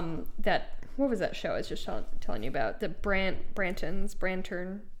that, what was that show I was just telling you about? The Brantons.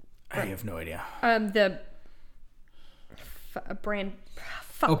 I have no idea.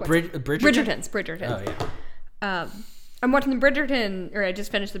 Bridgertons. Oh, yeah. I'm watching I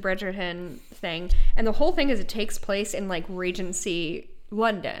just finished the Bridgerton thing, and the whole thing is it takes place in like Regency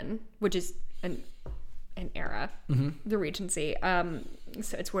London, which is an era, the Regency.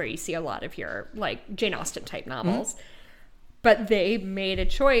 So it's where you see a lot of your like Jane Austen type novels. But they made a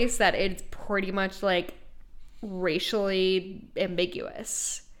choice that it's pretty much like racially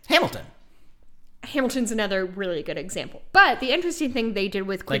ambiguous. Hamilton's another really good example. But the interesting thing they did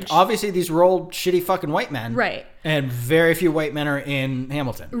with Queen... Like, obviously, these were old, shitty fucking white men. Right. And very few white men are in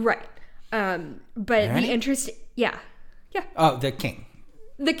Hamilton. Right. But the interesting... Yeah. Yeah. Oh, the king.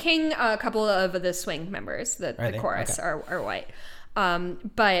 The king, a couple of the swing members, the chorus, are white.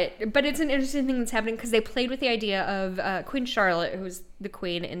 But it's an interesting thing that's happening because they played with the idea of Queen Charlotte, who was the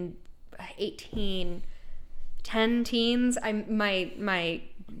queen in 1810 teens. My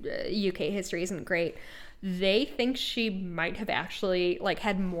UK history isn't great. They think she might have actually like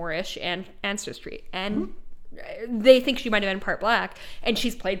had Moorish ancestry, and they think she might have been part black, and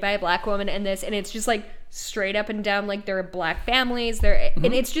she's played by a black woman in this, and it's just like straight up and down, like they're black families.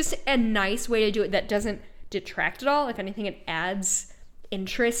 And it's just a nice way to do it that doesn't detract at all. If anything, it adds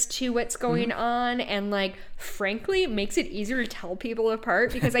interest to what's going on, and like frankly it makes it easier to tell people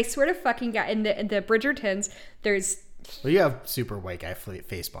apart, because I sort of fucking got in the Bridgertons, there's you have super white guy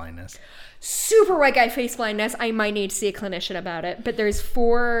face blindness. I might need to see a clinician about it, but there's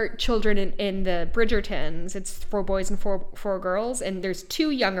 4 children in the Bridgertons. It's 4 boys and 4 girls, and there's 2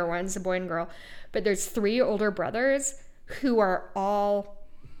 younger ones, a boy and girl, but there's 3 older brothers who are all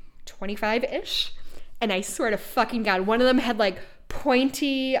 25-ish. And I sort of fucking got, one of them had like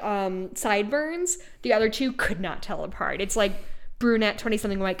pointy sideburns. The other 2 could not tell apart. It's like brunette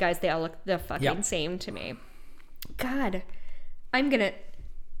 20-something white guys. They all look the fucking same to me. God, I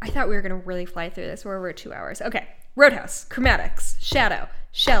thought we were going to really fly through this. We're over 2 hours. Okay. Roadhouse, Chromatics, Shadow,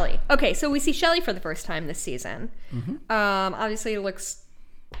 Shelley. Okay, so we see Shelley for the first time this season. Obviously, it looks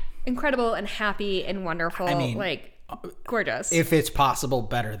incredible and happy and wonderful. I mean, like, gorgeous. If it's possible,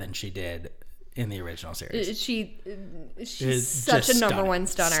 better than she did in the original series. She's such a number one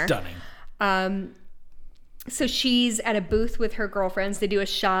stunner. Stunning. So she's at a booth with her girlfriends. They do a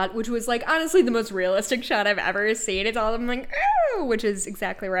shot, which was like honestly the most realistic shot I've ever seen. It's all of them like, oh, which is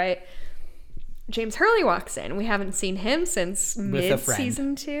exactly right. James Hurley walks in. We haven't seen him since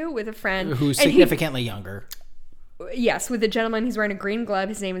mid-season 2 with a friend. Who's significantly younger. Yes, with a gentleman. He's wearing a green glove.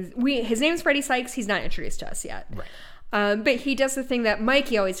 His name is Freddie Sykes. He's not introduced to us yet. Right. But he does the thing that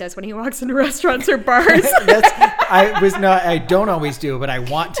Mikey always does when he walks into restaurants or bars. I don't always do, but I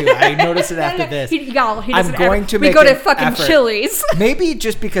want to. I noticed it after this. We go to fucking effort. Chili's. Maybe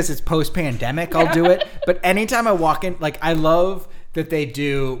just because it's post-pandemic, I'll do it. But anytime I walk in, like I love that they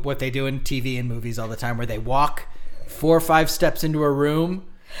do what they do in TV and movies all the time, where they walk 4 or 5 steps into a room,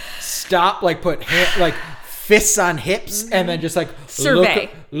 stop, like put fists on hips, and then just like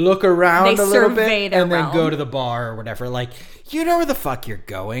look around a little bit, and then go to the bar or whatever. Like, you know where the fuck you're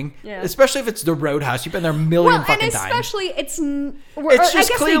going, especially if it's the Roadhouse. You've been there a million fucking times. Especially it's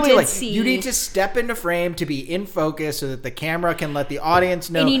just clearly like you need to step into frame to be in focus so that the camera can let the audience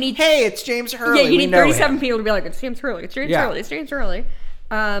know, hey, it's James Hurley. Yeah, you need 37 people to be like, it's James Hurley. It's James Hurley. It's James Hurley.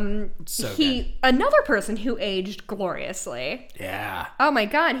 Another person who aged gloriously. Yeah. Oh my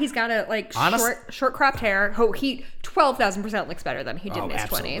God, he's got a short cropped hair. Oh, he 12,000% looks better than he did in his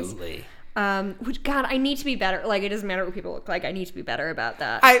 20s. Absolutely. Which, God, I need to be better. Like, it doesn't matter what people look like. I need to be better about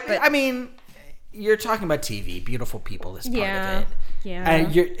that. I mean, you're talking about TV. Beautiful people is part of it. Yeah.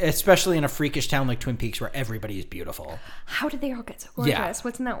 Especially in a freakish town like Twin Peaks where everybody is beautiful. How did they all get so gorgeous? Yeah.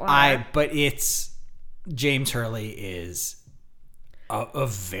 What's in that water? But it's James Hurley is a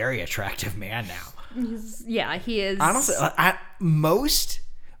very attractive man now. He is. Honestly, Are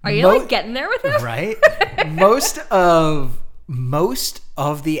you like getting there with him? Right? most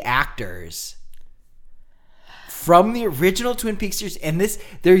of the actors from the original Twin Peaks series, and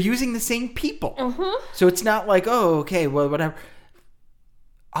they're using the same people. So it's not like, oh, okay, well, whatever.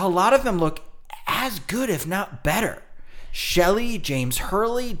 A lot of them look as good, if not better. Shelley, James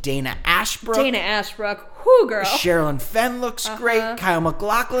Hurley, Dana Ashbrook. Whoo, girl. Sherilyn Fenn looks great. Kyle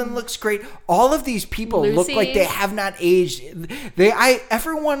MacLachlan looks great. All of these people look like they have not aged.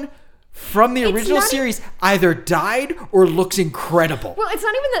 Everyone from the original series either died or looks incredible. Well,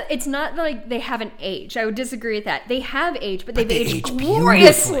 it's not like they haven't aged. I would disagree with that. They have aged, but they've aged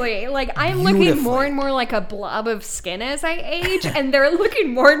gloriously. Like, I'm looking more and more like a blob of skin as I age, and they're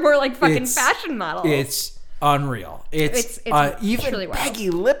looking more and more like fucking fashion models. It's unreal. It's even really Peggy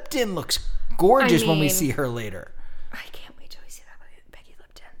Lipton looks gorgeous when we see her later. I can't wait till we see that Peggy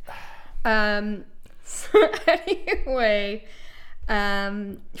Lipton. So anyway,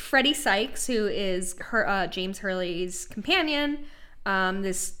 Freddie Sykes, who is James Hurley's companion,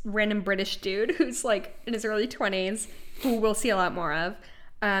 this random British dude who's like in his early 20s, who we'll see a lot more of.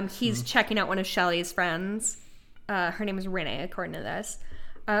 He's checking out one of Shelley's friends. Her name is Renee, according to this.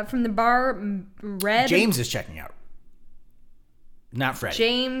 From the bar, Red... James is checking out. Not Freddie.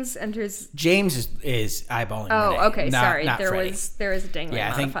 James enters... James is eyeballing Renee. Oh, okay, sorry. Not There was a dangling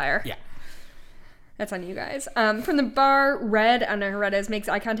modifier. Yeah. That's on you guys. From the bar, Red, I don't know who Red is, makes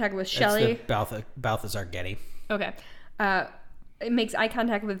eye contact with Shelley. That's the Balthazar Getty. Okay. It makes eye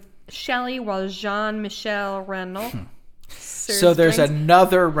contact with Shelley while Jean-Michel Renault So there's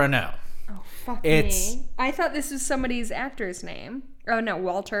another Renault. Oh, fuck me. I thought this was somebody's actor's name. Oh, no,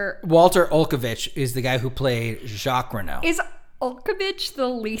 Walter. Walter Olkovich is the guy who played Jacques Renault. Is Olkovich the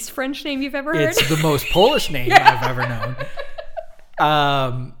least French name you've ever heard? It's the most Polish name I've ever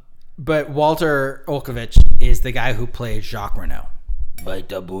known. But Walter Olkovich is the guy who played Jacques Renault. Bite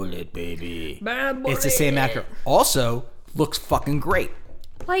the bullet, baby. It's the same actor. Also, looks fucking great.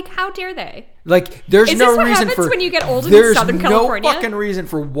 Like, how dare they? Like, there's Is no this what reason happens for when you get old in Southern California? There's no fucking reason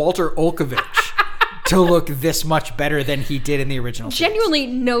for Walter Olkovich to look this much better than he did in the original series. Genuinely,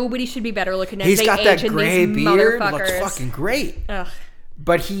 nobody should be better looking as He's they got age that in gray these beard. motherfuckers. Looks fucking great. Ugh.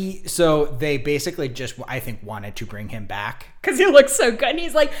 But so they basically just, I think, wanted to bring him back. Because he looks so good. And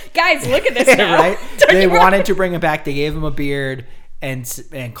he's like, guys, look at this now. Right? They wanted to bring him back. They gave him a beard and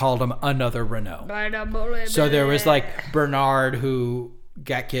called him another Renault. So there was like Bernard, who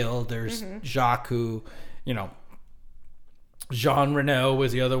got killed. There's Jacques, who, Jean Renault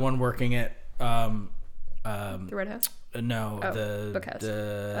was the other one working at the Red House? No, the Bookhouse.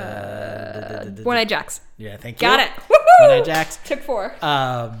 One-Eyed Jacks. Yeah, thank you. Got it. Woohoo! One-Eyed Jacks. Took 4.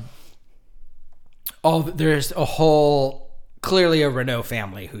 There's a whole, clearly a Renault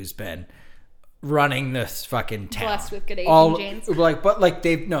family who's been running this fucking town. Blessed with good aging genes.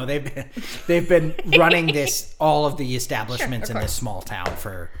 They've been running this, all of the establishments Sure, in this small town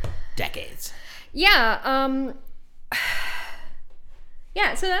for decades. Yeah,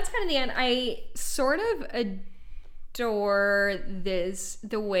 yeah, so that's kind of the end. I sort of adore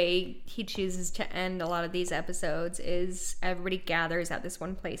the way he chooses to end a lot of these episodes is everybody gathers at this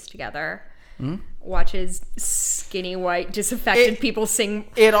one place together, watches skinny white disaffected people sing.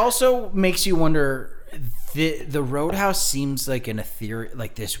 It also makes you wonder, the Roadhouse seems like an ethereal,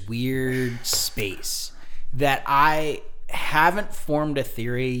 like this weird space that I haven't formed a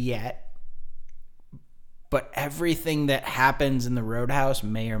theory yet. But everything that happens in the Roadhouse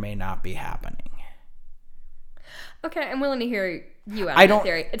may or may not be happening. Okay, I'm willing to hear you out on that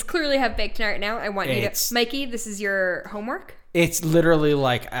theory. It's clearly have baked right now. I want you to... Mikey, this is your homework? It's literally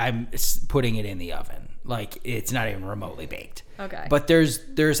like I'm putting it in the oven. Like, it's not even remotely baked. Okay. But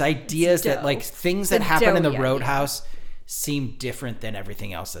there's ideas that, like, things that happen in the Roadhouse seem different than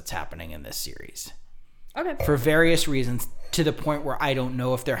everything else that's happening in this series. Okay. For various reasons, to the point where I don't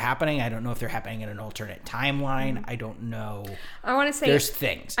know if they're happening. I don't know if they're happening in an alternate timeline. I don't know. I want to say there's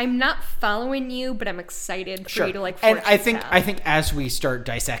things. I'm not following you, but I'm excited for you to like. And I think as we start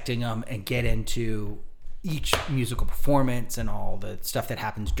dissecting them and get into each musical performance and all the stuff that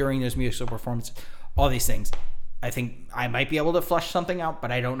happens during those musical performances, all these things, I think I might be able to flush something out,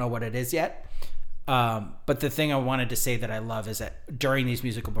 but I don't know what it is yet. But the thing I wanted to say that I love is that during these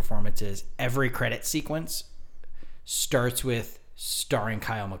musical performances, every credit sequence starts with starring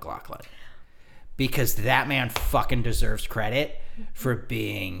Kyle MacLachlan, because that man fucking deserves credit for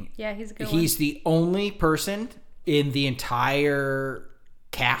being. Yeah, he's a good He's the only person in the entire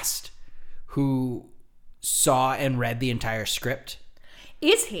cast who saw and read the entire script.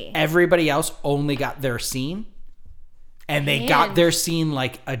 Is he? Everybody else only got their scene, and they got their scene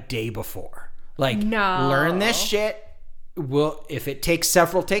like a day before. Like, learn this shit. If it takes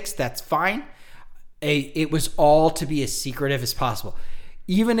several takes, that's fine. It was all to be as secretive as possible.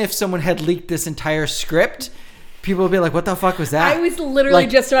 Even if someone had leaked this entire script, people would be like, "What the fuck was that?" I was literally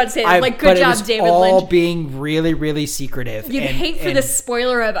just about to say, good job, David Lynch. All being really, really secretive. You'd hate for the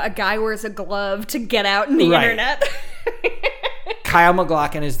spoiler of a guy wears a glove to get out in the internet. Kyle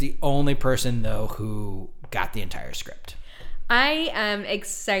MacLachlan is the only person, though, who got the entire script. I am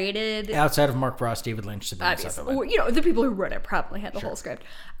excited. Outside of Mark Frost, David Lynch, Sabrina Sutherland. The people who wrote it probably had the whole script.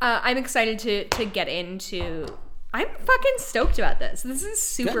 I'm excited to get into. I'm fucking stoked about this. This is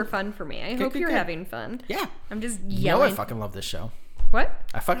super fun for me. I hope you're having fun. Yeah. I'm just yelling. I fucking love this show. What?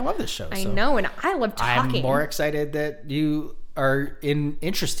 I fucking love this show. I know, and I love talking. I'm more excited that you are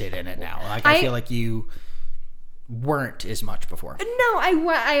interested in it now. Like, I feel like you weren't as much before. No,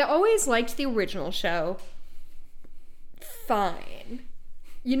 I always liked the original show. Fine.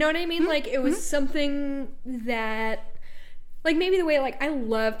 You know what I mean? Like, it was something that Like, maybe the way, like, I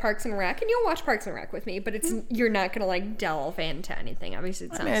love Parks and Rec, and you'll watch Parks and Rec with me, but it's you're not going to, like, delve into anything. Obviously,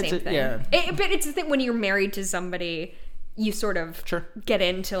 it's not the same thing. Yeah. But it's the thing when you're married to somebody, you sort of get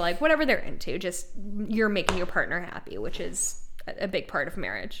into, like, whatever they're into. Just, you're making your partner happy, which is a big part of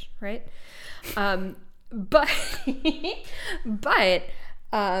marriage, right? But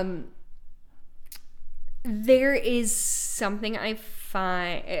there is something I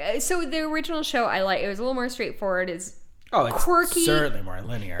find... So, the original show I like, it was a little more straightforward, it's quirky. Certainly more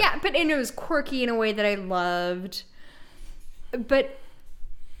linear. Yeah, but it was quirky in a way that I loved. But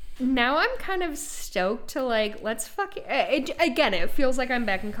now I'm kind of stoked to, like, let's fucking... Again, it feels like I'm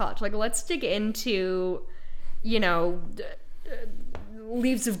back in college. Like, let's dig into, you know,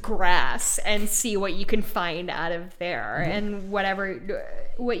 Leaves of Grass and see what you can find out of there. And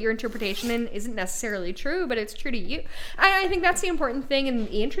what your interpretation in isn't necessarily true, but it's true to you. I think that's the important thing and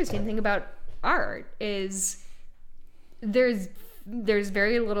the interesting thing about art is... There's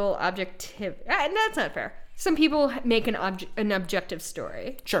very little objective. And that's not fair. Some people make an objective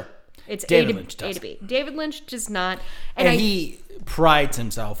story. Sure. It's David Lynch does. A to B. David Lynch does not. And he prides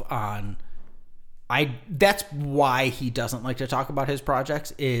himself on... That's why he doesn't like to talk about his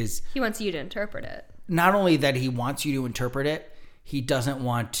projects is... He wants you to interpret it. Not only that he wants you to interpret it, he doesn't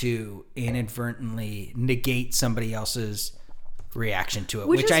want to inadvertently negate somebody else's reaction to it,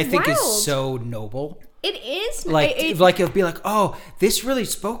 which I think is so noble. It is. Like it'll be like, oh, this really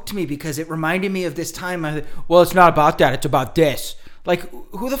spoke to me because it reminded me of this time. Well, it's not about that. It's about this. Like,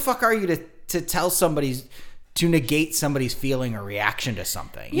 who the fuck are you to tell to negate somebody's feeling or reaction to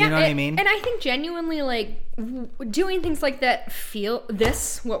something? You know what I mean? And I think genuinely, like, doing things like that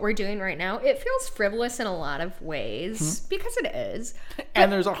what we're doing right now, it feels frivolous in a lot of ways because it is.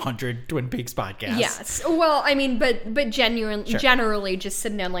 And there's 100 Twin Peaks podcasts. Yes. Well, I mean, but generally just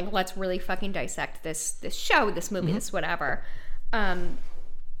sitting down, like, let's really fucking dissect this show, this movie, this whatever. I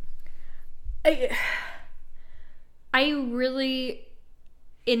really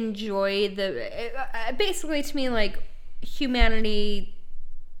enjoy basically to me, like, humanity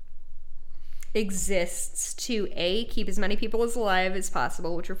exists to A, keep as many people alive as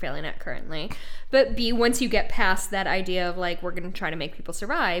possible, which we're failing at currently, but B, once you get past that idea of, like, we're going to try to make people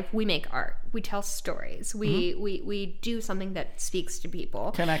survive, we make art, we tell stories, we do something that speaks to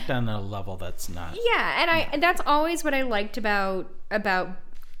people, connect on a level that's not and that's always what I liked about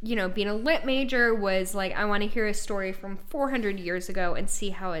you know, being a lit major was, like, I want to hear a story from 400 years ago and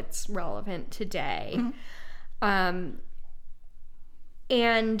see how it's relevant today. And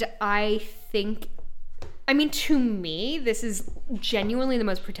I think, I mean, to me, this is genuinely the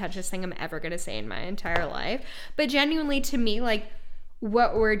most pretentious thing I'm ever going to say in my entire life. But genuinely, to me, like,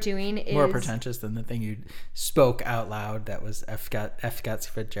 what we're doing is... More pretentious than the thing you spoke out loud that was F. Scott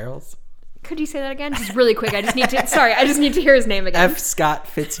Fitzgerald's. Could you say that again? Just really quick. I just need to hear his name again. F. Scott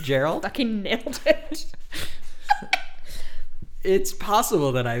Fitzgerald. Fucking nailed it. It's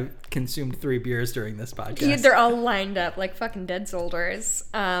possible that I consumed 3 beers during this podcast. Yeah, they're all lined up like fucking dead soldiers.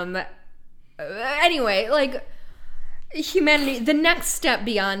 Anyway, like, humanity, the next step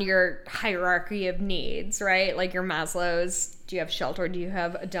beyond your hierarchy of needs, right? Like your Maslow's, do you have shelter? Do you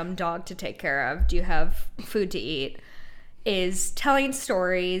have a dumb dog to take care of? Do you have food to eat? Is telling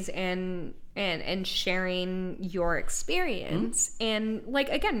stories and sharing your experience. And, like,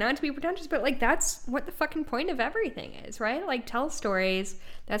 again, not to be pretentious, but, like, that's what the fucking point of everything is, right? Like, tell stories.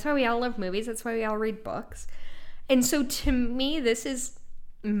 That's why we all love movies. That's why we all read books. And so to me, this is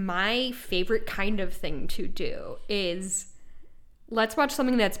my favorite kind of thing to do is let's watch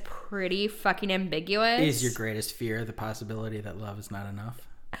something that's pretty fucking ambiguous. Is your greatest fear the possibility that love is not enough?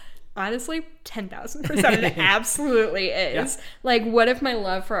 Honestly, 10,000% it absolutely is. Yeah. Like, what if my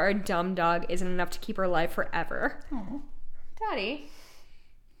love for our dumb dog isn't enough to keep her alive forever? Oh, Daddy.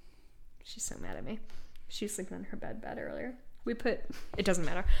 She's so mad at me. She was sleeping on her bed earlier. It doesn't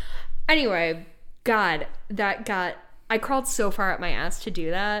matter. Anyway, God, I crawled so far up my ass to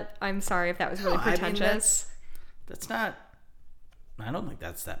do that. I'm sorry if that was really pretentious. I mean, that's not... I don't think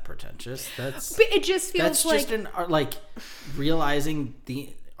that's that pretentious. But it just feels like... That's just like realizing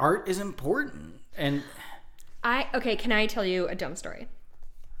the... Art is important. And okay, can I tell you a dumb story?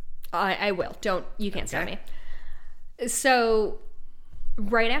 I will. You can't stop me. So,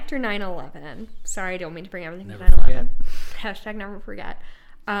 right after 9/11, sorry, I don't mean to bring everything to 9/11. Hashtag never forget.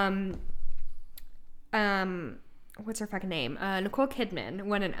 What's her fucking name? Nicole Kidman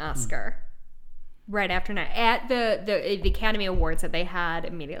won an Oscar right after at the Academy Awards that they had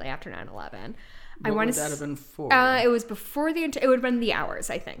immediately after 9/11. What would that have been for? It was before it would have been The Hours,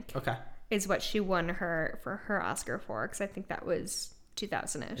 I think. Okay. Is what she won her Oscar for, because I think that was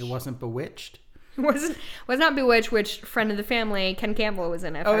 2000-ish. It wasn't Bewitched? Was not Bewitched, which friend of the family, Ken Campbell, was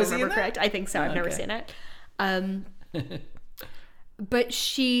in it, if I remember correct. I think so. I've never seen it. But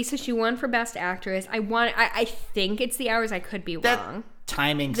she won for Best Actress. I think it's The Hours. I could be wrong.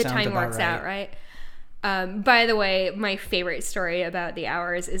 The timing works out, right? By the way, my favorite story about The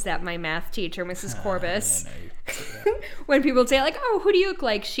Hours is that my math teacher, Mrs. Corbis, when people say, like, oh, who do you look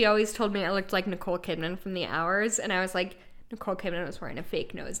like? She always told me I looked like Nicole Kidman from The Hours. And I was like, Nicole Kidman was wearing a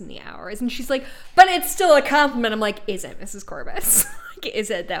fake nose in The Hours. And she's like, but it's still a compliment. I'm like, is it, Mrs. Corbis? Like,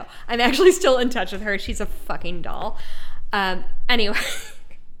 is it, though? I'm actually still in touch with her. She's a fucking doll. Anyway,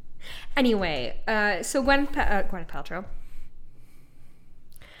 so Gwyneth Paltrow.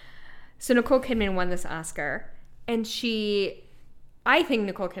 So Nicole Kidman won this Oscar, and I think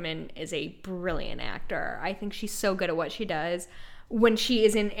Nicole Kidman is a brilliant actor. I think she's so good at what she does. When she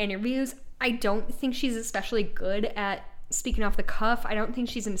is in interviews, I don't think she's especially good at speaking off the cuff. I don't think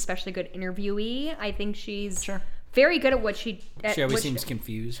she's an especially good interviewee. I think she's very good at what she... She always seems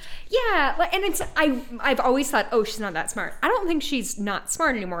confused. Yeah, and I've always thought, oh, she's not that smart. I don't think she's not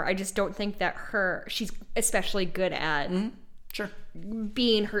smart anymore. I just don't think that she's especially good at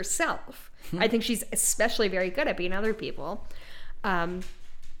being herself. I think she's especially very good at being other people.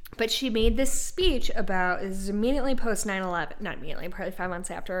 But she made this speech about, this is immediately post 9/11, not immediately, probably 5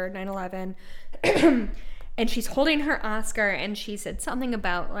 months after 9/11. And she's holding her Oscar, and she said something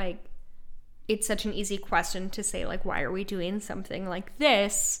about, like, it's such an easy question to say, like, why are we doing something like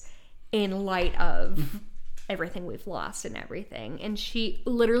this in light of everything we've lost and everything? And she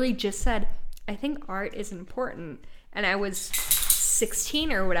literally just said, I think art is important. And I was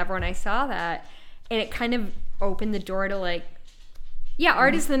 16 or whatever when I saw that, and it kind of opened the door to, like, yeah,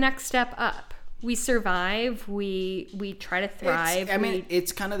 art is the next step up. We survive, we try to thrive.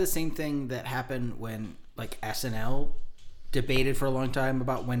 It's kind of the same thing that happened when, like, SNL debated for a long time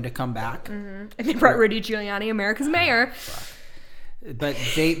about when to come back. And they brought Rudy Giuliani, America's mayor. But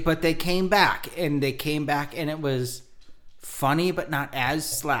they came back, and it was funny, but not as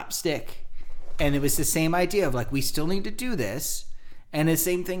slapstick. And it was the same idea of, like, we still need to do this. And the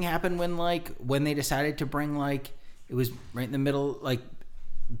same thing happened when they decided to bring, like, it was right in the middle, like,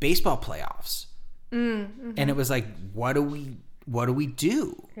 baseball playoffs. And it was like, what do we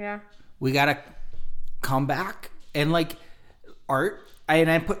do? Yeah. We got to come back. And, like, art,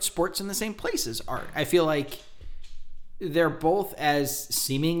 I put sports in the same place as art. I feel like they're both as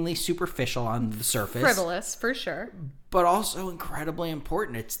seemingly superficial on the surface. Frivolous, for sure. But also incredibly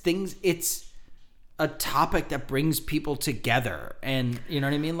important. It's a topic that brings people together. And you know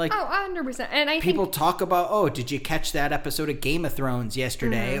what I mean? Like, 100%. And people talk about, did you catch that episode of Game of Thrones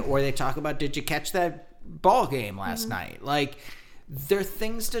yesterday? Or they talk about, did you catch that ball game last night? Like, there are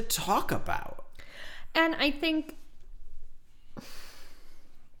things to talk about. And I think,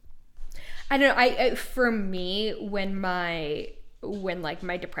 I don't know, for me, when my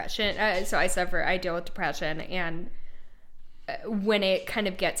depression, so I deal with depression, and when it kind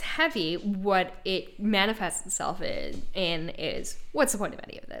of gets heavy, what it manifests itself in is, what's the point of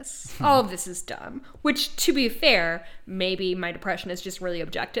any of this? All of this is dumb. Which, to be fair, maybe my depression is just really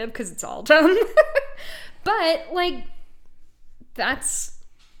objective because it's all dumb. But, like, that's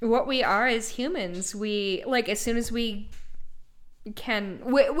what we are as humans. We, like, as soon as we can...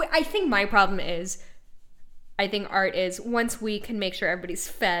 I think my problem is, I think art is, once we can make sure everybody's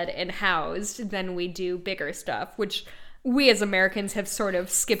fed and housed, then we do bigger stuff, which... we as Americans have sort of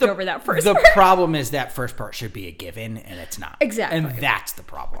skipped over that first part. The problem is that first part should be a given, and it's not. Exactly. And that's the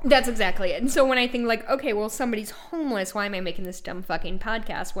problem. That's exactly it. And so when I think, like, okay, well, somebody's homeless, why am I making this dumb fucking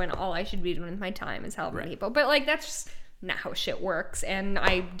podcast when all I should be doing with my time is helping people? But, like, that's just not how shit works. And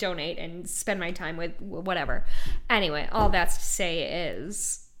I donate and spend my time with whatever. Anyway, all that's to say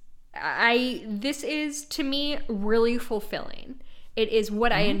is, this is, to me, really fulfilling. It is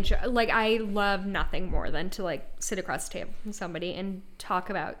what I enjoy. Like, I love nothing more than to, like, sit across the table from somebody and talk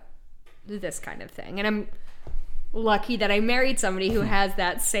about this kind of thing. And I'm lucky that I married somebody who has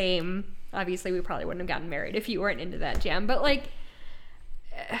that same... Obviously, we probably wouldn't have gotten married if you weren't into that jam. But, like...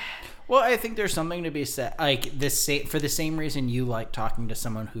 Well, I think there's something to be said. Like, for the same reason you like talking to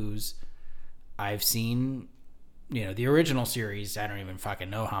someone who's... I've seen, the original series, I don't even fucking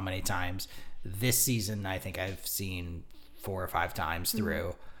know how many times. This season, I think I've seen 4 or 5 times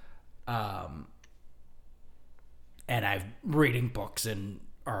through. And I'm reading books and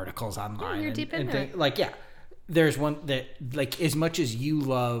articles online. Yeah, you're deep in it. Like, yeah. There's one that, like, as much as you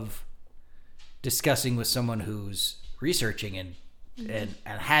love discussing with someone who's researching and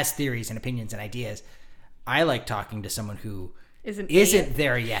has theories and opinions and ideas, I like talking to someone who isn't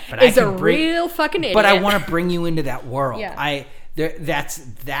there yet, but is a real fucking idiot. But I want to bring you into that world. Yeah.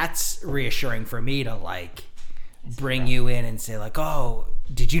 That's reassuring for me to like bring you in and say like, oh,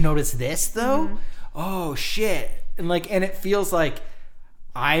 did you notice this though? Mm-hmm. Oh shit, and it feels like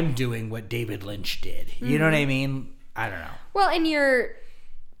I'm doing what David Lynch did. You mm-hmm. know what I mean? I don't know. Well, and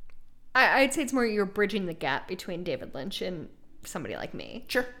I'd say it's more you're bridging the gap between David Lynch and somebody like me.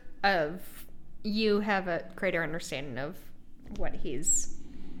 Sure. You have a greater understanding of what he's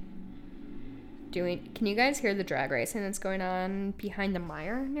doing. Can you guys hear the drag racing that's going on behind the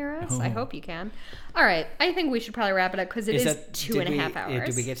mire near us? I hope you can. All right. I think we should probably wrap it up because it is 2.5 hours.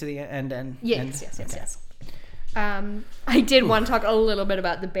 Did we get to the end? Yes. I did want to talk a little bit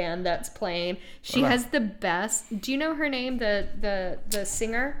about the band that's playing. She has the best. Do you know her name? The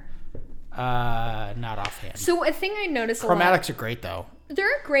singer? Not offhand. So a thing I noticed Chromatics are great though.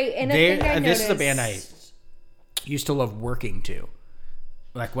 They're great, and this is a band I used to love working to.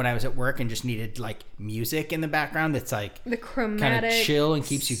 Like when I was at work and just needed like music in the background that's like the Chromatics kind of chill and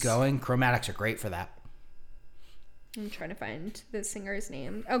keeps you going. Chromatics are great for that. I'm trying to find the singer's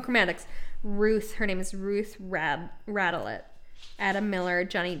name. Oh, Chromatics. Ruth. Her name is Ruth Radelet. Adam Miller,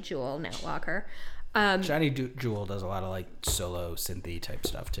 Johnny Jewel, Nat Walker. Johnny Jewel does a lot of like solo synthy type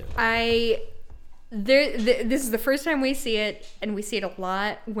stuff too. This is the first time we see it, and we see it a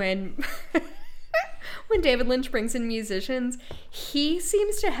lot when when David Lynch brings in musicians. He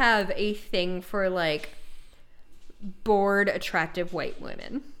seems to have a thing for like bored, attractive white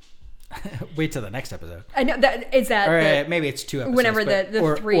women. Wait till the next episode. I know that is that. Or maybe it's 2 episodes. Whenever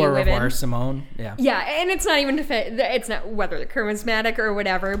the three women. Or Simone. Yeah. Yeah, and it's not even it's not whether they're charismatic or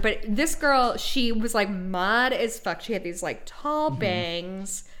whatever. But this girl, she was like mod as fuck. She had these like tall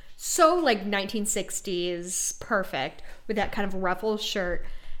bangs, so like 1960s, perfect with that kind of ruffled shirt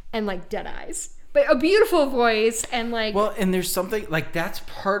and like dead eyes, but a beautiful voice and like. Well, and there's something like that's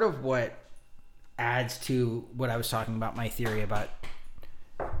part of what adds to what I was talking about. My theory about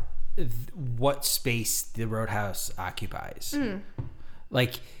what space the Roadhouse occupies.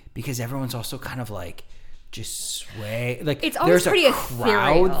 Like, because everyone's also kind of like just sway. Like, it's always there's pretty a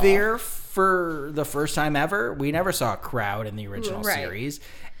crowd ethereal. there for the first time ever. We never saw a crowd in the original series,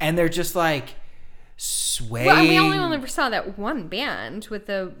 and they're just like swaying. Well, we only saw that one band with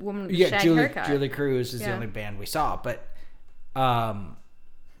the woman with the shag haircut. Julie Cruz is the only band we saw, but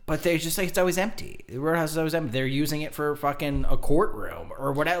they're just like, it's always empty. The Roadhouse is always empty. They're using it for fucking a courtroom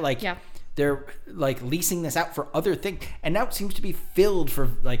or whatever. Like, they're like leasing this out for other things, and now it seems to be filled for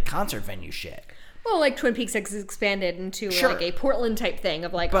like concert venue shit. Well, like Twin Peaks has expanded into like a Portland type thing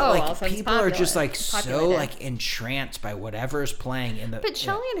of like, but like people are just like so like entranced by whatever's playing in the. But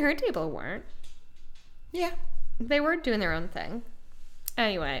Shelley and her table weren't. Yeah, they were doing their own thing.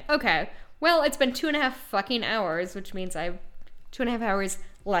 Anyway, okay. Well, it's been 2.5 fucking hours, which means I have 2.5 hours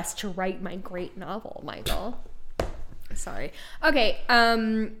less to write my great novel, Michael. Sorry. Okay.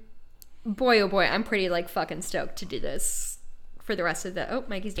 Boy, oh boy, I'm pretty like fucking stoked to do this for the rest of the. Oh,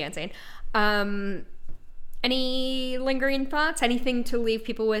 Mikey's dancing. Any lingering thoughts? Anything to leave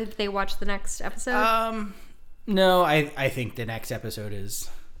people with if they watch the next episode? No, I think the next episode is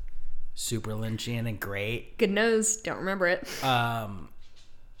super Lynchian and great. Good nose. Don't remember it.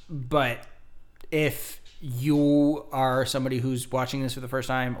 But if you are somebody who's watching this for the first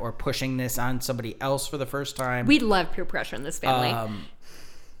time or pushing this on somebody else for the first time, we love peer pressure in this family.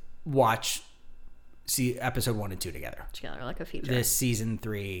 See episode 1 and 2 together like a feature. This season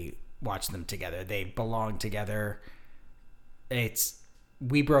 3, watch them together. They belong together.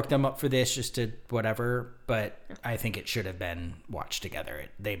 We broke them up for this just to whatever, but I think it should have been watched together.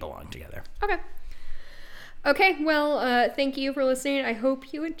 They belong together. Okay, well, thank you for listening. I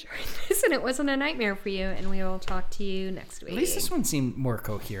hope you enjoyed this and it wasn't a nightmare for you, and we will talk to you next week. At least this one seemed more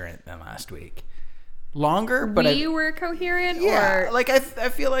coherent than last week. Longer, but we were coherent? Yeah, or? like I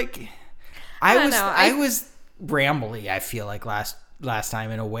feel like I was rambly, I feel like last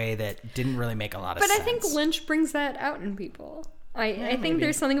time in a way that didn't really make a lot of sense. But I think Lynch brings that out in people. I think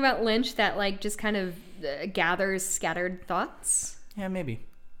there's something about Lynch that like just kind of gathers scattered thoughts. Yeah, maybe.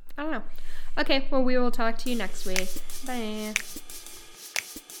 I don't know. Okay, well, we will talk to you next week. Bye.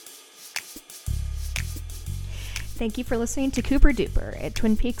 Thank you for listening to Cooper Duper, a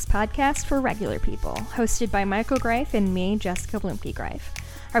Twin Peaks podcast for regular people, hosted by Michael Greif and me, Jessica Blumke-Greif.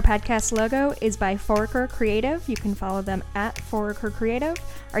 Our podcast logo is by Foraker Creative. You can follow them at Foraker Creative.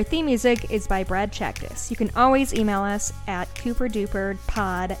 Our theme music is by Brad Chakdis. You can always email us at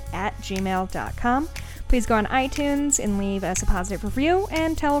cooperduperpod@gmail.com. Please go on iTunes and leave us a positive review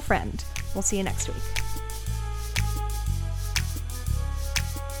and tell a friend. We'll see you next week.